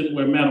I was sitting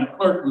where Madam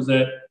Clerk was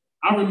at.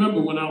 I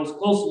remember when I was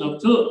close enough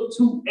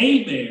to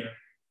a mayor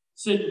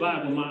sitting by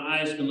where my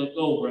eyes can look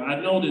over. I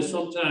know that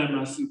sometimes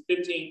I see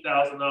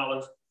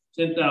 $15,000,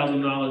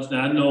 $10,000.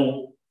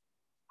 Now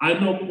I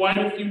know quite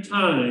a few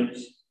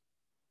times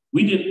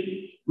we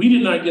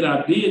did not get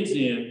our bids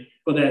in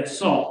for that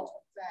salt.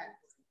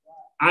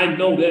 I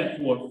know that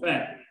for a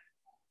fact.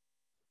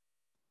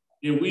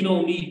 And we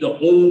don't need the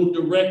old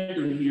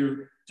director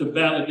here to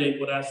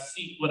validate what I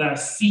see.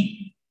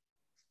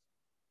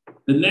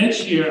 The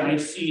next year I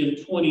see in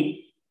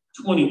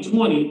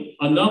 2020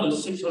 another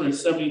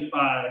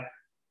 675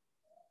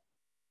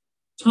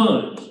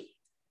 tons.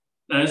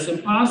 Now it's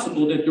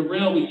impossible that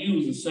Darrell would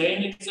use the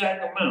same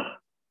exact amount.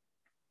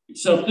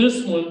 Except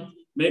this one,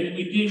 maybe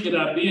we did get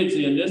our bids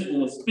in. This one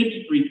was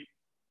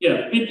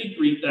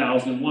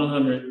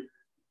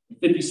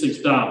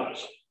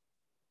 $53,156.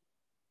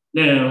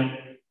 Now,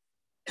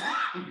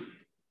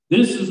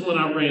 this is when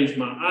I raised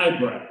my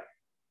eyebrow.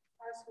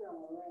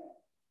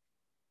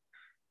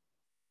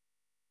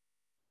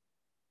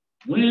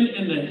 When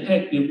in the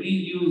heck did we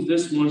use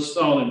this much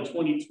salt in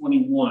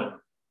 2021?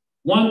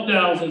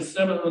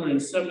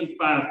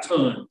 1,775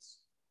 tons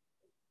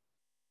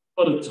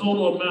for the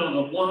total amount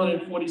of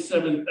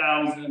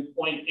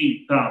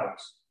 $147,000.8.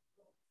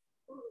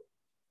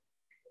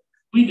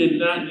 We did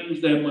not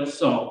use that much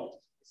salt.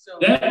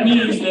 That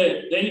means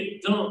that they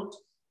dumped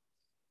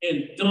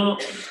and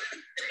dumped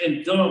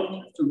and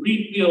dumped to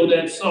refill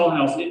that salt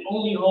house. It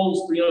only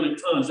holds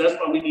 300 tons. That's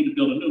why we need to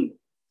build a new one.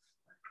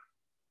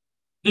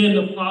 Then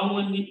the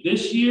following,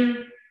 this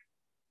year,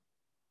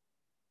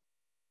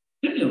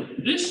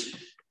 this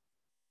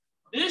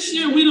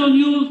year we don't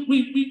use,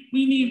 we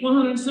need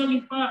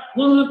 175,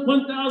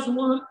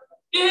 1,100.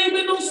 There ain't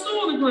been no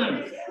snow on the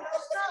ground.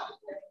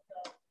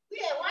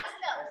 Yeah, watch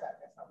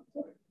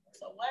that.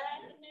 So what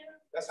happened there?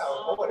 That's how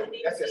it's ordered.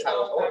 That's just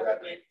how it's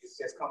ordered. It's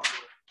just come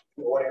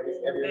to order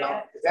every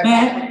month.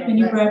 Matt, can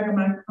you grab the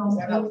microphone?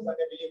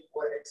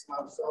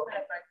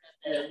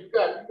 Yeah, you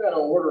got to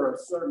order a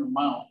certain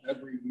amount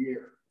every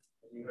year.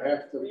 You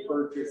have to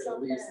purchase at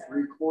least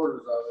 3/4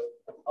 of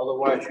it,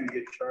 otherwise you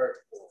get charged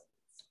for it.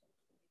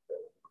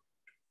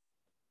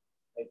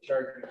 they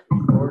charge you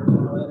for storage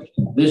and all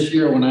that. This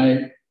year, when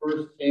I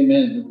first came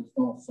in, there was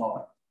no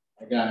salt.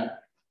 I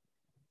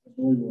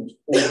believe it was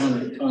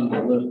 400 tons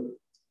delivered.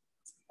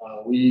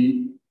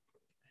 We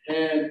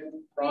had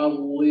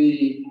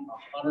probably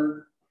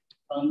 100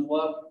 tons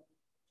left,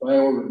 so I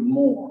ordered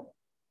more.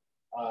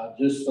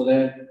 Just so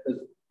that,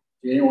 because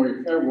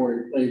January,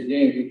 February plays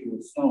games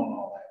with snow and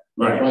all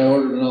that. Right. So I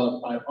ordered another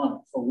 500.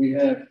 So we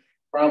have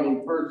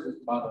probably purchased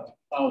about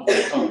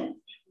 1,000 tons.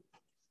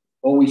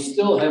 But we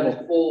still have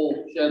a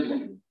full shed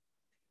limit.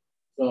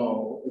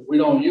 So if we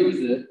don't use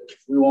it,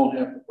 we won't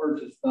have the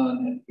purchase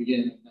done at the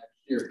beginning of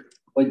next year.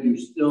 But you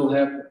still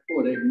have to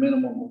put a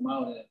minimum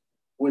amount in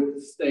with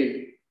the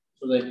state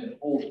so they can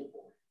hold it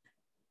for you.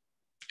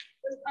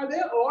 Are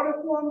there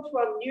order forms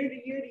from year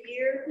to year to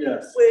year?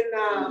 Yes. When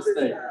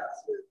the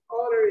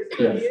order is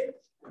Yes. year?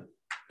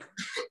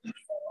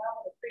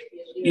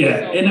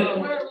 Yeah,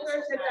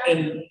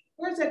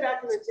 Where's that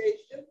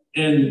documentation?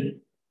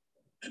 and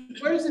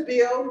Where's the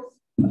bill?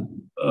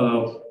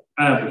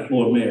 I have the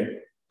floor,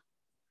 Mayor.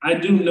 I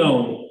do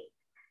know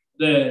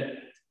that,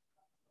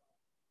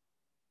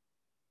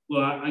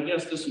 well, I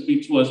guess this would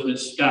be towards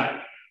Ms.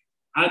 Scott.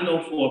 I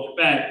know for a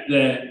fact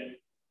that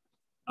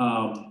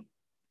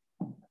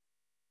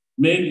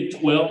maybe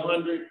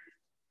 1,200.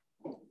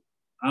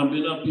 I've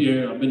been up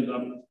here,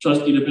 I'm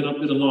trustee that's been up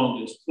here the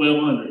longest.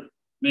 1,200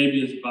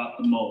 maybe is about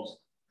the most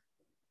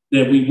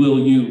that we will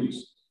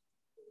use.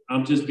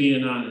 I'm just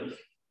being honest.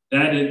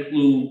 That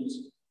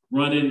includes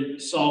running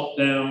salt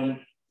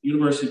down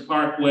University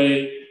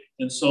Parkway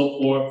and so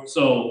forth.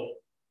 So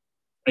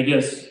I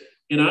guess,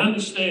 and I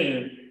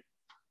understand,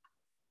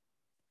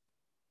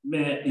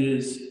 Matt,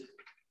 is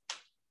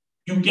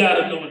you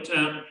gotta know a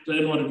time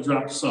in order to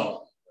drop the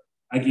salt.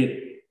 I get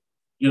it.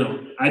 You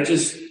know, I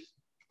just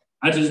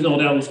know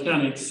that was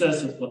kind of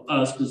excessive for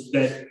us because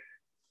that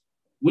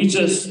we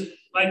just,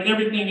 like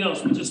everything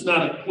else, we're just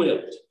not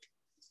equipped.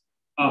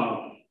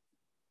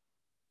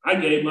 I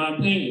gave my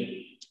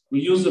opinion.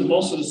 We're using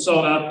most of the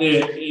salt out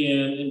there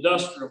in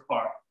Industrial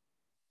Park.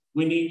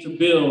 We need to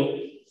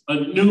build a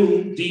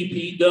new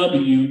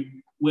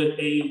DPW with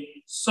a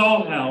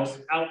salt house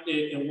out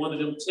there in one of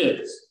them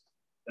tips.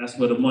 That's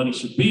where the money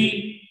should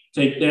be.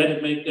 Take that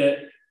and make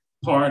that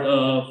part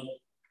of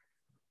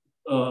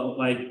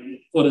like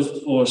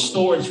for a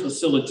storage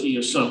facility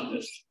or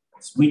something.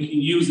 So we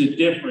can use it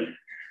different.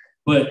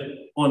 But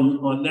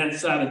on that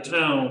side of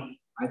town,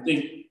 I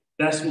think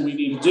that's what we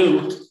need to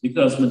do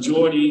because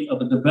majority of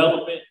the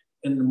development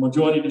and the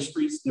majority of the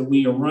streets that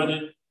we are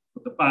running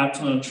with the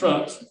 5-ton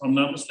trucks, if I'm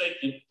not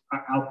mistaken,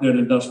 are out there in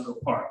Industrial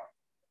Park.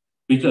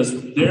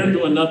 Because they're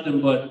doing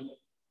nothing but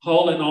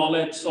hauling all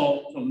that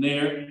salt from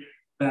there,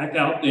 back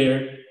out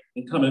there,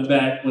 and coming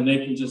back when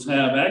they can just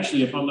have,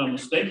 actually, if I'm not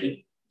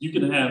mistaken, you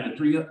can have the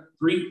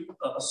three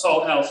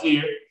salt house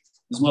here,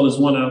 as well as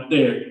one out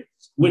there,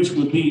 which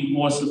would be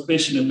more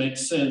sufficient and make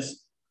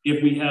sense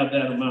if we have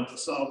that amount of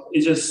salt.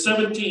 It's just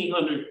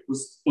 1,700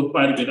 was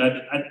quite a bit.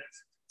 I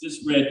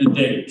just read the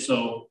date,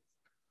 so,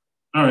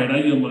 all right, I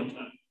yield my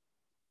time.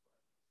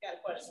 Got a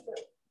question?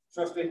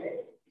 Trustee.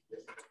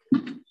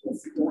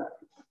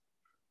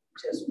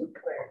 Just for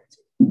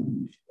clarity,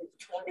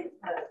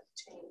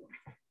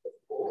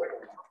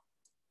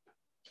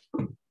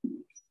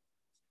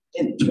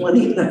 in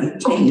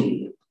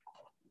 2019,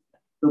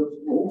 the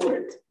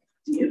board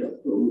did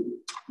approve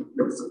the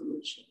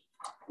resolution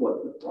for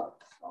the block.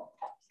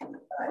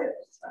 I have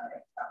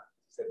signed up.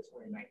 Said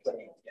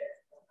 2019.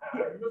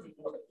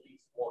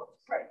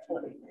 Right,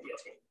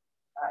 2019.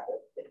 I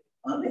have been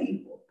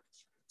unable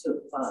to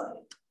find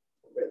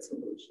a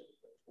resolution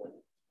for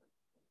 2020.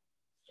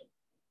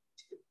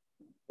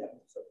 That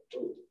was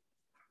approved.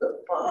 The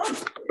funds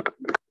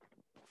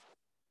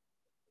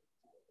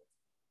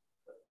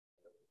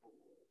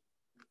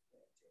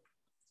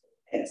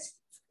as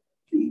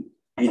the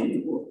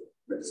annual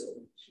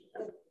resolution.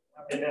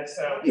 And that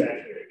sounds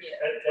accurate.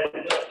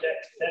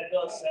 That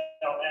does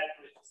sound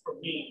accurate for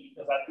me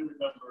because I do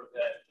remember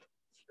that.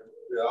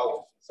 We're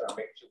always concerned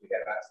making sure we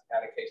had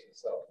allocation.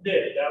 So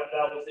Yeah,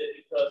 that was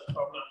it because if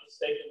I'm not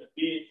mistaken, the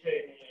bid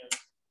came in,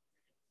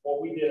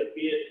 or we did a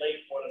bid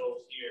late one of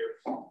those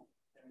years,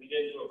 and we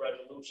didn't do a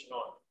resolution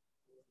on it.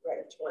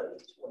 Right,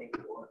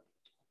 2021.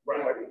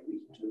 Right. Or did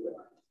we do it?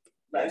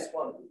 Last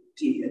one we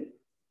did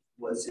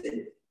was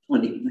in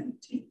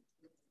 2019.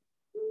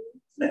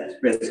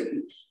 Last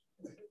resolution.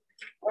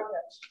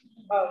 Okay.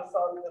 So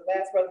the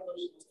last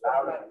resolution was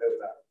 2019.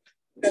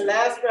 The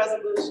last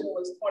resolution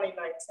was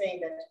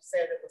 2019 that you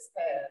said it was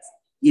passed.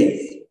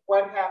 Yes.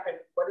 What happened?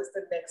 What is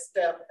the next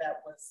step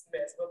that was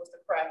missed? What was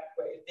the crack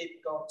where it didn't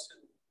go to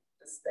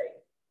the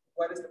state?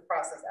 What is the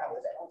process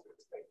after that?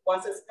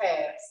 Once it's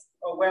passed,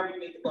 or where we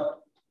need to go?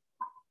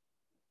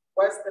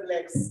 What's the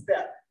next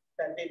step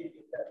that didn't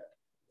get done?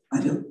 I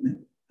don't know.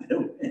 I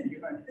don't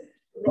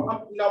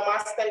know. No, my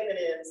statement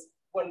is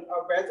when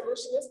a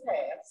resolution is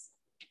passed,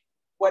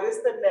 what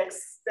is the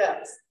next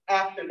steps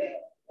after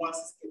that once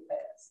it's get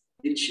passed?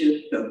 It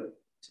should go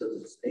to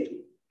the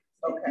state.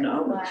 Okay.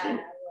 Acknowledge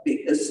it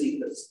because see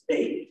the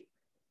state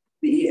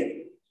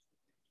being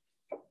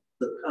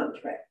the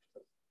contract.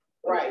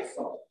 Right.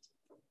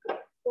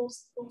 Who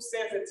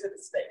sends it to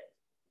the state?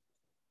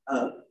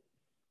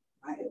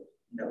 I have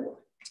no.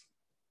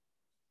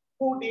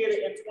 Who did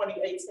it in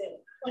 2018?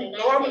 We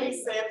normally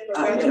send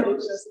the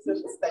resolutions to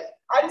the state.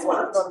 I just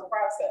want to know the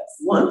process.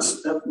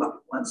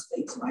 Once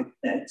things like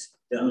that's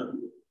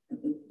done and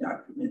the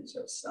documents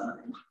are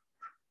signed,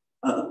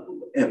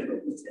 whoever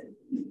was in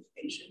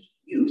communication,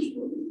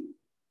 usually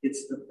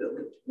it's the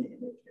village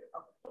manager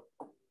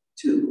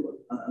to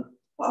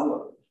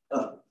follow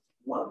up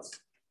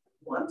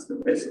once the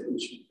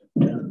resolutions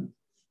are done,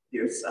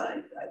 they're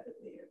signed by the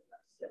mayor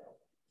myself.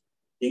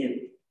 Then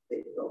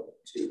they go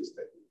to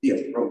the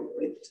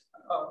appropriate.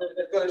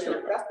 The village,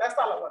 that's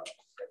all I want.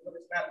 The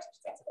village manager.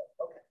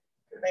 Okay.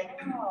 Thank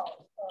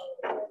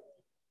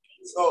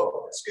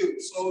you.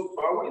 So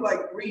are we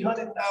like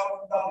 $300,000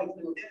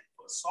 in debt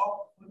for salt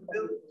for the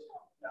village?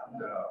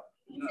 No.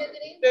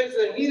 There's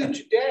a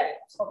huge debt.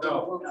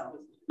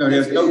 No,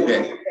 there's no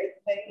debt.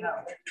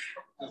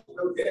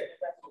 No debt.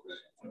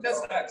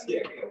 That's not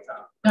clear.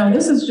 No,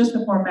 this is just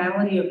the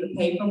formality of the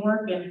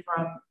paperwork, and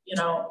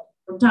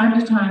from time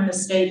to time, the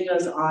state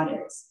does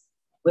audits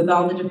with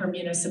all the different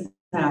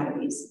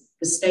municipalities.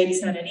 The state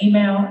sent an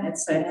email and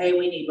said, hey,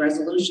 we need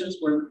resolutions.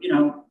 We're,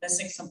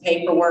 missing some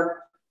paperwork.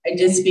 I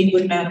did speak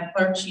with Madam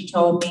Clerk. She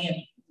told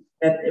me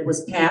that it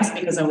was passed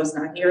because I was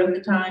not here at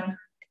the time.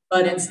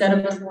 But instead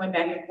of us going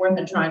back and forth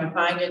and trying to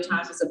find it,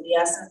 time is of the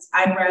essence.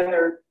 I'd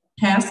rather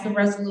pass the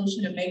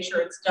resolution and make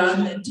sure it's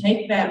done than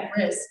take that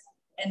risk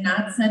and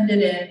not send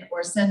it in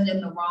or send in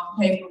the wrong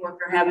paperwork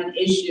or have an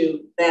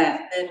issue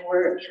that then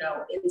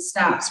it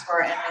stops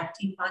for our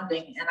MFT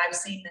funding. And I've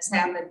seen this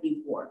happen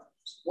before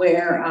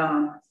where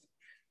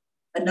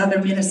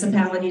another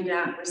municipality did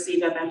not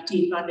receive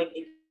MFT funding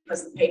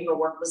because the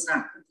paperwork was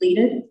not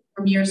completed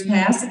from years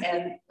past.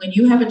 And when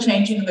you have a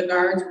changing of the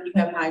guards, when you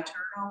have high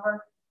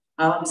turnover,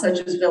 such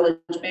as village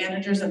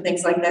managers and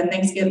things like that,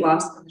 things get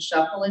lost in the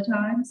shuffle at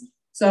times.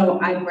 So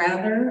I'd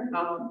rather,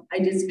 I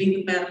did speak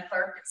with Madam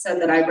Clerk and said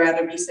that I'd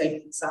rather be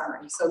safe than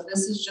sorry. So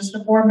this is just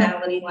a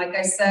formality. Like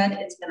I said,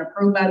 it's been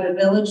approved by the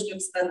village to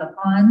expend the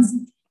funds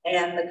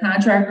and the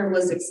contractor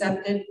was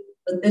accepted,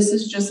 but this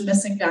is just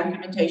missing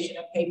documentation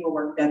and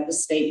paperwork that the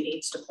state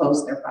needs to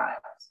close their files.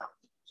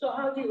 So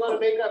how do you want to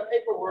make up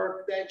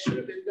paperwork that should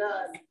have been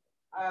done?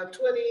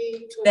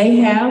 They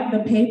have the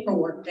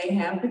paperwork, they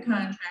have the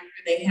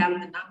contractor, they have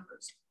the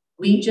numbers.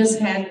 We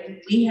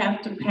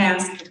have to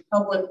pass the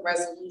public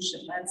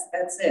resolution.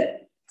 That's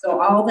it. So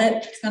all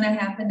that's going to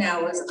happen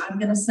now is I'm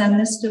going to send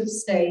this to the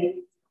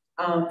state,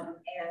 and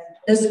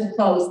this will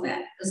close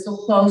that. This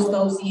will close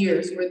those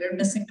years where they're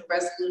missing the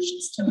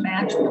resolutions to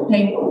match the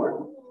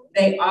paperwork.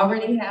 They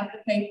already have the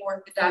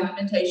paperwork, the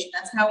documentation.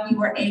 That's how we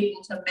were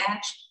able to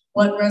match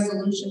what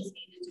resolutions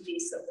needed to be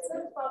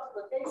submitted.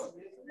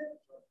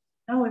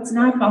 No, it's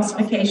not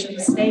falsification.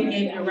 The state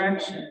gave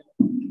direction.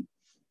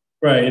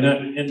 Right,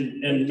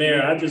 and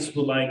Mayor, I just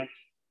would like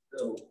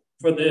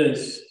for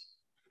this,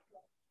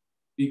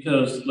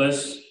 because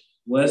let's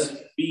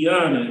be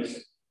honest,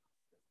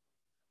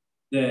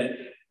 that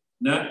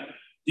not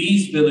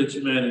these village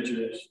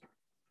managers,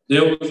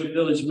 there was a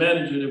village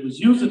manager that was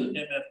using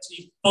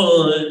MFT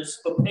funds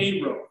for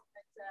payroll.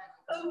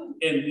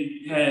 And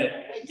we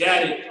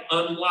got it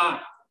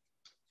unlocked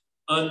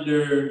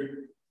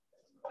under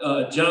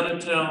John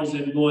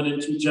Townsend going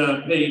into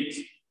John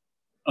Pate's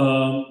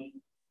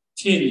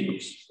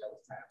tenures.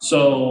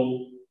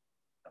 So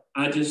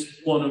I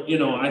just want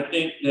to, I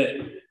think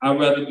that I'd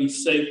rather be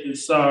safe than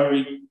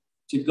sorry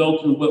to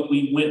go through what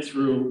we went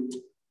through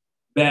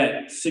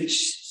back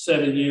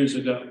 6-7 years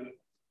ago.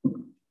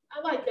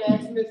 I'd like to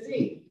ask Ms.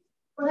 E,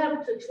 what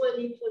happened to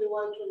 20, 21,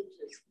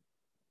 22?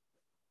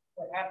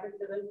 What happened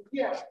to them?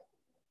 Yeah.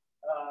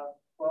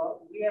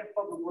 Well, we have a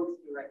public works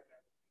director,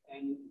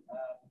 and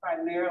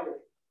primarily.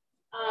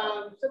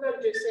 Somebody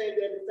just said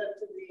that it's up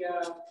to the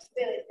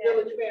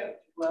village manager.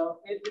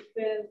 Well, it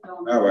depends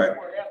on. All right.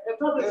 The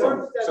public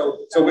works.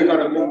 So we're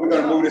gonna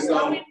move this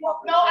on.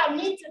 No, I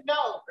need to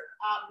know.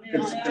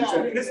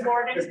 Ms.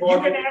 Morgan, you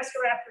can ask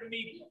her after the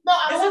meeting. No,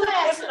 I want to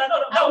ask her.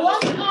 I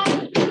want to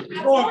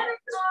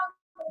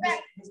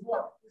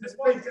Ms.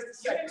 Morgan, just a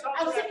second.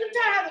 I'm sick and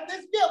tired of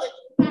this village.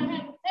 I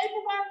have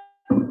paperwork,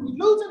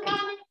 losing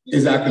money.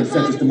 Is our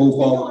consensus to move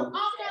forward? All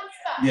kind of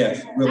stuff.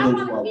 Yes, we'll move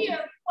forward. I want to hear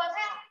what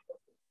happened.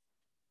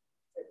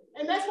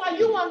 And that's why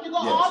you wanted to go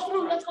all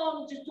through. Let's go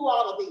and just do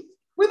all of these.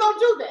 We don't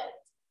do that.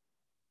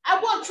 I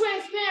want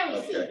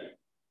transparency. Okay.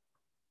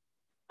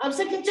 I'm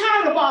sick and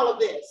tired of all of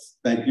this.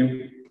 Thank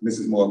you,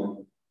 Mrs.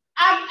 Morgan.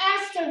 I'm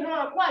asking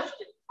her a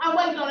question. I'm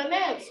waiting on an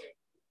answer.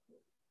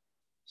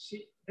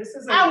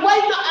 I'm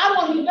waiting on, I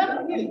want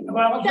to hear.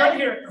 Well, okay? you're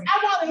here. I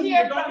want to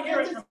hear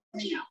from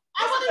this.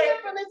 I want to hear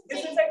from this.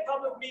 This is a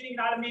public meeting,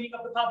 not a meeting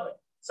of the public.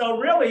 So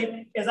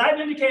really, as I've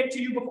indicated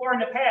to you before in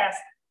the past,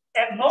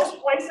 at most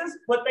places,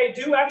 what they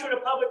do after the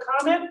public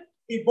comment,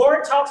 the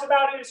board talks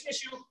about this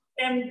issue,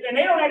 and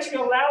they don't actually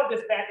allow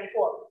this back and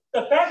forth.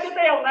 The fact that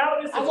they allow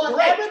this is I want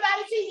great.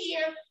 everybody to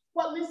hear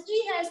what Ms.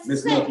 E has to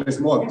say. Ms.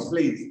 Morgan,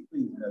 please.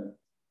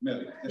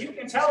 million. You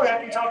can tell her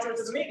after you talk to her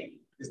to the meeting.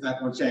 It's not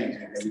going to change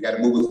anything. We got to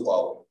move it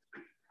forward.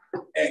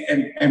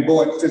 And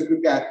board, since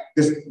we got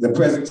the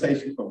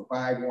presentation from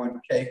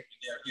 5-1K, they're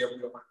here, we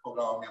don't want to hold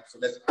on them. So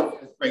let's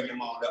bring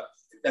them on up.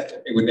 If that's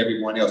okay with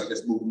everyone else,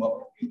 let's move them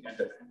up.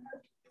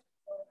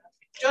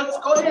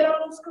 Just go ahead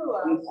on the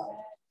school.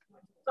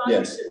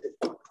 Yes.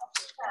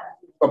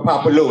 For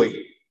Papa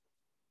Louie.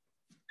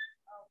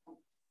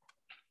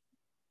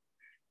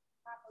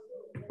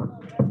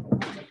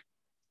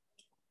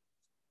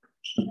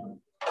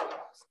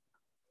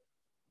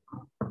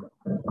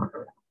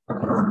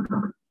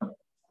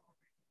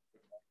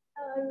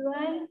 Hello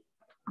everyone,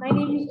 my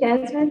name is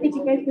Jasmine. Thank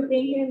you guys for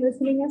being here and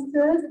listening to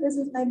us. This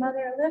is my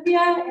mother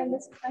Olivia and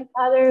this is my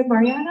father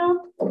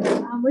Mariano.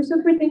 We're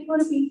super thankful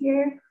to be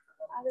here.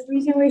 The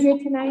reason we're here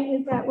tonight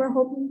is that we're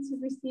hoping to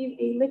receive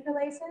a liquor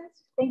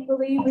license.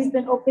 Thankfully, we've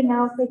been open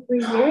now for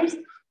 3 years.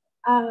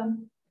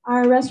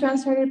 Our restaurant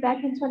started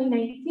back in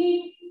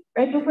 2019.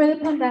 Right before the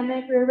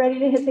pandemic, we were ready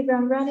to hit the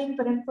ground running,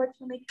 but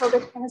unfortunately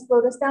COVID kind of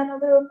slowed us down a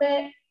little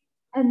bit.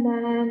 And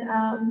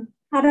then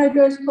had our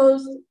doors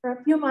closed for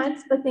a few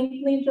months, but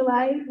thankfully in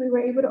July, we were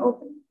able to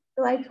open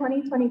July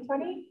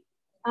 2020.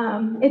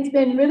 It's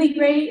been really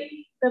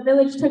great. The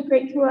village took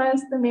great to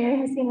us. The mayor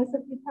has seen us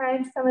a few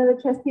times. Some of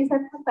the trustees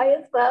have come by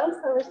as well,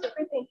 so we're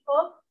super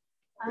thankful.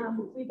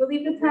 We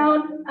believe the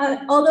town,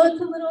 although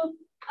it's a little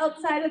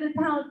outside of the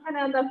town, kind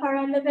of on the far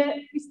end of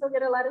it, we still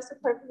get a lot of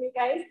support from you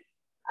guys.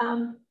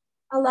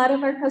 A lot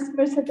of our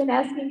customers have been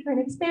asking for an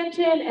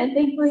expansion, and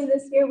thankfully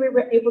this year we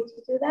were able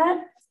to do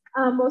that.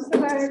 Most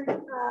of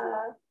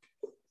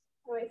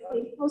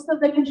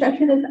the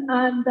construction is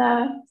on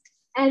the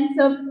ends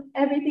of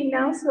everything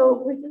now, so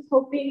we're just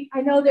hoping.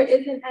 I know there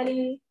isn't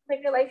any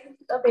liquor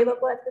licenses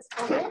available at this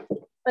moment,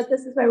 but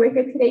this is why we're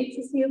here today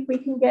to see if we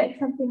can get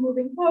something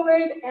moving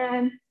forward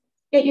and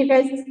get you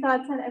guys'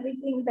 thoughts on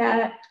everything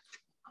that,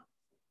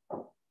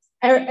 or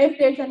if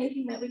there's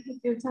anything that we can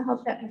do to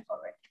help that move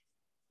forward.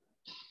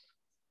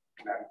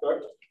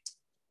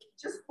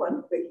 Just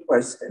one quick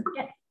question.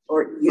 Yes.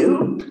 Are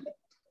you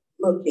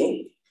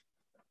looking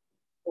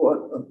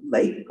for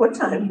what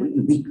time will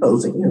you be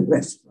closing your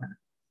restaurant?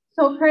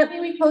 So currently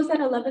we close at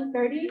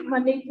 11:30,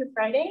 Monday through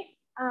Friday.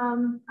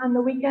 On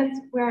the weekends,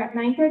 we're at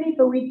 9:30,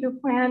 but we do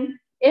plan,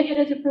 if it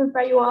is approved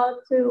by you all,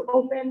 to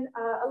open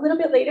a little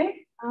bit later.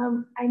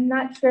 I'm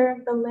not sure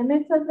of the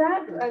limits of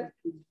that. But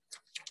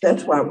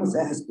that's why I was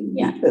asking,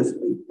 because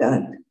we've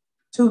got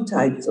 2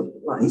 types of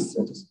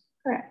license.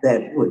 Correct.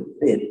 That would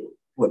fit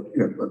what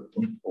you're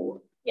looking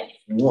for. Yes.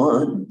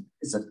 One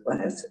is a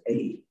Class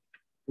A,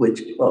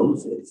 which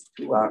closes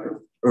 2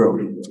 hours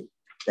earlier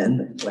than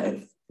the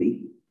Class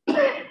B.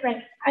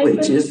 Right.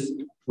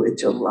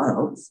 Which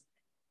allows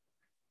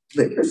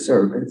liquor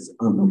service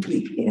on the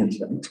weekends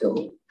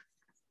until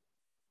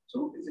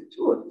 2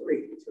 or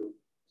 3?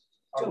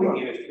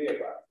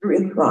 3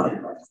 o'clock.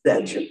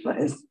 That's your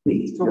Class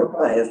B. Your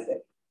Class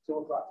A. 2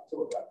 o'clock.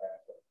 2 o'clock.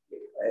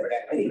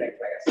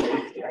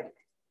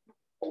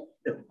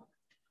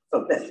 So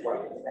that's why I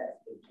was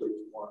asking which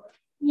one.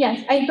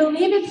 Yes, I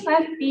believe it's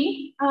Class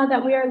B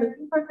that we are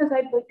looking for, because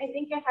I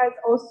think it has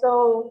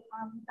also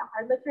the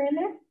hard liquor in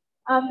there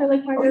for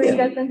like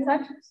margaritas and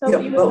such. So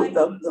yeah, both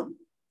of them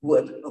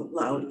would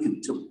allow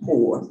you to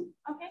pour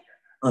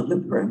on the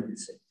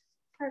premises.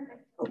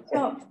 Perfect. Okay.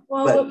 So,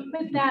 well,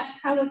 with that,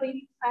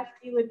 probably Class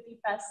B would be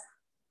best.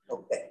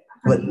 Okay,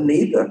 but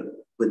neither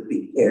would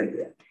be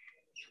carry out.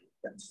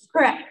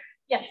 Correct.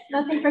 Yes,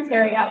 nothing for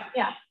carry out.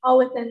 Yeah, all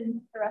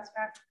within the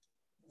restaurant.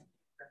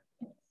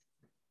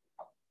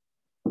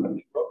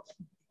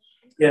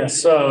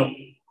 Yes,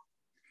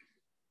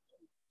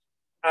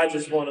 I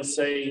just want to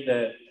say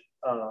that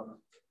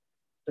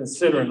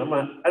considering I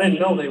didn't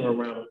know they were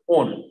around the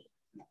corner.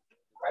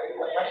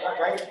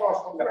 Right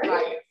across from the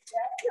plant,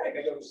 like a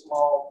little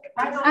small.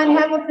 On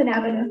Hamilton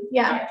Avenue,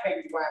 yeah.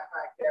 Take the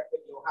Wi-Fi there for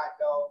your hot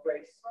dog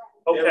place.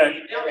 Okay.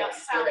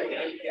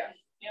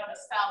 Yeah,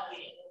 south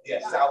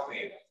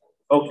end.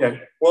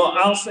 Okay. Well,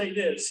 I'll say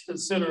this,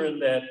 considering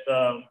that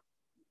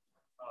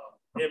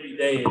every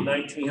day at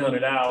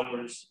 1,900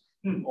 hours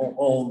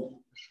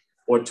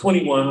or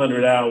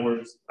 2,100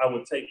 hours, I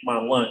would take my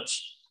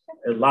lunch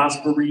at Las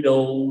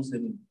Burritos,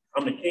 and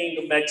I'm the king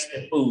of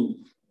Mexican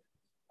food.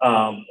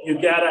 You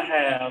gotta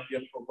have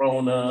your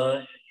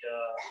Corona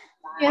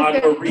and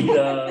your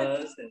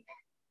margaritas, and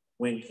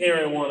when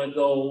Karen wanna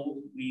go,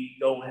 we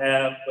go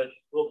have, but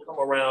we'll come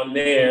around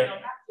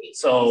there.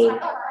 So,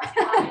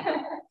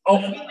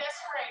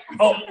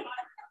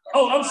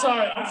 I'm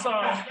sorry.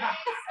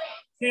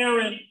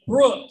 Karen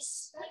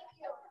Brooks.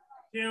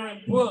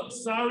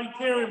 Sorry,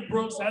 Karen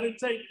Brooks. I didn't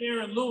take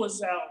Karen Lewis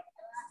out.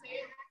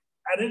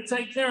 I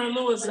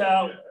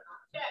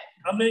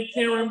meant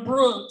Karen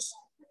Brooks.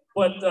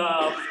 But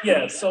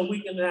yeah, so we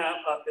can have,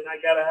 and I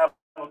gotta have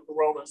a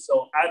Corona.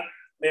 So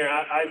Mayor,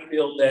 I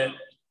feel that,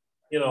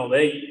 you know,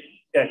 they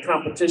got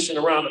competition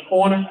around the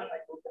corner,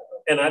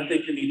 and I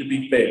think you need to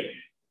be fair.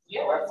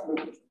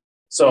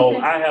 So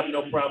I have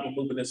no problem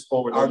moving this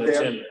forward on the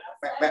agenda.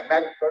 Back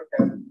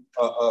question.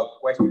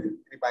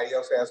 Anybody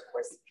else has a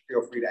question?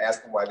 feel free to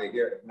ask them why they're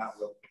here. If not,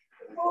 we'll.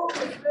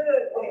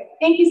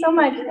 Thank you so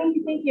much.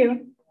 Thank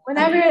you.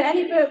 Whenever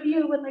any of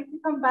you would like to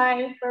come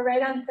by, we're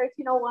right on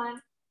 1301.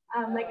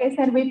 Like I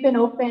said, we've been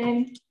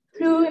open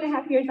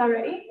 2.5 years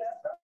already.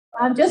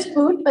 Just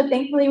food, but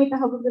thankfully with the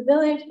help of the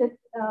village,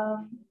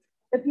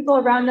 the people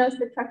around us,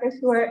 the truckers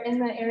who are in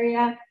the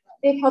area,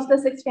 they've helped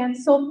us expand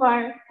so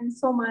far and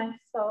so much.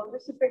 So we're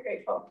super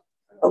grateful.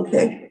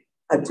 Okay,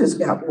 I just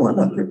got one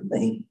other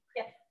thing.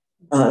 Yes.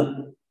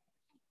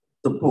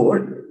 The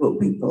board will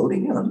be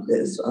voting on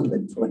this on the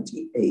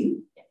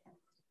 28th.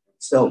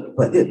 So,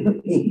 but in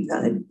the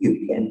meantime,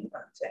 you can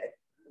contact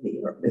me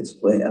or Ms.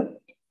 Webb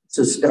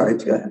to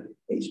start your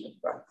application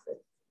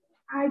process.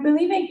 I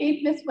believe I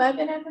gave Ms. Webb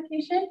an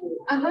application.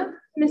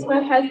 Ms.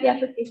 Webb has the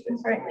application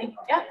currently.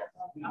 Yeah.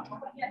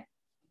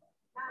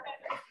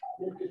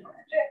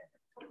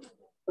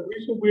 The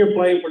reason we are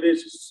applying for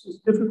this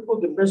is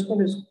difficult. The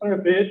investment is quite a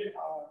bit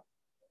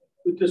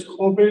with this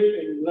COVID,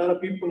 and a lot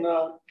of people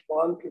now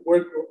want to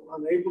work or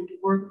unable to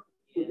work.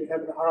 We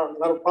have a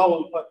lot of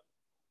problems, but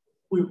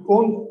we're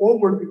going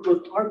forward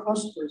because our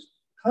customers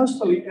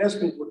constantly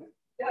asking for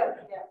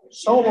that.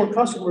 Some of our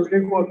customers,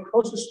 they go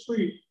across the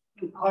street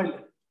to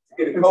Pilot.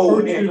 Get a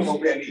cold and come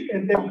over and eat.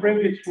 And then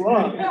bring it to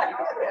us.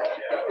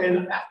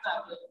 And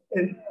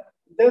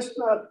that's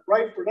not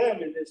right for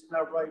them, and it's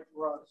not right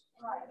for us.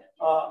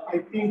 I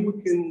think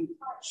we can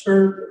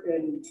serve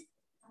and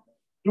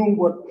do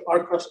what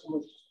our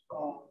customers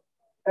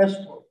ask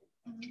for.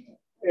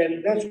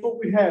 And that's what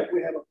we have.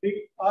 We have a big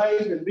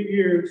eyes and big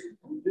ears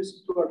and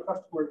listen to our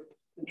customers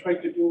and try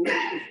to do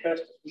as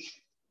best as we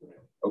can.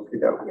 Okay.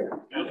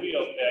 You'll be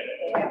okay.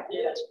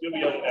 You'll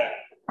be okay.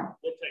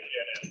 We'll take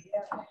care of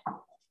that.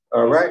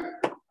 All right.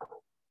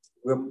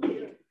 Well,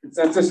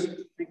 consensus.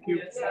 Thank you.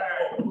 Yes,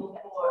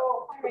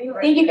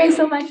 thank you guys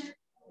so much.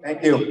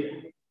 Thank you.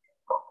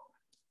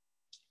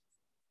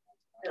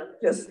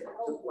 Just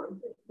one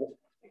thing.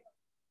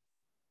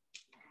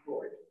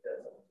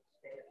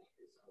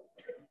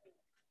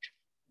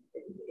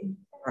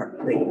 Our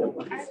legal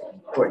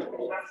support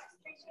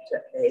to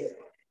add.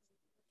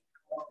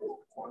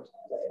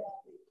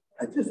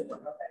 I just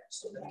want to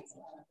ask.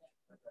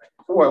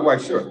 Why,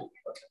 sure.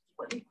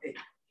 Did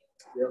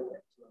you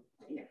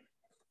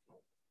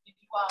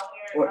all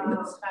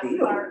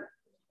hear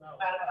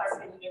about a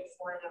car being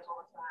sworn up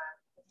all the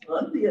time?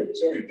 On the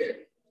agenda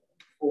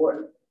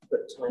for the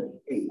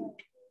 28th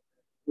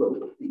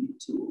will be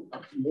to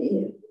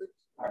amend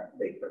our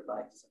liquor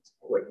license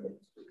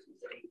ordinance, which is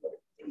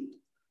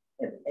 8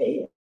 and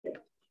add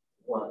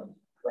one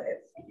class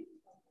B.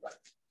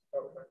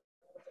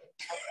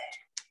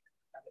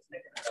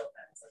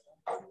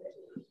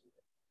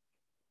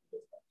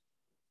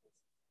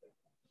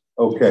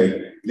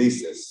 Okay,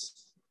 leases.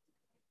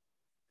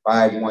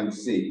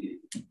 51C.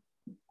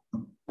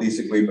 Lease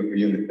agreement for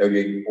Unit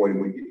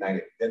 3841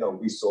 United Dental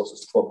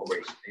Resources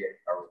Corporation. They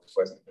are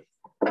requesting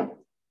a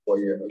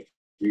 4-year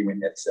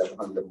agreement at $700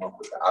 a month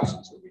with the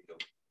option to renew.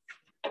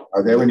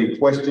 Are there any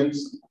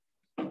questions?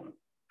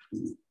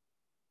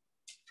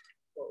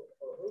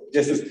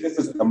 This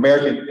is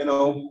American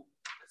Dental.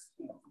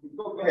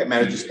 Go ahead,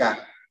 Manager Scott.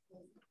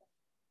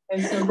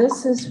 And so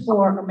this is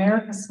for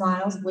America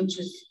Smiles, which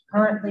is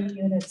currently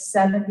units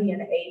 70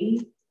 and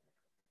 80.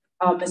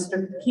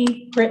 Mr.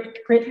 Keith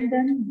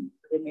Crittenden,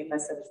 forgive me if I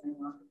said his name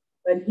wrong,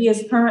 but he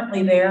is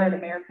currently there at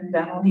American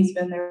Dental. He's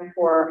been there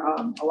for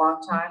a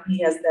long time. He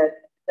has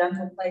that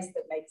dental place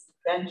that makes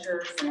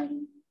dentures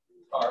and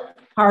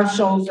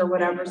partials or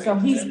whatever. So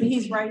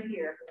he's right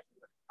here.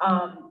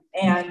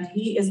 And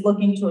he is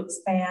looking to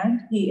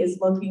expand. He is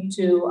looking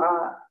to,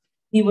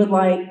 he would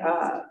like,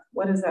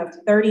 what is that,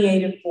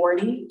 38 and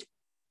 40.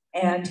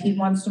 And he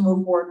wants to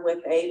move forward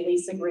with a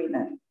lease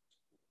agreement.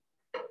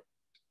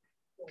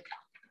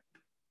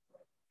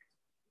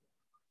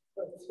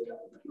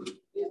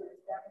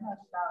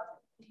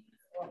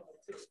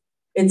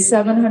 It's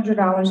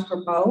 $700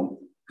 for both.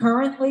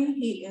 Currently,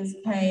 he is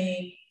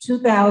paying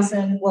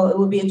 $2,000. Well, it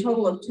would be a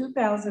total of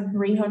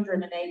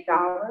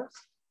 $2,308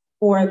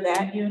 for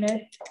that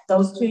unit,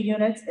 those 2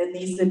 units, and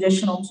these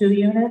additional 2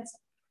 units.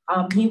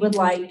 He would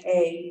like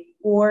a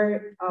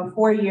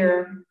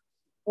four-year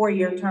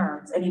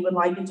terms, and he would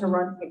like it to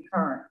run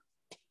concurrent.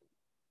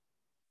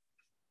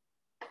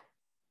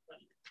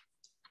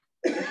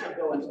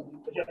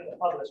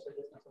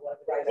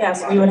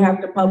 Yes, we would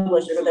have to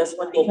publish for this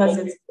one because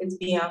it's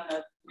beyond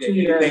the 2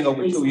 year. Anything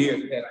over 2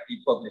 years, it has to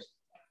be published.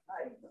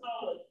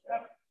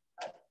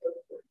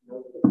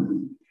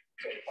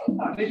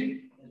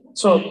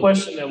 So a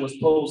question that was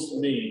posed to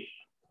me,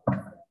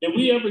 did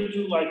we ever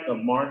do like a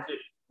market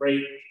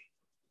rate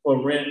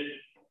for rent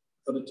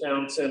for the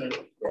town center?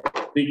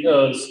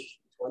 Because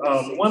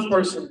one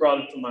person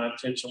brought it to my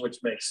attention,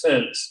 which makes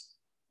sense,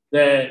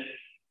 that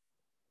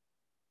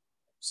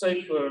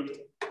say for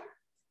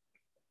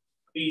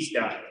these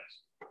guys,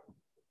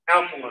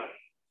 Alkaline,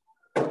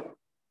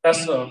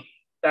 that's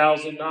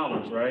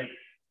 $1,000, right?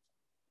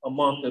 A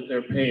month that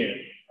they're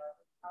paying.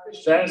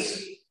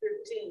 That's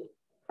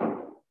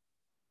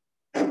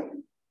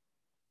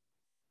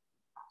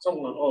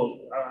someone,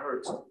 oh, I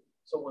heard something.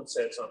 Someone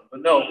said something,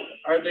 but no,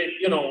 are they,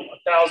 you know,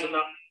 $1,000,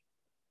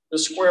 the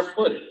square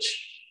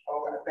footage?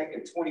 Oh, I think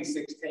in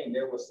 2016,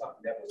 there was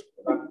something that was,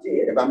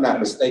 if I'm not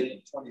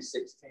mistaken,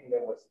 2016,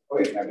 there was, go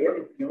ahead,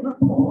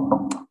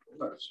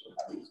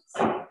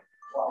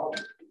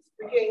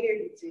 We can't hear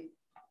you, T.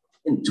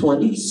 In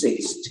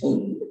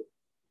 2016,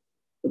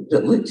 the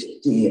village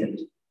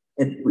did,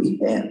 and we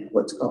have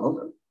what's called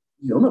a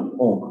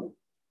uniform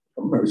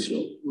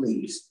commercial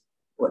lease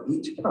for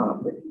each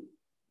property,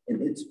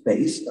 and it's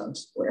based on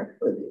square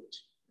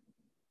footage.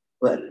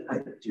 But I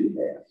do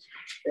have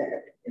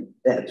that, and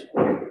that's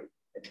where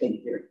I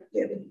think they're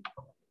getting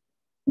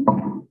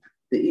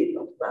the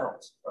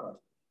amounts from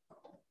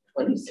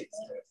 2016.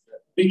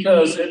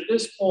 Because at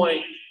this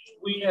point,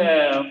 we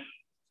have,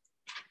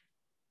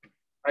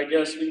 I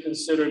guess we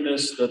consider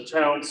this the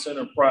town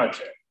center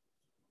project,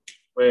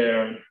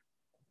 where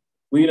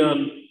we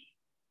done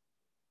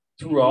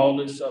threw all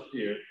this up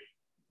here.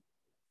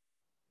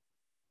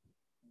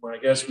 I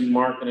guess we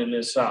marketing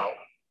this out.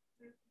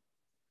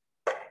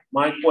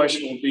 My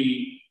question will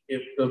be,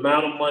 if the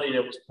amount of money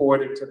that was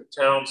poured into the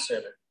town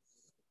center,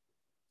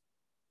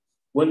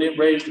 wouldn't it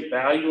raise the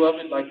value of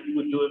it like you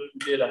would do if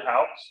you did a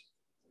house?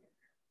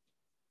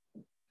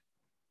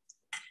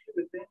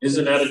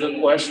 Isn't that a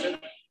good question?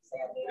 It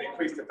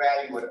increased the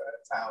value of the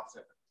town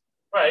center.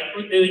 Right,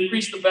 it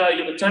increased the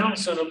value of the town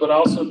center, but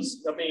also,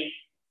 I mean,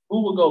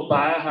 who would go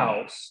buy a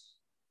house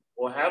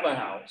or have a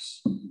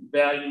house,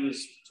 value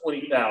is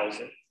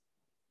 $20,000,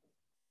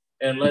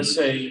 and let's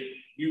say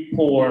you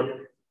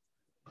pour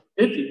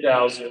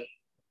 $50,000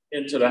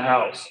 into the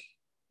house.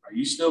 Are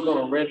you still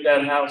going to rent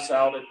that house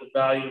out at the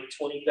value of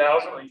 $20,000,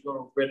 or are you going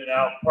to rent it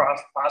out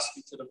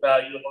possibly to the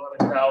value of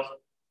 $100,000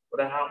 for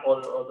the house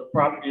or the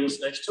property that's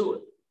next to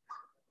it?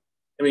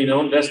 I mean,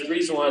 that's the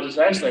reason why I just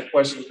asked that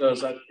question,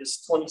 because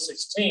it's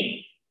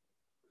 2016.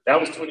 That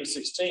was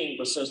 2016,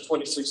 but since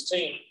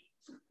 2016,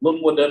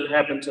 look what done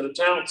happened to the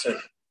town center.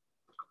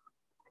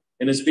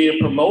 And it's being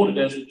promoted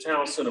as the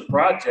town center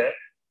project.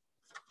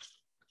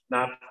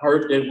 Now, I've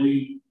heard that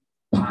we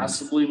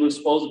possibly were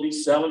supposed to be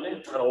selling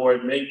it, or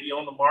it may be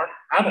on the market.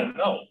 I don't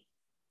know.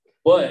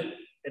 But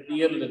at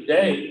the end of the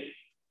day,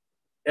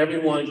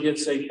 everyone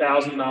gets a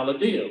 $1,000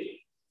 deal.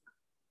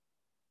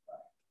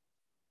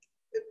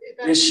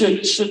 It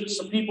should,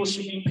 some people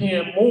should be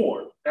paying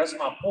more. That's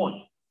my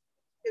point.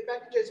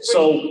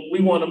 So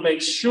we want to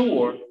make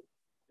sure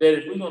that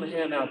if we're going to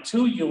hand out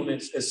 2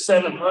 units at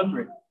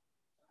 $700,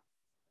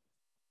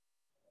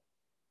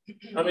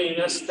 I mean,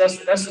 that's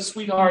a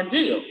sweetheart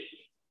deal.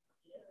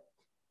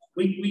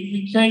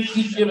 We can't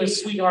keep giving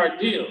sweetheart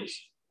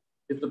deals.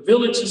 If the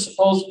village is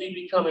supposed to be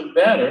becoming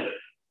better,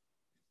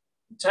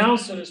 the town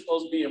center is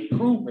supposed to be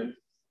improving,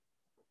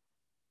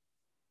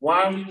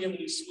 why are we giving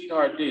these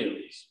sweetheart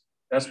deals?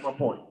 That's my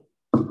point.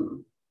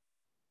 Can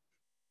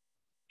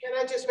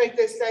I just make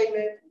this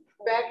statement?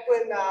 Back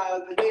when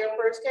the mayor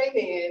first came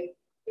in,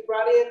 he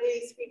brought in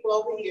these people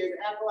over here,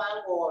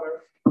 Alkaline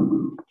Water,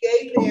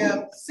 gave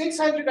them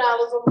 $600 a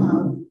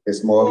month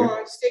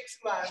for 6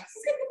 months.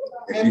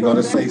 If you're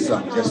gonna say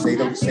something, just say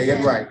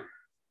it right.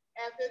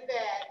 After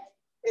that,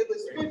 it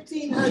was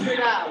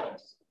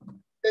 $1,500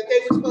 that they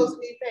were supposed to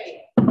be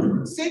paying.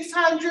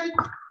 $600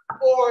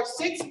 for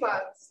 6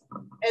 months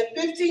and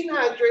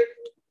 $1,500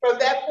 from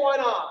that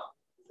point on.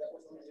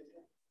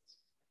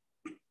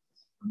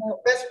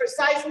 That's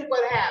precisely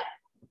what happened.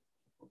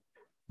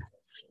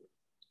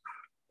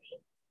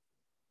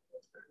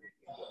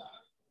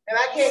 And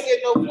I can't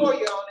get no for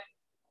you on it.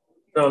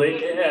 No, they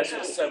had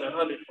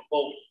 $700 for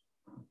both.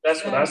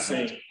 That's what I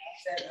seen.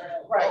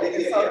 Right.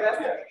 So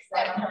that's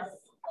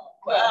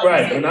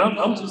right, and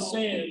I'm just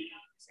saying.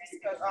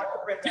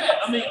 Yeah,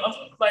 I mean,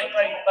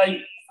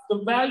 like the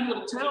value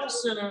of the town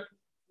center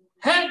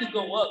had to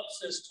go up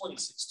since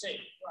 2016.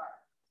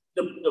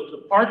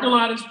 The parking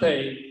lot is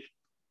paid.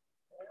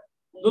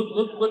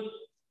 Look,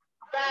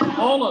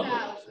 all of it.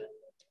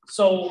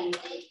 So,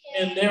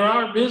 and there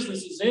are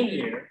businesses in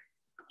here,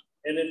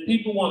 and if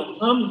people want to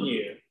come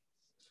here,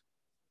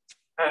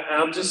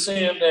 I'm just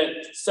saying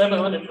that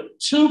 $700 for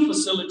 2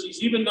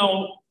 facilities, even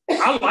though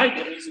I like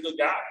him, he's a good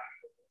guy.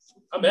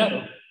 I met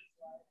him.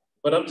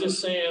 But I'm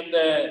just saying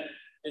that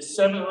it's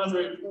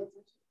 $700.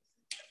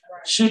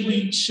 Should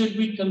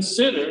we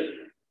consider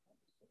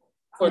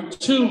for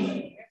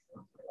two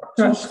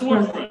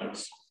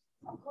storefronts?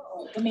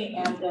 Let me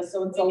add this.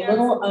 So it's a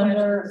little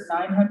under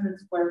 900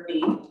 square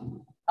feet.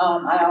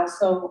 I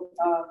also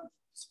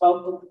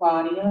spoke with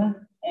Claudia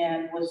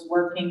and was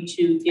working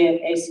to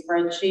get a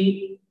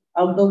spreadsheet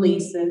of the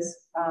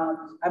leases.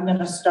 I'm going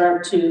to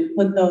start to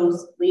put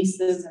those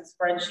leases and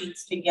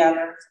spreadsheets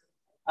together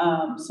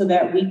so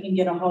that we can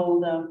get a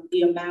hold of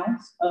the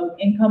amounts of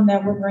income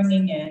that we're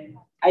bringing in.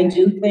 I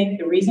do think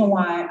the reason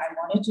why I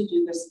wanted to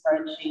do this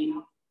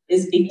spreadsheet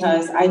is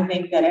because I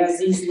think that as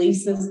these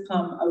leases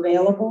come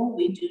available,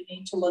 we do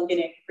need to look at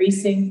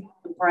increasing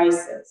the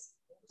prices.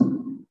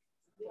 We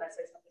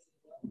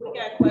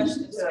got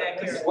questions back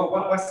here.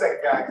 What's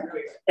that, guys?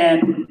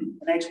 And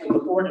actually,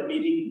 before the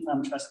meeting,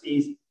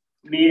 trustees,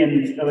 me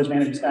and village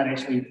manager Scott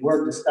actually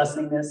were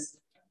discussing this.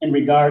 in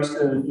regards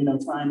to, you know,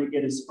 trying to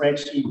get a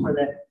spreadsheet for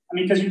that. I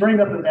mean, because you bring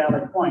up a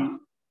valid point.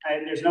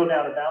 There's no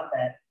doubt about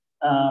that.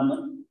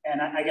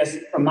 And I guess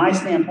from my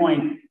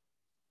standpoint,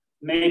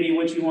 maybe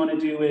what you want to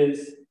do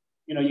is,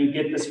 you know, you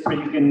get the spread,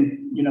 you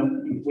can, you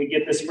know, we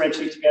get the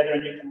spreadsheet together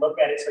and you can look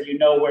at it so you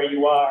know where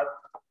you are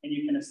and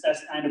you can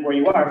assess kind of where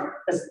you are.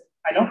 Because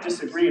I don't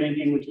disagree with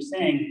anything what you're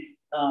saying,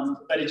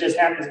 but it just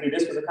happens to be,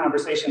 this was a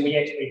conversation we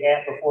actually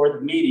had before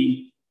the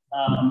meeting,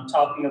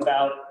 talking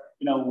about,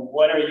 you know,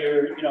 what are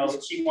your, you know,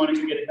 she wanted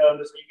to get it done,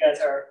 so you guys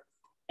are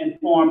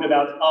informed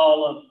about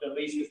all of the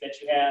leases that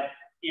you have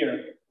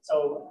here.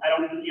 So I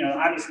don't, you know,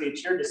 obviously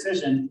it's your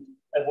decision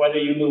of whether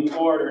you move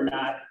forward or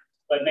not,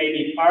 but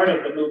maybe part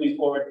of the moving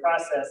forward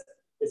process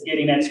is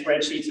getting that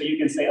spreadsheet so you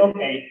can say,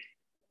 okay,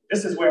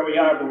 this is where we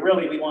are, but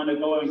really we want to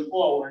going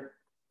forward,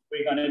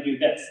 we're going to do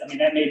this. I mean,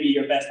 that may be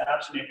your best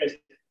option because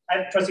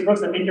Trustee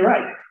Brooks, I think you're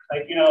right.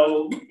 Like, you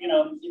know,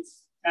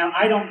 it's, now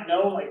I don't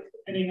know, like,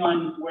 depending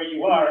on where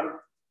you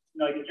are, you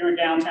know, like if you're in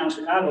downtown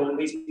Chicago,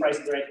 lease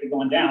prices are actually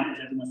going down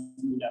because everyone's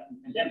moved up in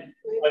the pandemic.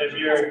 But if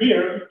you're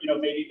here, you know,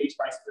 maybe lease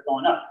prices are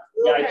going up.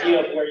 The idea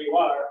of where you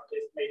are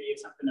is maybe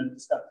something to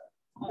discuss.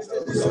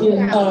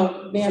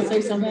 May I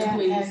say something,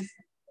 please?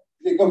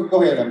 Yeah,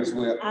 go ahead, Ms.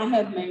 Webb. I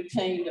have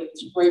maintained a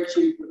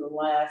spreadsheet for the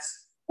last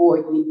 4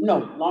 years, no,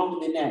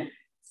 longer than that,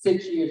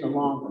 6 years or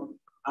longer.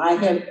 I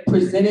have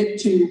presented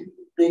to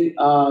the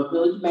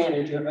village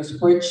manager a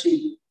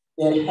spreadsheet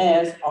that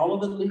has all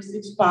of the lease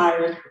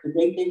expires, the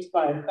date they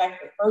expire. In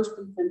fact, the first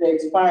lease that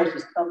expires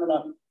is coming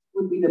up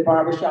would be the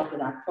barbershop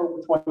in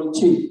October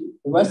 22.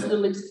 The rest of the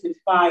leases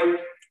expired,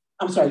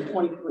 I'm sorry,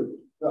 23.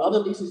 The other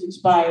leases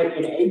expired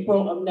in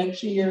April of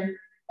next year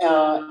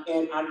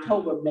and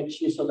October of next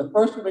year. So the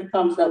first one that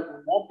comes up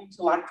won't be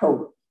till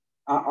October.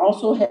 I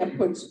also have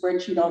put a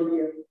spreadsheet on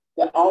there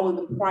that all of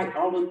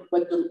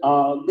what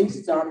the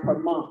leases are per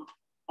month.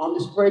 On the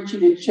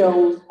spreadsheet, it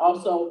shows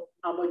also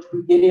how much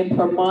we get in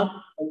per month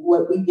and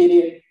what we get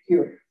in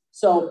here.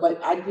 So,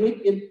 but I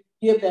did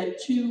give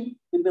that to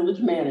the village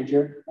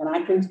manager, and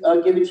I can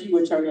give it to you,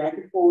 attorney. I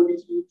can forward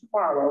it to you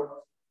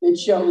tomorrow. It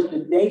shows the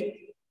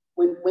date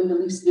when the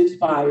lease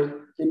expires,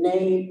 the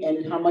name,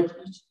 and how much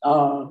each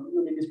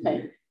unit is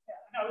paying. Yeah,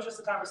 no, it was just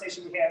a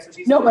conversation we had. So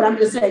she's no, but I'm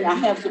just saying I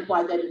have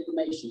supplied that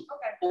information.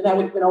 Okay. And that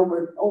was been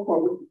over a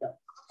week ago.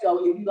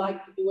 So if you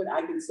like to do it,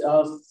 I can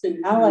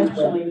send. I'll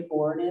actually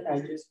forward it. I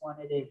just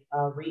wanted it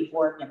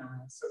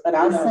reorganized, but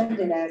I'll send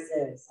it as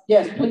is.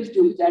 Yes, please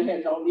do. That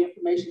has all the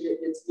information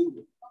that's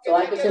needed. So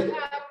like I said,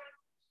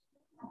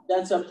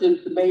 that's up to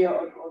the mayor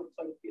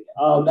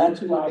or that's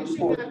who I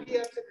report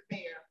to.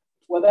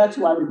 Well, that's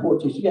who I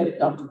report to. She got to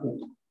come to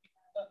him.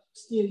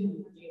 Excuse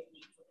me.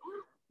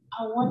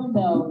 I want to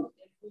know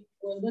if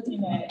we're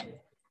looking at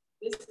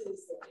this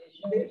is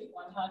unit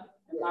 100.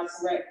 Am I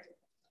correct?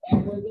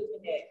 And we're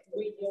looking at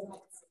 3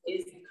 units.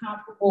 Is it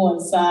comparable in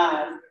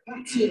size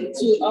to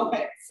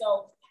okay?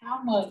 So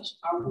how much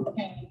are we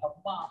paying a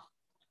month?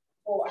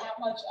 Or how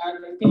much are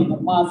they paying a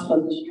month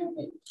for this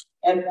unit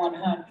at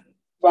 100?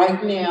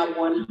 Right now,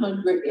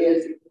 100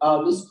 is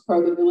this is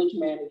per the village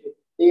manager.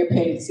 They are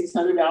paying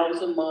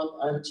 $600 a month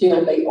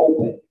until they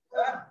open.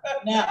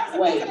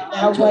 Now wait,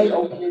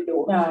 open the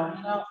door.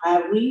 No,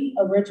 we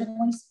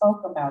originally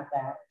spoke about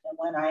that, and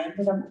when I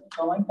ended up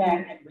going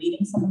back and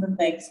reading some of the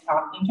things,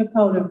 talking to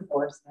code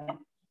enforcement,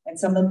 and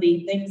some of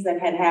the things that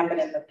had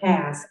happened in the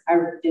past, I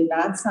did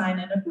not sign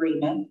an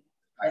agreement,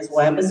 as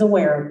Webb is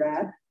aware of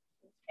that,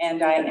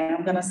 and I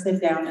am going to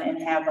sit down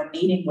and have a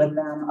meeting with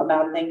them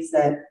about things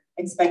that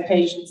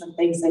expectations and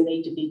things that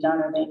need to be done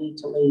or they need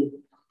to leave.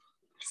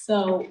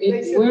 So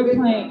if we're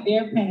paying,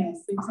 they're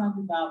paying $600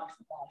 a month.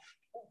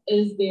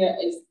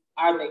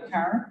 Are they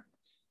current?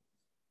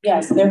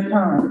 Yes, they're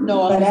current.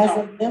 No, but as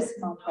of this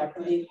month, I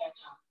believe they're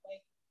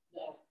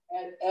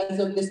not. As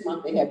of this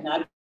month, they have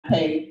not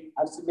paid.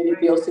 I've submitted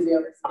bills to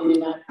them. They did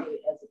not pay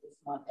as of this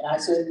month, and I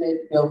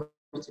submitted a bill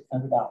for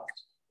 $600.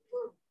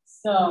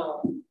 So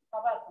how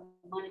about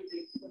the money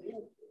they put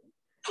in?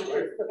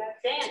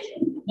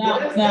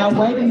 Now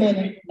wait a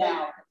minute.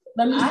 Now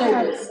let me say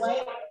this.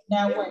 Wait.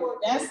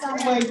 That's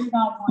somewhere you don't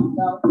want to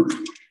go.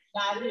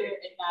 Not here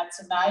and not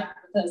tonight,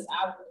 because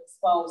I will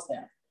expose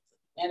them.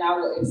 And I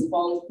will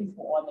expose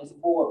people on this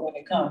board when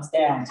it comes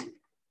down to it.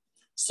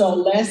 So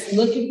let's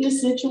look at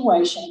this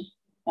situation,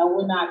 and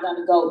we're not going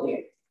to go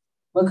there.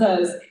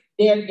 Because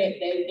they've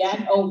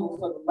gotten over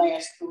for the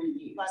last 3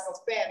 years.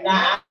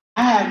 Now,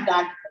 I have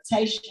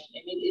documentation,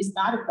 and it is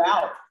not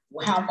about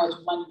how much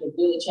money the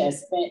village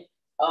has spent,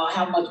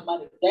 how much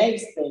money they've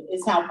spent.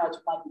 It's how much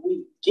money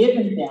we've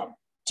given them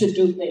to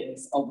do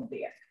things over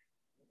there.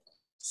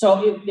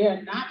 So if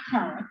they're not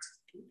current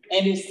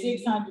and it's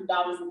 $600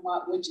 a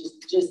month, which is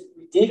just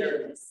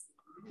ridiculous,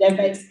 that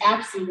makes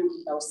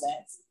absolutely no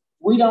sense.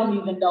 We don't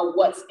even know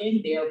what's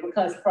in there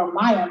because from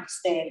my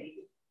understanding,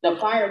 the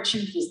fire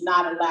chief is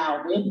not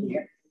allowed in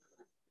there.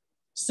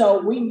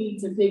 So we need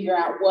to figure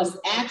out what's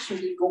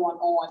actually going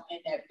on in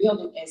that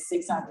building at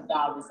 $600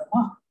 a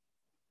month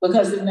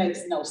because it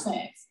makes no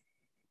sense.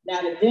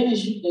 Now the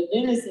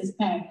dentist is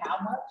paying how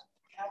much?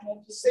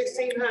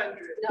 $1,600.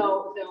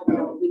 No.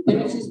 The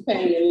village is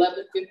paying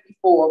 $11.54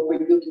 for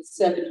unit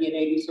 70 and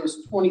 80, so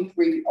it's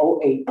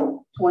 $23.08,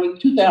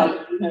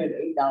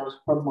 $22,308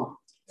 per month.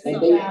 And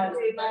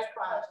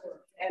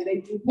they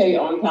do pay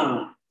on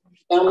time.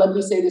 Now let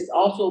me say this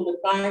also: the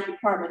fire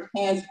department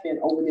has been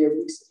over there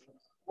recently.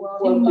 Well,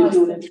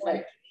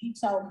 he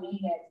told me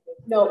he had.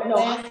 No.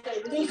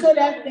 He could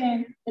have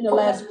been in the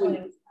last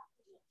week.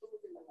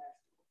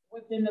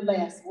 Within the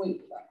last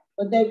week,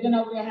 but they've been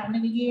over there how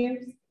many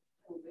years?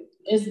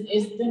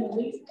 It's been at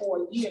least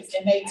 4 years,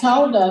 and they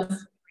told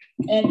us.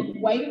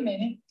 And wait a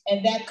minute,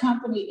 and that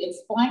company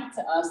explained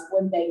to us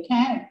when they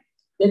came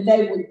that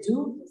they would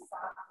do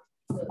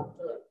the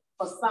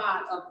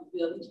facade of the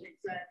village.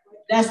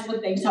 That's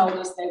what they told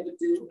us they would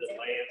do,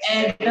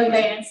 and the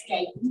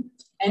landscaping,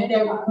 and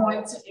they were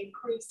going to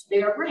increase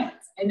their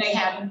rents, and they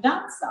haven't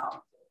done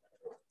so.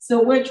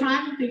 So we're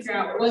trying to figure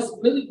out what's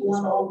really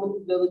going on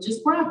with the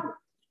village's property.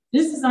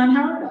 This is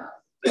unheard of.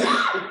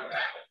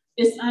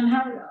 It's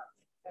unheard of.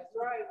 That's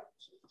right.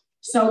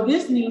 So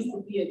this needs to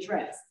be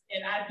addressed.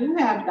 And I do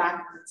have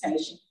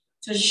documentation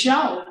to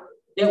show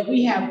that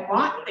we have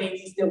bought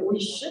things that we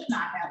should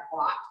not have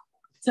bought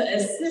to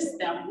assist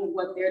them with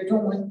what they're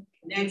doing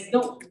next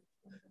door.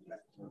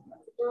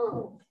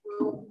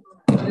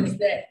 What is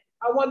that?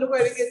 I wonder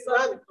where to get some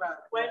money from.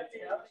 What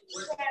is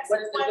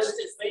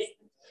the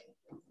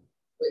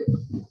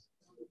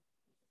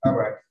All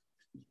right.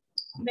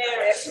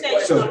 Mayor,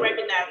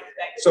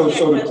 So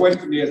the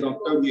question is on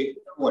 3840.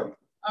 Wait,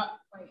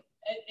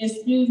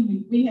 excuse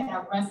me, we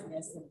have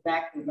residents in the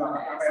back. But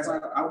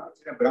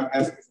I'm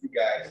asking you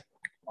guys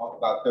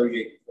about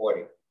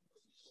 3840.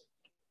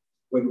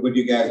 What do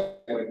you guys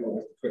want to do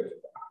with the trip?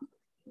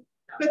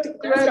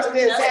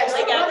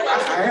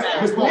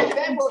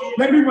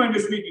 Let me run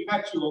this meeting,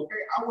 not you, okay?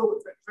 I will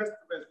address the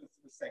residents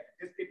in a second.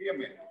 Just give me a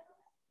minute.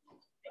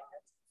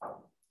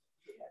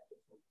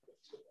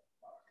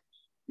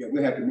 Yeah,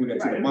 we have to move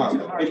that to the March.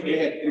 It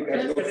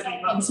has to go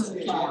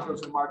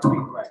to March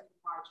meeting, right?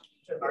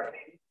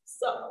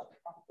 So.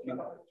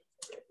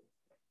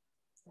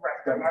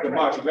 The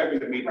March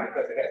regular meeting,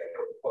 because it has to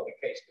go to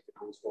publication if it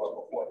goes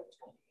for before.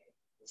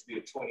 It's be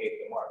the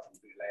 28th of March,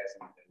 it'll be the last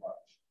meeting in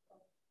March.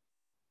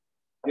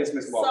 Yes,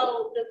 Ms. Walker.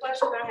 So the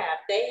question I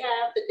have,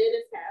 the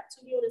dentists have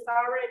 2 units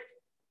already?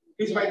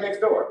 He's right next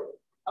door.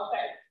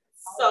 Okay.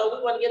 So we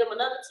want to get him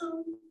another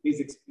 2?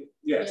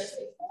 Yes.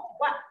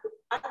 Why?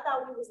 I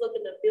thought we was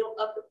looking to build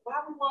up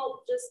why we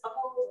want just a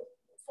whole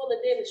full of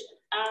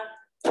dentistry? I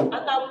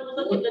thought we were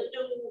looking to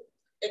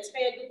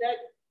expand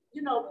that,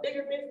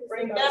 bigger business.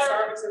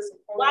 Better.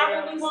 Why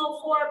would we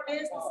want 4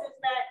 businesses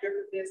back?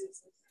 Different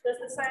businesses.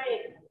 That's the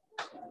same.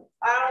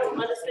 I don't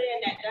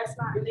understand that. That's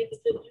not linked to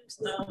the use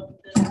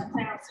of the town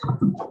center.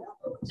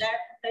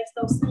 That makes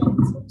no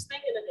sense. Who's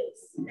thinking of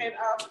this? And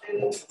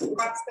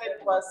my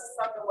statement was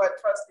something what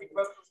Trustee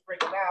Brooks was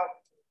bringing out.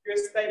 You're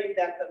stating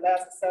that the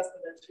last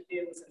assessment that you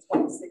did was in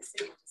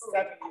 2016, which is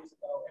 7 years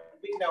ago. And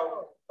we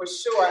know for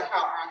sure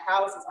how our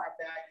houses are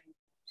valued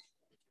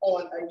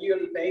on a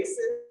yearly basis.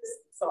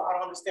 So I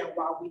don't understand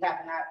why we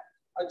have not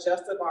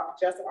adjusted our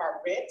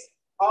rent.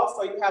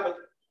 Also, you have a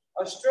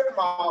strip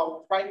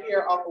mall right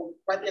here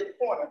right at the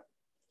corner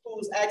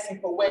who's asking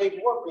for way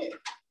more rent.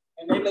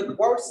 And they look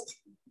worse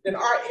than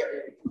our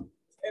area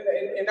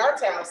in our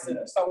town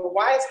center. So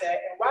why is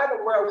that? And why in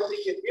the world would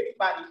we give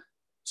everybody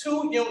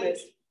 2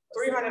 units,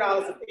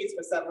 $300 a piece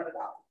for $700?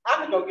 I'm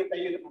gonna go get that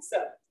unit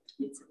myself.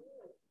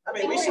 I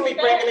mean, we should be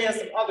bringing in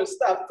some other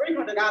stuff.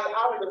 $300, I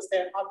don't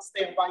understand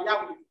why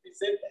y'all would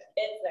present that.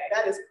 Exactly.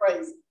 That is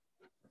crazy.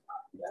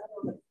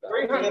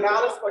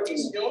 $300 for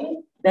each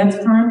unit? That's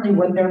currently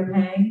what they're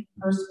paying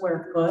per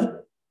square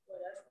foot.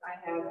 I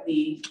have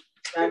the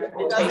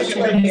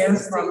documentation here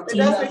from it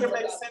doesn't even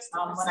make sense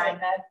when I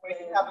met with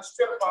you have a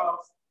strip mall.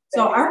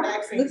 So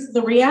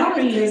the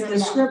reality is the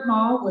strip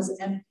mall was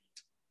empty.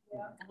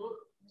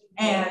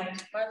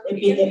 And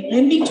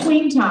in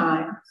between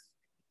time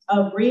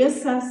of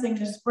reassessing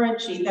the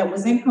spreadsheet that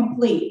was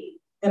incomplete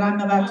that I'm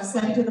about to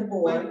send to the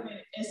board.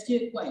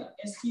 Excuse me.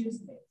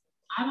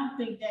 I don't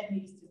think that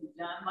needs to be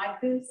done like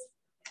this.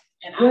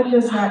 And what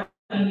does not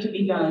need to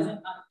be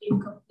done?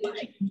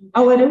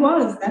 Oh, and it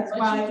was. That's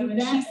why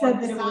she said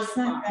that it was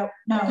sent out.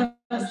 No,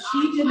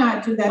 she did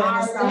not do that in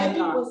the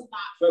sidebar. Was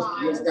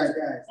not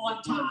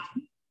on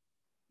time,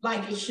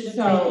 like it should have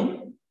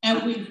been,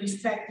 and we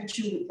respected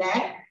you with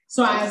that.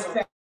 So I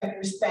expect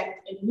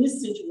respect in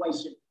this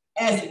situation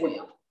as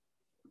well.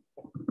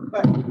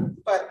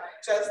 But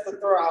just to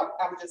throw out,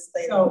 I'm just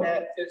stating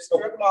that the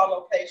strip mall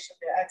location,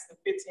 they're asking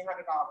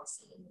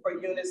 $1,500 for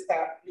units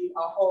that need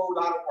a whole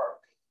lot of work.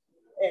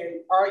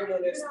 And our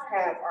units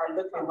are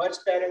looking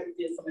much better. We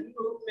did some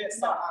improvements.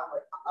 So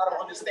I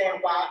don't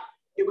understand why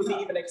it would be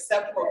even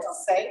acceptable to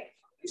say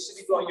you should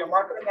be doing your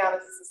market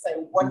analysis and say,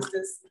 what does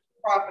this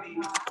property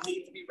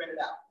need to be rented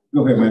out?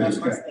 Go ahead, man.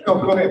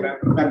 Go ahead, man.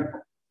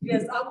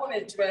 Yes, I want to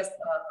address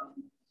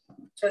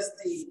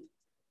Trustee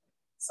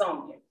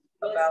Sonia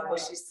about what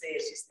she said.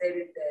 She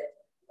stated that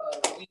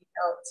we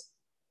helped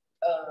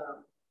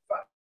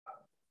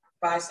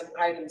buy some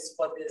items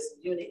for this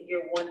unit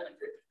year 100,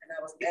 and I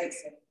was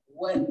asking,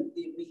 what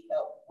did we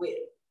help with?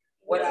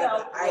 What are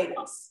the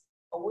items?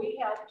 We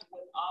helped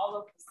with all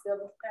of the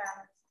civil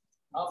panels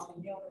of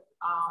the unit,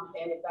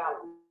 and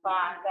about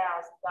 $5,000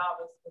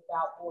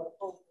 without board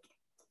approval.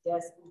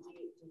 Yes, we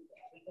did do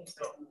that. We can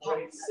So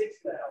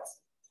 46,000.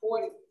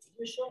 40.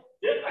 You sure?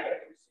 Yeah, I got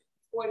it.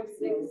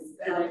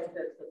 46,000.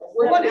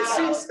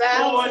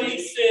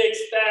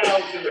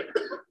 46,000.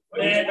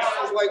 And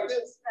like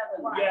this.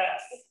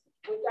 Yes.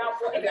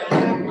 Without what?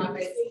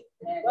 $46,000.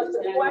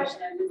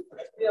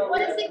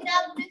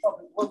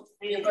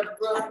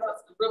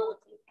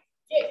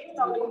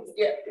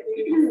 Yeah,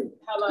 you know,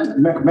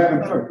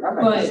 Madam Clerk,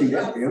 I'd like to see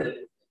that bill.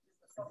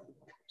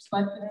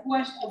 But the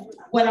question,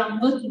 what I'm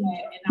looking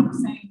at, and I'm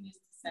saying this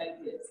to say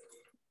this.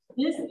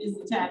 This is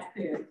the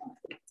taxpayer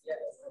money.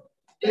 Yes.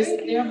 This is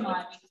their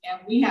money, and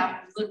we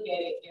have to look at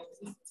it.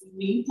 And we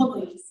need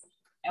police,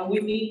 and we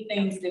need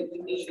things that we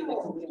need in the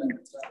community.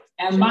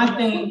 And my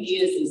thing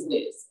is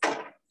this.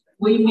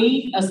 We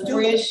need a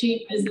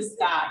spreadsheet, Mrs.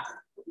 Scott,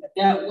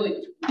 that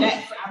would,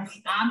 I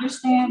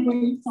understand where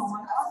you're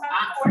going.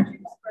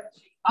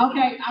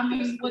 Okay, I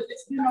mean, with the,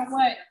 you know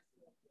what?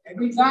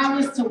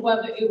 Regardless to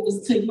whether it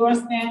was to your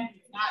standard,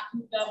 not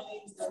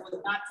UW's, or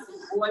was not to the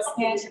board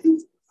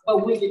standard,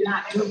 but we did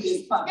not do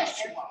this public.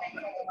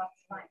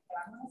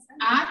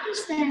 I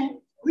understand.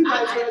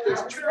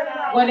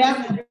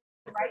 Whatever.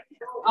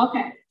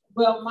 Okay.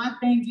 Well, my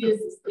thing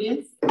is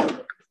this.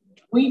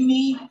 We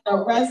need the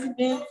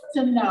residents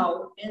to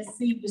know and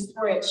see the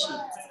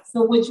spreadsheet.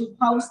 So would you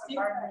post it?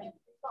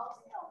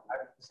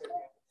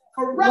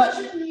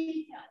 Corruption.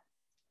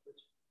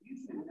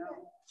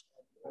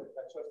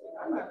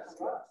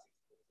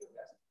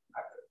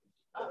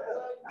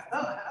 I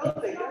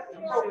don't think that's the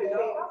appropriate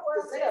thing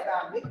to say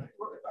about me.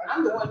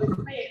 I'm the one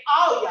that's paying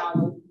all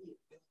y'all.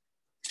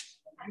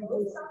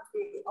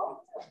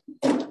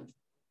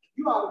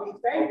 You ought to be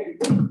thanking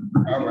me.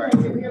 All right.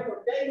 You've been here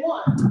from day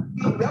one.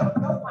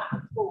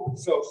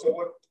 So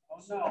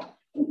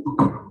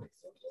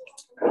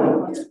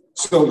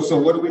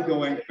what are we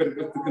doing with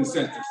the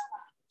consensus?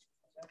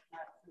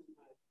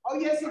 Oh,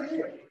 yes, it is.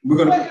 We're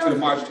going to go to the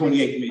March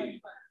 28th meeting.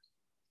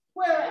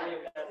 Well,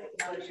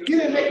 you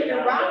didn't make it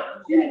right.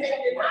 You didn't make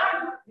it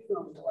right.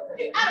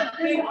 I don't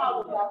think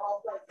all of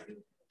y'all gonna play.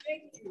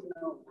 Thank you.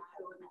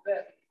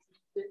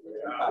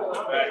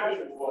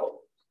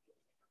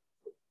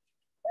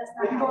 That's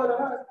not going to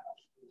hurt.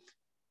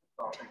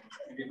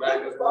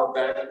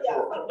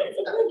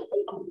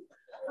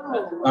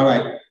 All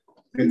right.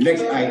 The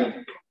next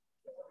item.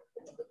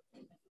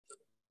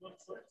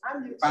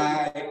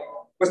 5.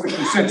 What's the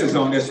consensus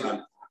on this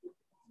one?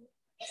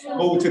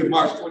 Move to the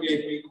March 28th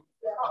meeting.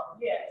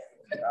 Yes.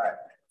 All right.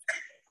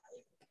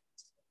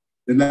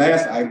 The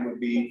last item would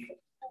be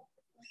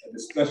a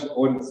discussion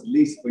ordinance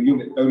lease for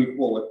Unit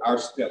 34 with our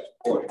steps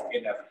for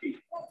NFP.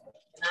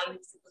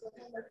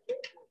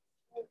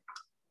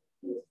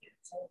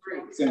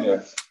 It's in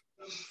there.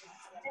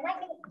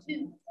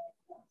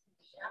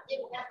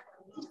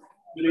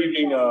 Good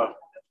evening,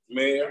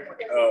 Mayor,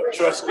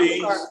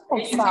 trustees.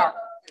 Oh, sorry.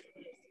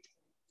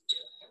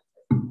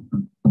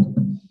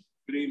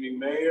 Good evening,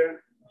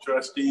 Mayor,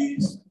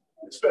 trustees,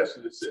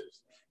 especially the citizens.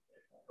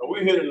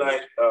 We're here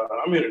tonight.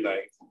 I'm here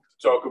tonight to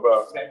talk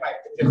about.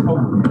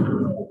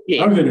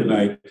 I'm here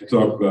tonight to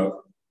talk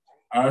about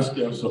our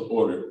steps of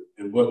order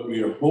and what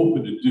we are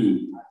hoping to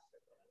do.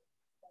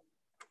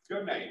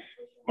 Your name.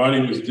 My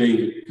name is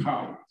David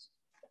Collins,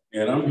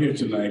 and I'm here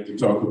tonight to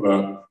talk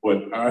about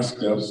what our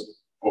steps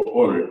of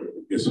order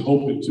is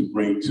hoping to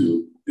bring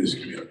to this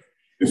community.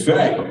 In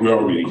fact, we're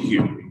already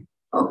here.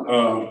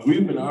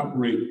 We've been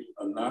operating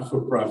a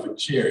not-for-profit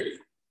charity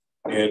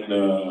in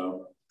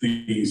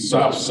the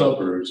south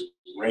suburbs,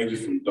 ranging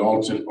from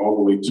Dalton all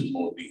the way to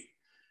Monique.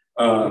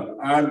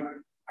 I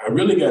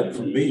really got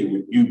familiar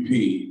with UP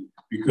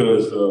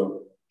because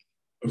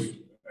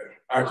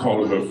I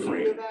call her a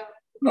friend.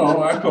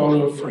 No, I call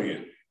her a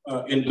friend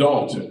in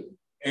Dalton.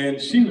 And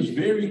she was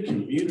very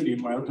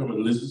community-minded. I'm talking about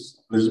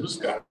Elizabeth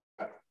Scott.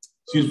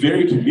 She was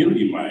very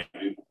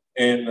community-minded.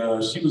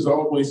 And she was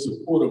always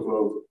supportive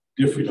of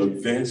different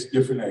events,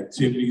 different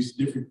activities,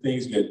 different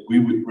things that we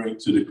would bring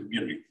to the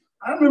community.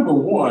 I remember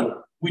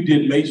one, we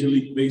did Major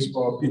League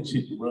Baseball pitch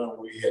hit and run.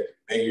 We had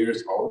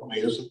mayors, all the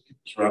mayors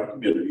around the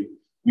community.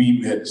 We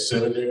even had the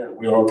senator, and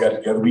we all got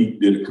together. We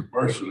did a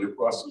commercial. It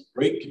brought some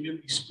great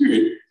community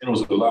spirit, and it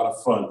was a lot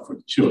of fun for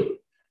the children.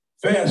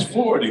 Fast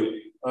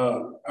forwarding,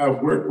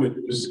 I've worked with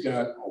Ms.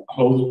 Scott on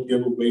clothing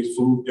giveaways,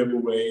 food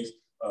giveaways,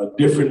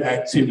 different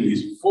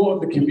activities for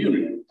the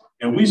community.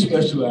 And we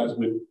specialize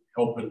with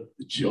helping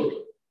the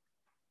children.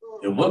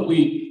 And what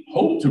we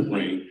hope to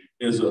bring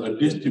is a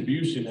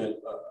distribution and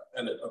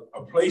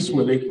a place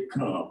where they can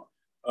come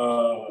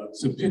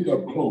to pick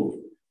up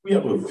clothing. We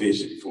have a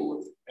vision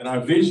for it. And our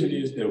vision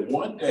is that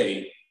one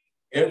day,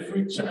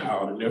 every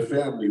child and their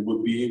family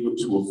will be able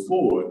to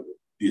afford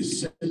the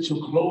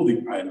essential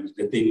clothing items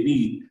that they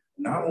need,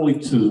 not only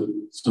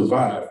to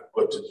survive,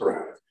 but to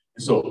thrive.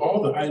 And so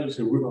all the items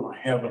that we're gonna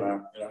have in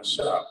our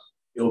shop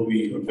it'll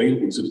be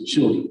available to the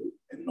children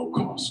at no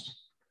cost.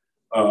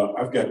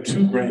 I've got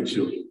 2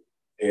 grandchildren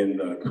in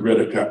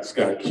Coretta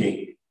Scott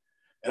King.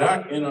 And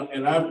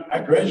I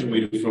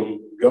graduated from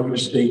Governor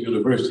State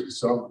University,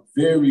 so I'm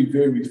very,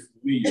 very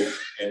familiar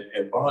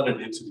and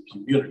bonded into the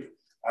community.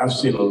 I've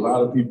seen a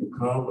lot of people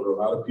come and a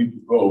lot of people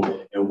go,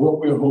 and what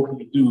we're hoping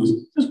to do is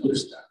just put a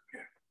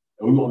stopgap.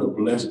 And we want to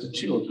bless the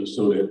children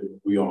so that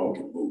we all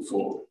can move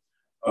forward.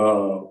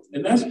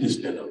 And that's just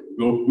it.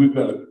 We've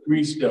got a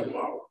 3-step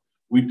model.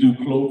 We do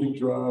clothing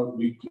drive,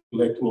 we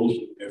collect clothes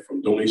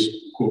from donations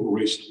to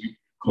corporations, we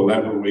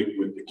collaborate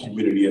with the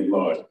community at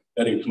large.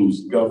 That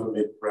includes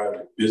government,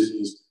 private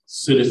business,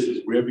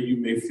 citizens, wherever you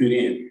may fit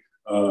in.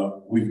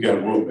 We've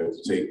got room at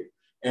the table.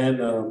 And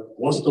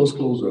once those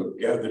clothes are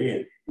gathered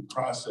in, we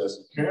process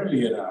them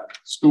currently at our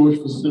storage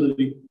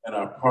facility and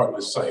our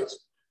partner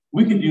sites.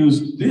 We can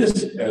use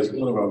this as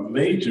one of our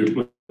major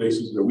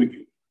places where we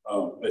can,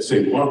 let's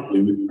say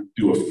monthly, we can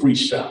do a free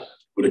shop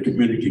where the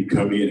community can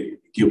come in and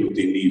get what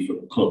they need for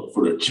the club,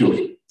 for their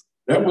children.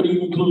 That would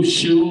include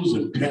shoes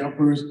and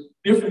Pampers,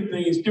 different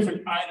things,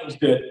 different items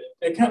that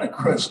kind of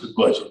crunch the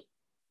budget.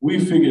 We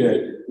figure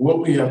that what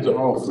we have to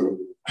offer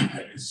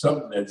is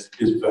something that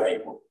is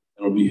valuable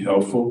and will be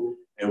helpful.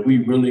 And we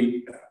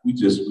really, we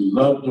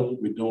love doing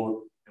what we're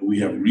doing, and we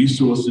have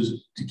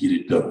resources to get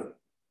it done.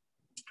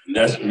 And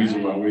that's the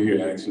reason why we're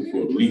here asking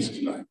for a lease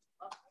tonight.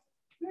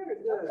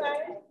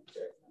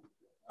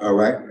 All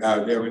right,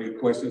 are there any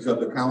questions of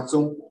the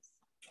council?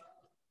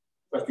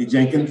 Trustee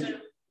Jenkins?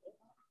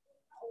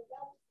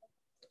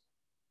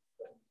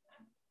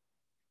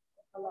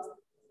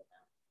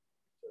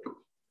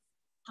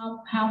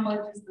 How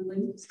much is the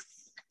lease?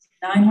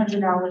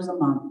 $900 a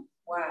month.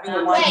 Wow.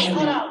 Wait,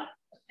 hold on.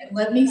 And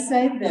let me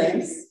say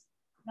this.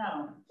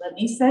 Let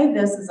me say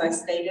this as I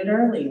stated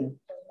earlier.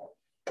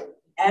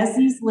 As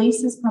these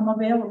leases come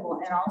available,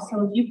 and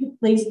also if you could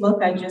please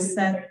look, I just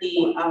sent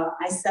the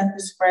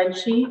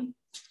spreadsheet,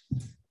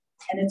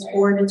 and it's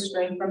forwarded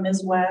straight from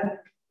Ms. Webb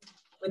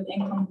with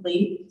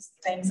incomplete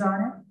things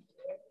on it.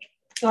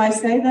 So I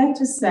say that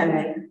to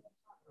say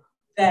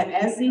that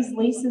as these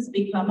leases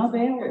become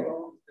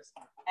available,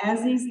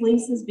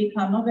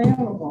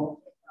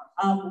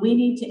 we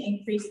need to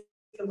increase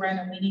the rent,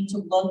 and we need to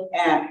look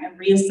at and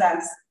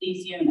reassess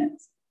these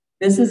units.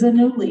 This is a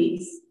new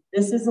lease.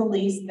 This is a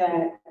lease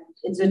that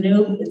it's a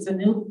new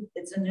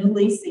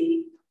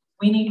leasee.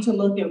 We need to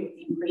look at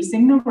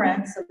increasing the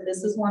rent. So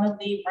this is one of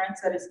the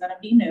rents that is going to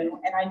be new.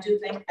 And I do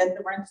think that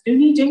the rents do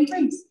need to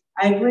increase.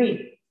 I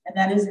agree. And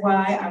that is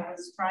why I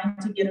was trying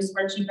to get a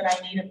spreadsheet, but I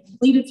need a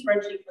completed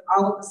spreadsheet with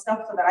all of the stuff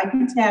so that I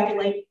can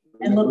tabulate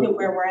and look at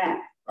where we're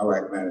at. All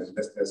right, man,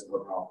 let's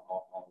work on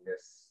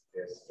this.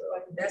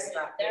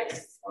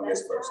 On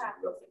this first.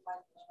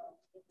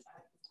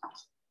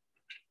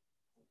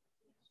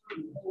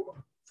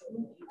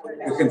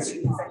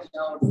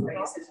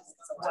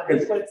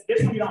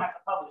 This we don't have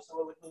to publish, so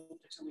it would move to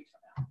 2 weeks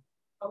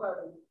from now.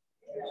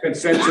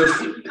 Consensus,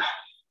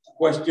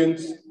 questions?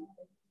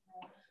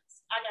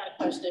 I got a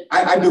question.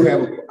 I do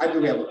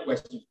have a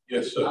question.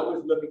 Yes, sir. I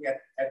was looking at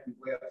the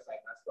website.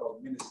 I saw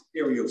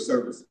ministerial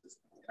services.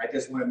 I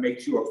just want to make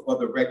sure for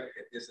the record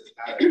that this is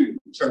not a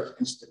church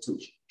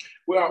institution.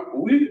 Well,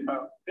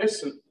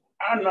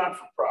 our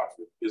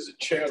not-for-profit is a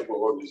charitable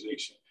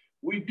organization.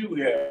 We do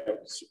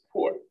have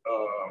support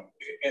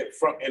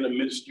in the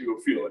ministerial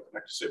field,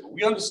 like I said, but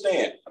we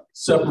understand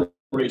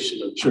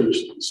separation of church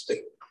and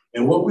state.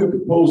 And what we're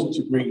proposing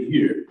to bring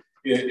here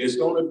is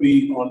going to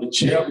be on the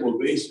charitable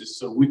basis,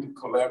 so we can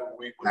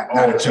collaborate with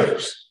all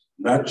churches,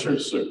 not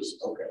church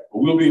services. Okay. But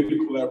we'll be able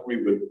to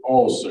collaborate with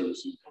all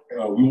services.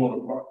 We want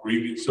to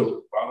bring in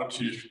some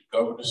volunteers from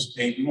governor,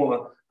 state. We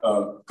want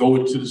to go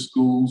into the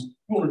schools.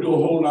 We want to do a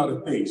whole lot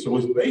of things. So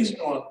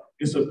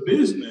it's a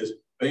business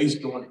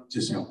based on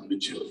just helping the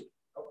children.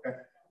 Okay.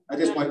 I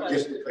just want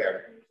to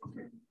clarify.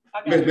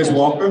 Ms.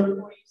 Walker?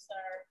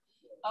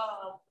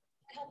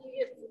 How do you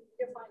get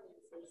your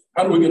finances?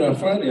 How do we get our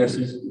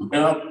finances?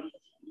 Now,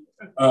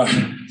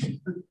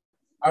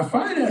 our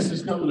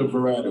finances come in a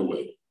variety of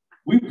ways.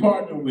 We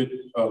partner with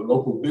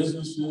local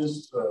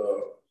businesses,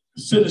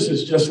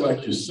 citizens just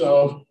like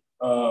yourself,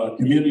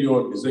 community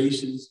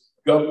organizations,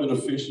 government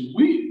officials.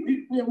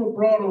 We have a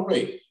broad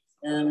array,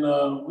 and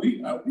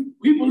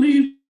we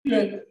believe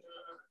that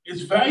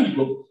it's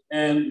valuable,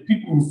 and the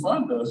people who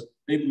fund us,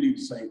 they believe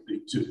the same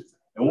thing too.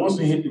 And once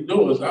they hit the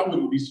doors, I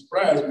wouldn't be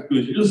surprised,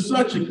 because you're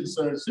such a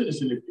concerned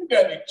citizen. If you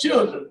got any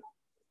children,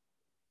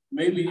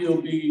 maybe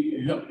you'll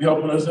be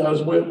helping us out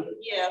as well.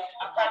 Yeah,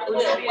 I probably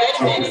will. Wait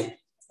a minute.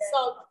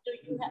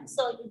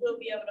 So you will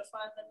be able to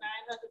fund the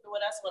 900?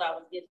 Well, that's what I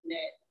was getting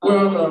at.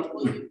 Well,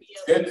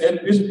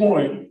 at this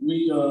point,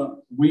 we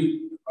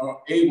are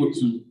able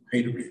to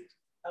pay the rent.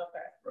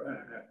 Okay.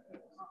 Right.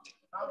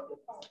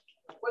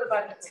 What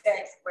about the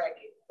tax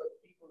bracket for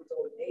people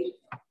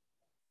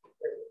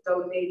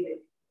donating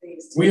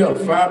things? We are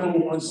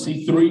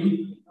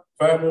 501c3.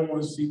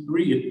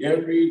 501c3, and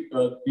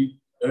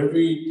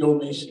every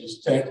donation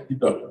is tax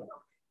deductible.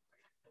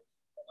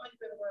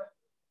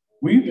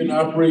 We've been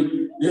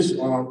operating this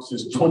arm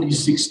since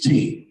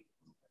 2016.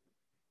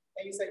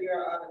 And you said you're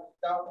out of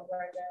Dalton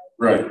right now?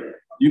 Right.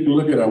 You can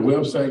look at our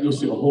website, you'll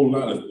see a whole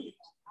lot of things.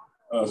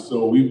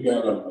 So we've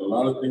got a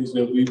lot of things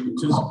that we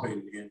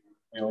participate in,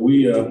 and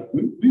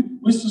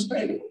we're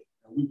sustainable,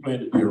 and we plan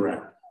to be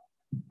around.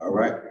 All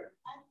right.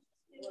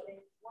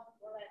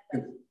 I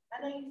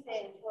know you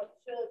said for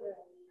children,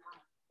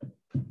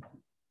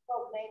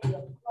 folks maybe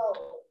of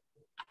clothes.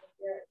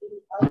 There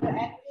are other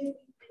activities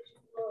that you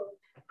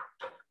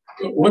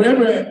will.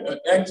 Whatever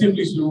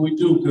activities that we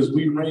do, because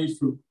we range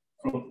from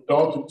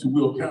Dalton to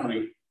Will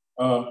County,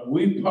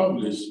 we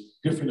publish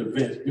different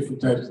events,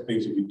 different types of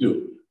things that we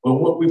do. But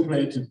what we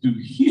plan to do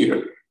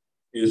here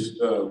is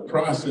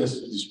process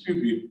and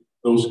distribute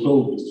those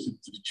clothes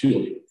to the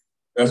children.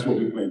 That's what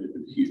we plan to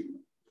do here.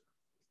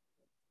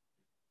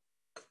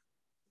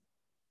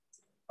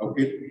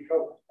 Okay,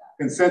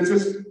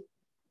 consensus?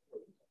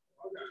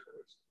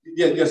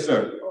 Yeah, yes,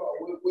 sir.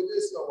 With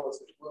this,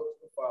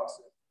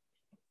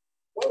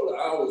 what will the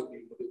hours be?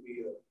 Will it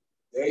be a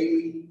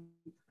daily?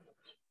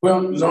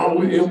 Well,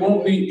 no, it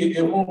won't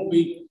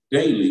be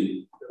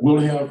daily. We'll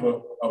have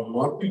a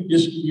monthly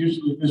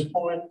distribution at this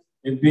point,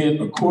 and then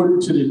according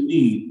to the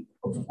need,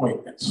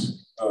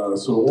 appointments.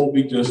 So it won't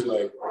be just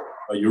like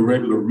your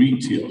regular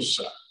retail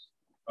shop.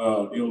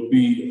 It'll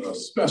be a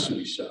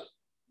specialty shop.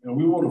 And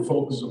we want to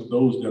focus on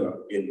those that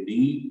are in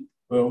need,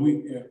 but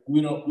we're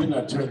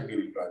not turning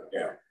anybody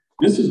down.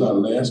 This is our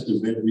last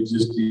event we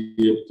just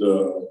did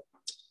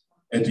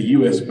at the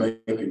U.S. Bank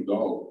in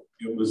Galway.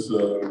 It was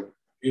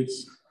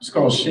it's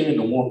called Sharing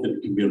the Warmth in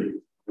the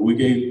Community. And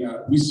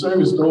we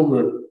serviced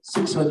over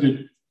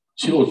 600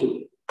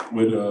 children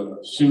with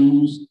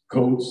shoes,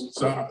 coats,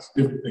 socks,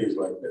 different things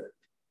like that.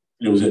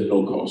 And it was at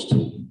no cost to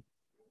them.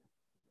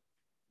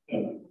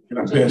 Can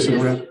I pass it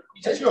around?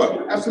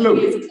 Sure,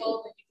 absolutely.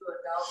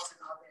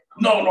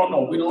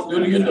 No, we don't do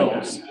the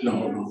adults.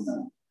 No.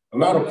 A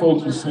lot of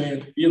folks were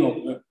saying, they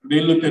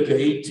looked at the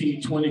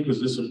 18, 20 because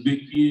there's some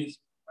big kids.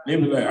 They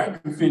were like, I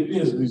can fit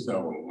this. And we said,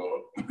 oh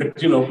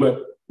Lord. But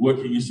what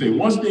can you say?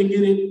 Once they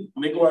get it,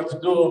 when they go out the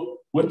door,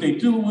 what they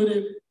do with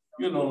it,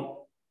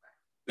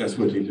 that's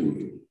what they do with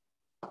it.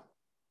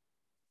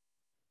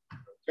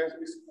 I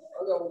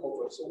got one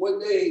more question. So what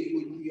day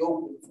will you be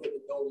open for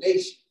the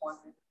donation?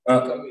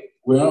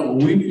 Well,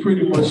 we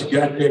pretty much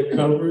got that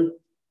covered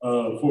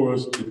for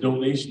us. The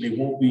donation, they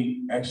won't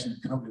be actually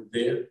coming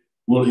there.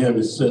 We'll have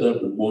it set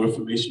up and more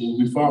information will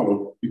be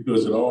followed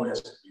because it all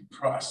has to be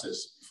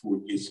processed before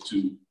it gets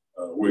to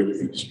where it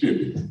can be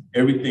distributed.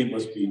 Everything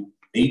must be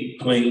neat,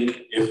 clean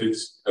if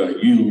it's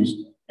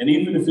used. And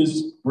even if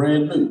it's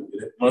brand new,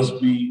 it must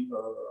be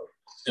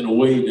in a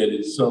way that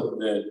it's something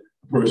that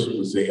a person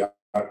would say,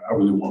 I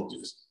really want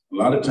this. A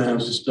lot of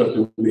times the stuff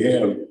that we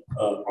have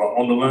are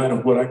on the line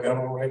of what I got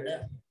on right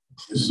now.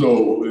 And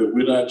so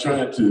we're not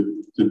trying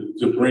to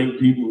bring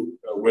people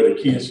where the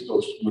kids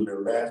go when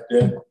they're laughed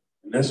at.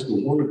 And that's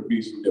one of the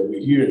reasons that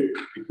we're here,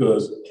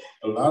 because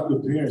a lot of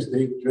the parents,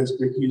 they dress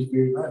their kids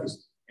very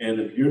nice. And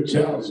if your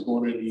child is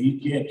going in and he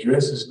can't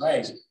dress as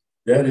nice,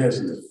 that has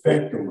an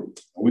effect on them.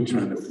 And we're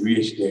trying to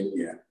bridge that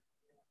gap.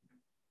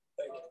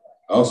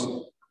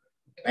 Awesome.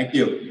 Thank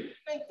you.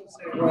 Thank you,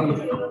 sir.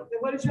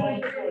 What is your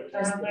name?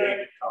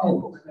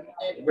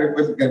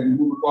 We're going to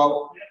move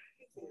forward.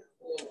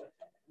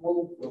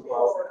 Move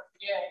forward.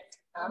 Yeah.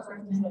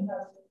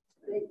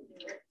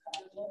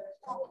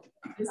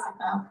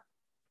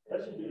 That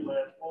should be the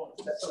last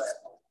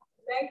one.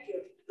 Thank you.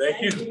 Thank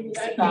you.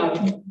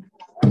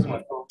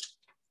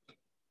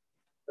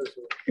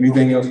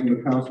 Anything else from the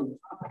council?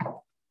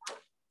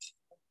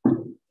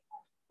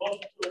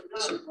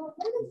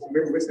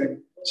 Wait a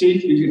second.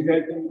 Chief, did you have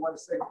anything you want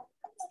to say?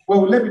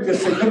 Well, let me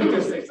just say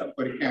something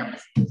for the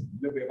cameras. A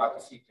little bit about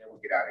the chief, then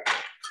we'll get out of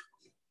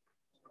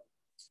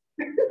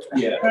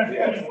here.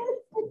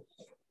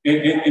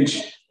 Yeah.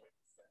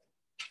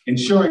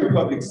 Ensuring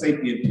public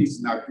safety and peace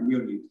in our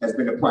community has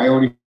been a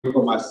priority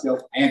for myself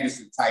and this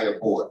entire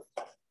board.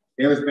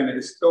 There has been a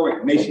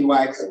historic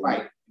nationwide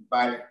spike in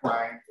violent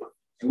crime,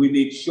 and we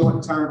need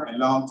short-term and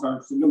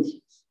long-term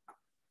solutions.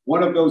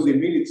 One of those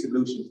immediate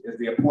solutions is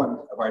the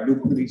appointment of our new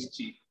police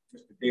chief,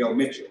 Mr. Dale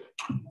Mitchell.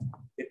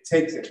 It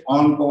takes an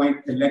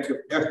ongoing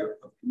collective effort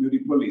of community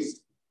policing.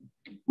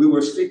 We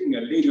were seeking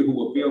a leader who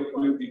will build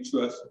community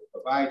trust,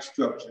 provide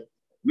structure,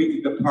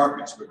 meet the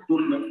department's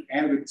recruitment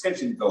and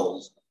retention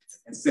goals,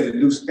 and set a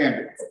new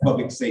standard for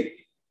public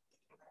safety.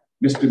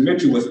 Mr.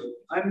 Mitchell was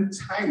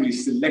untimely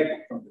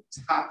selected from the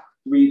top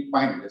 3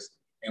 finalists,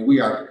 and we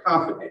are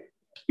confident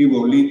he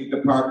will lead the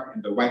department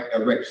in the right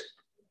direction.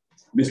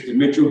 Mr.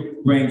 Mitchell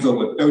brings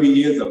over 30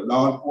 years of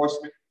law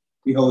enforcement.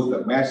 He holds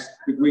a master's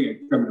degree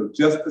in criminal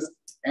justice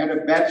and a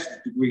bachelor's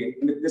degree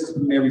in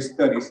interdisciplinary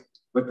studies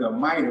with a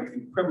minor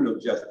in criminal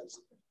justice,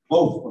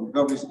 both from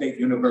Governor State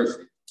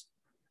University.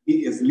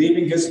 He is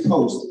leaving his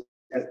post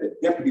as the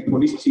deputy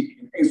police chief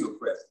in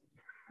Hazelcrest.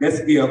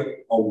 Let's give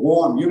a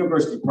warm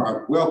University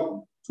Park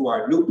welcome to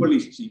our new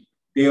police chief,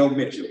 Dale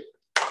Mitchell.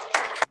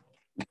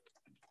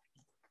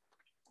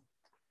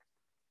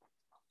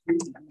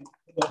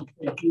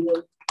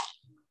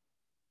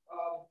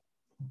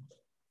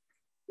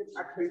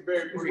 I can be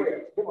very brief.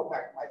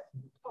 Okay,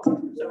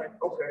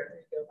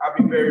 I'll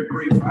be very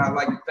brief. I'd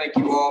like to thank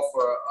you all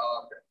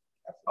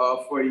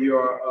for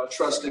your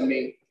trust in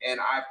me, and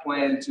I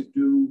plan to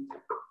do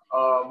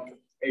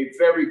a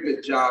very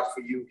good job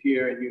for you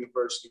here in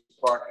University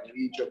Park and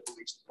lead your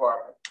police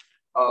department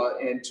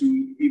and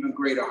to even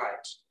greater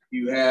heights.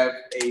 You have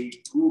a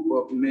group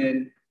of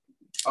men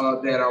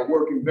that are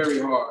working very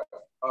hard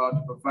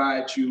to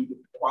provide you the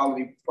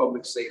quality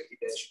public safety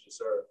that you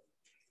deserve.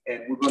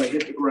 And we're going to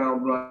hit the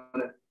ground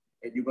running,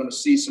 and you're going to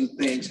see some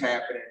things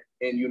happening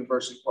in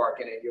University Park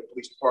and in your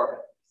police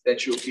department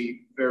that you'll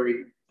be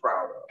very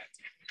proud of.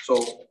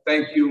 So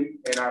thank you,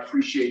 and I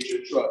appreciate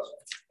your trust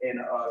in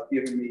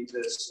giving me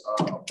this,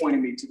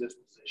 appointing me to this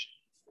position.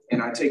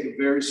 And I take it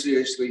very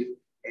seriously,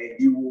 and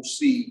you will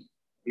see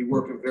me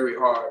working very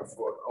hard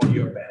on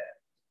your behalf.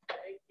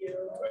 Thank you.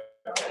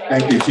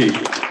 Thank you, Chief.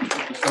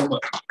 Thank you so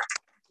much.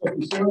 Thank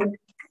you, sir.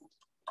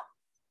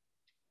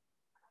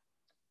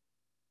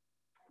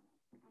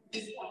 I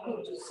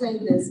hate to say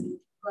this,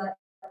 but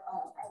I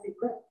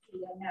regret to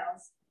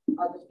announce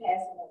the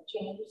passing of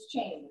James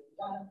Chambers.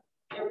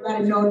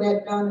 Everybody know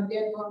that Donna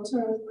Deadbone's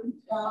husband,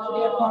 Donna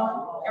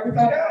Deadbone.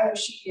 Everybody knows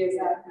she is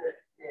out here.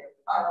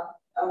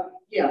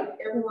 Yeah,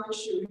 everyone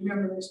should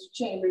remember Mr.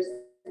 Chambers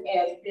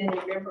as being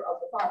a member of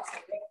the Parks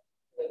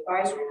and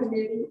Advisory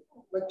Committee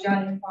with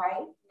Johnny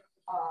White,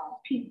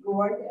 Pete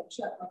Gordon, and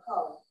Chuck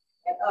McCullough,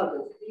 and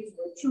others. These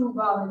were true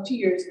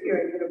volunteers here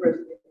at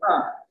University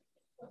Park.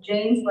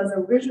 James was an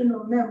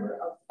original member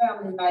of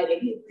Family Night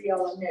at Hickory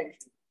Elementary.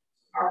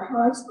 Our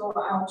hearts go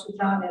out to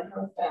Donna and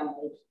her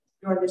family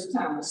during this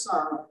time of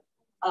sorrow.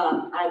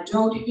 I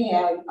don't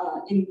have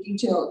any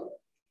detail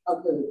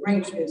of the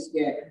arrangements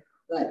yet,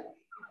 but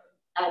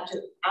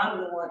I'm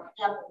the one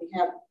happily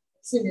have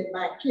sitting in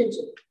my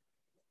kitchen.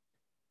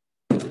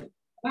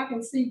 I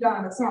can see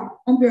Donna's house.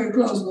 I'm very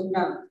close with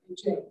Donna and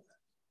James.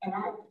 And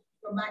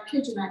from my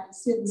kitchen, I can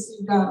sit and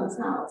see Donna's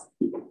house.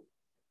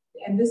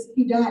 And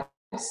he died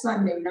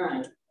Sunday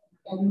night.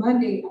 And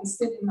Monday, I'm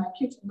sitting in my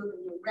kitchen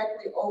looking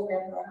directly over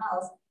at her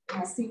house,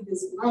 and I see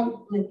this light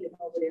blinking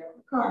over there in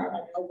the car, and I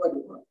know what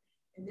it was.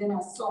 And then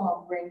I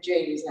saw him bring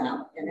James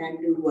out, and I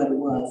knew what it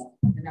was.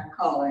 And I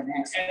called her and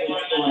asked her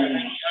what was going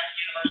on.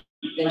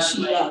 And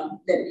she let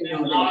me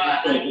know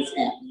that what was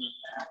happening.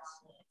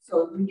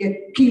 So if we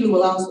get, Keela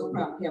will also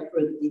probably have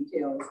further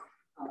details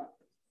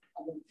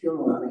of the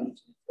funeral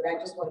arrangements. But I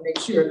just want to make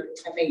sure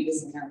I made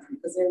this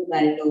announcement because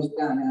everybody knows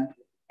Donna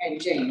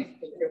and James,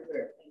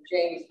 and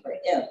James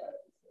forever.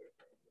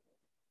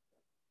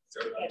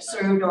 And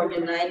served on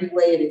United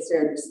Way and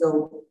etc.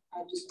 So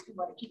I just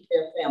want to keep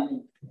their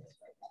family.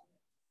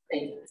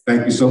 Thank you.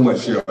 Thank you so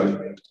much,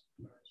 Shirley.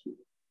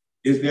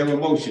 Is there a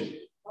motion?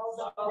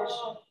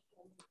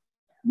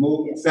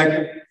 Move.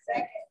 Second.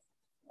 Second.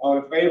 All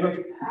in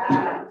favor?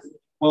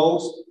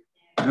 Opposed?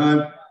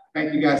 None. Thank you guys.